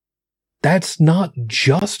 That's not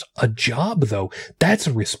just a job, though. That's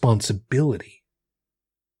a responsibility.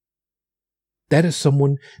 That is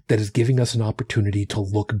someone that is giving us an opportunity to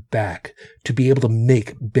look back, to be able to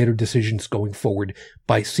make better decisions going forward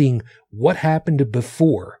by seeing what happened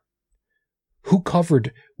before. Who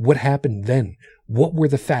covered what happened then? What were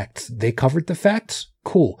the facts? They covered the facts?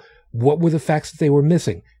 Cool. What were the facts that they were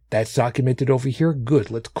missing? That's documented over here.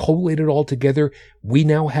 Good. Let's collate it all together. We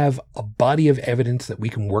now have a body of evidence that we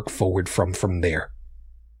can work forward from there.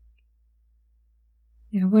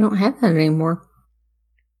 Yeah, we don't have that anymore.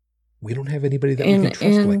 We don't have anybody that we can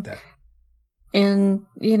trust like that. And,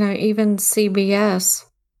 even CBS,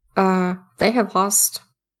 they have lost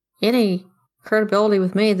any credibility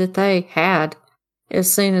with me that they had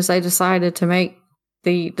as soon as they decided to make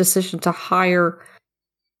the decision to hire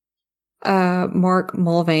Mark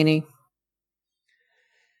Mulvaney.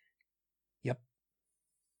 Yep.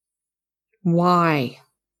 Why?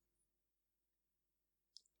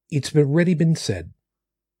 It's already been said,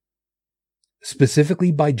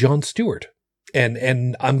 specifically by Jon Stewart,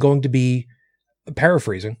 and I'm going to be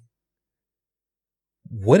paraphrasing.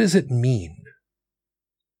 What does it mean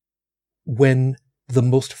when the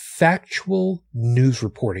most factual news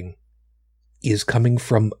reporting is coming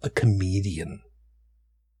from a comedian?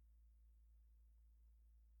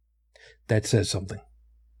 That says something.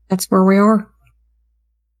 That's where we are.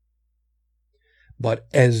 But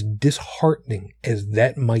as disheartening as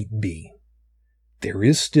that might be, there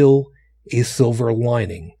is still a silver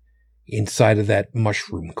lining inside of that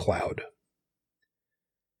mushroom cloud.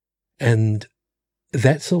 And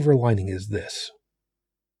that silver lining is this.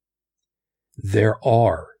 There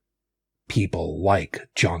are people like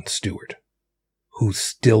Jon Stewart who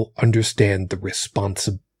still understand the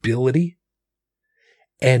responsibility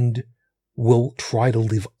and will try to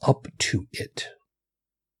live up to it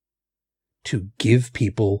to give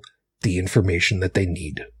people the information that they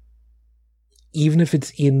need, even if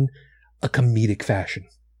it's in a comedic fashion.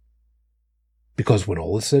 Because when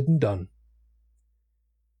all is said and done,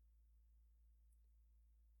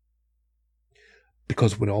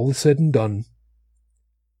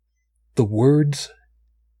 the words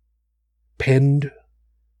penned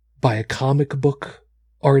by a comic book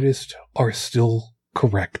artist are still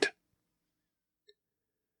correct.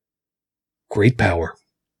 Great power,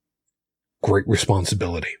 great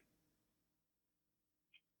responsibility.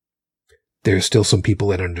 There's still some people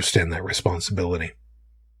that understand that responsibility.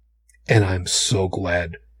 And I'm so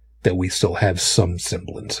glad that we still have some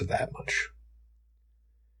semblance of that much.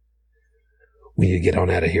 We need to get on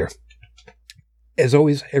out of here. As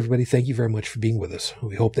always, everybody, thank you very much for being with us.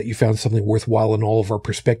 We hope that you found something worthwhile in all of our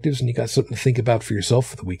perspectives and you got something to think about for yourself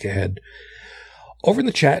for the week ahead. Over in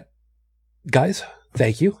the chat, guys,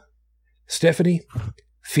 thank you. Stephanie,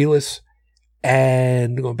 Phyllis,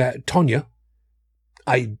 and Tonya,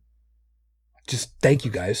 I just thank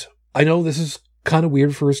you guys. I know this is kind of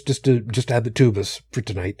weird for us just to have the two of us for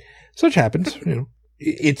tonight. Such happens,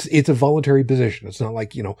 It's a voluntary position. It's not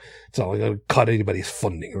like, it's not like I cut anybody's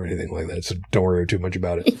funding or anything like that. So don't worry too much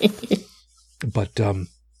about it. But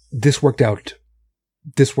this worked out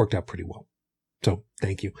pretty well. So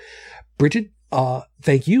thank you. Bridget,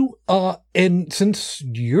 thank you. And since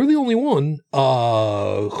you're the only one, who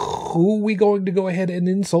are we going to go ahead and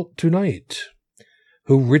insult tonight?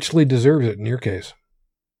 Who richly deserves it in your case?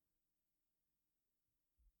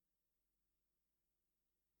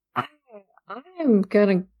 I'm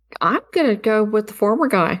gonna go with the former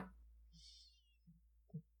guy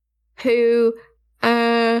who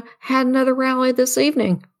had another rally this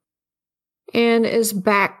evening and is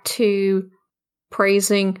back to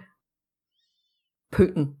praising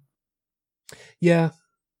Putin. Yeah.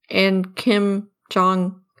 And Kim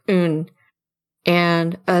Jong-un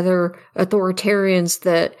and other authoritarians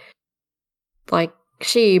that like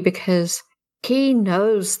Xi, because he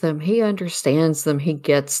knows them, he understands them, he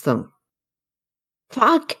gets them.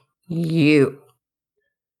 Fuck you.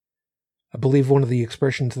 I believe one of the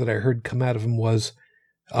expressions that I heard come out of him was,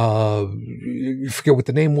 I forget what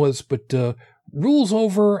the name was, but rules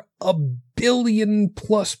over 1 billion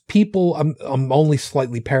plus people. I'm only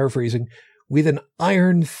slightly paraphrasing, with an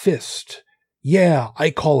iron fist. Yeah,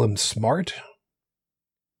 I call him smart.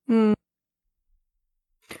 And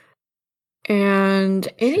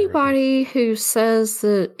anybody who says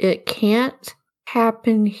that it can't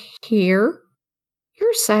happen here,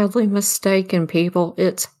 you're sadly mistaken, people.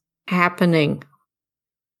 It's happening.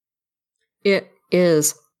 It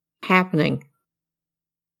is happening.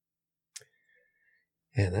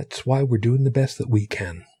 And that's why we're doing the best that we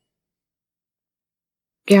can.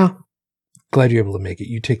 Yeah. Glad you're able to make it.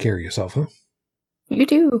 You take care of yourself, huh? You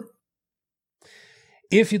do.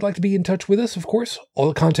 If you'd like to be in touch with us, of course, all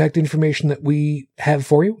the contact information that we have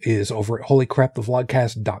for you is over at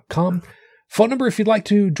holycrapthevlogcast.com. Phone number, if you'd like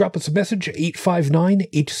to drop us a message,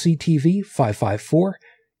 859-HCTV-554,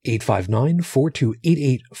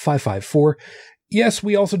 859-428-8554. Yes,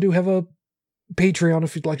 we also do have a Patreon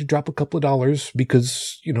if you'd like to drop a couple of dollars,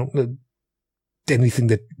 because, anything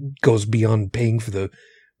that goes beyond paying for the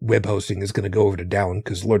web hosting is going to go over to Dallin,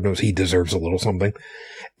 because Lord knows he deserves a little something.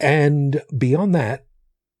 And beyond that,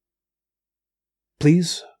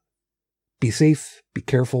 please be safe, be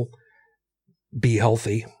careful, be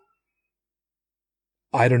healthy.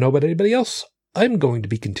 I don't know about anybody else. I'm going to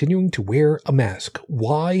be continuing to wear a mask.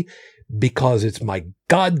 Why? Because it's my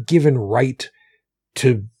God-given right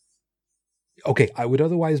to... Okay, I would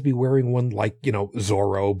otherwise be wearing one like,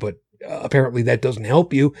 Zorro, but apparently that doesn't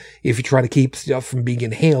help you if you try to keep stuff from being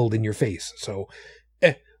inhaled in your face. So,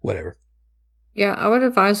 whatever. Yeah, I would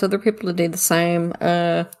advise other people to do the same.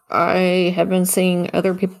 I have been seeing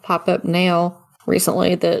other people pop up now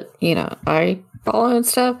recently that, I follow and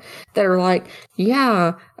stuff that are like,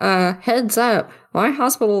 heads up.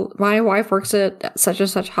 My wife works at such and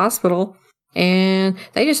such hospital, and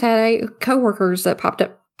they just had 8 coworkers that popped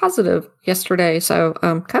up positive yesterday. So,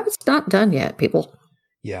 COVID's not done yet, people.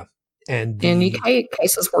 Yeah. And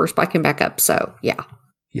cases were spiking back up. So, yeah.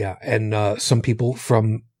 Yeah. And some people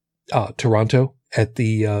from Toronto at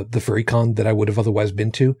the FurryCon that I would have otherwise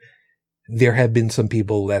been to, there have been some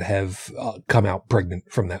people that have come out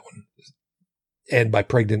pregnant from that one. And by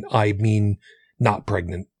pregnant, I mean not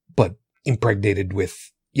pregnant, but impregnated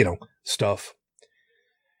with, stuff.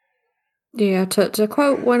 Yeah, to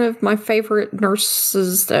quote one of my favorite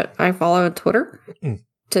nurses that I follow on Twitter,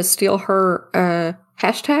 to steal her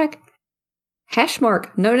hashtag,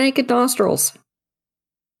 # no naked nostrils.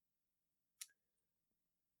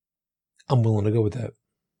 I'm willing to go with that.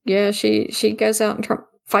 Yeah, she goes out and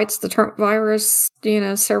fights the Trump virus,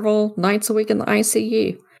 several nights a week in the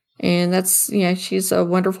ICU. And that's, she's a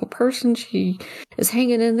wonderful person. She is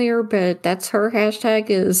hanging in there, but that's her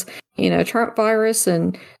hashtag is, Trump virus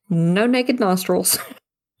and no naked nostrils.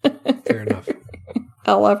 Fair enough.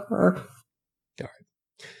 I love her. All right.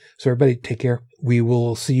 So everybody take care. We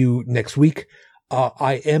will see you next week.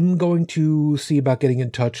 I am going to see about getting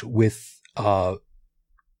in touch with a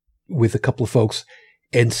couple of folks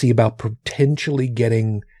and see about potentially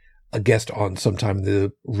getting a guest on sometime in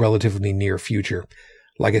the relatively near future.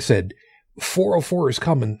 Like I said, 404 is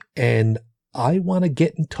coming, and I want to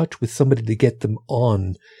get in touch with somebody to get them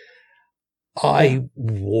on. I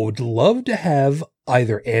would love to have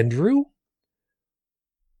either Andrew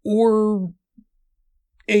or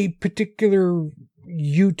a particular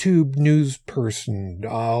YouTube news person.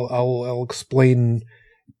 I'll explain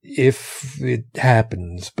if it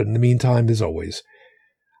happens, but in the meantime, as always,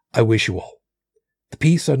 I wish you all the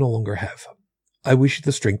peace I no longer have. I wish you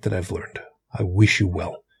the strength that I've learned. I wish you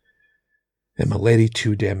well. And my lady,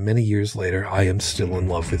 too damn many years later, I am still in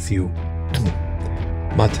love with you.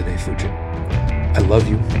 Matane Fujin. I love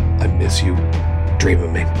you. I miss you. Dream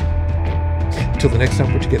of me. Till the next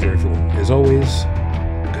time we're together, everyone. As always,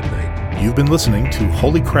 good night. You've been listening to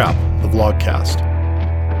Holy Crap, the Vlogcast.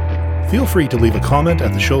 Feel free to leave a comment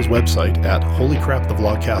at the show's website at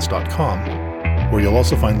holycrapthevlogcast.com, where you'll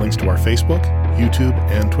also find links to our Facebook, YouTube,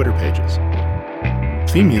 and Twitter pages.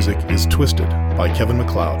 Theme music is Twisted by Kevin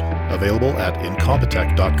MacLeod, available at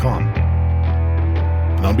incompetech.com.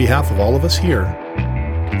 And on behalf of all of us here,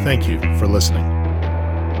 thank you for listening.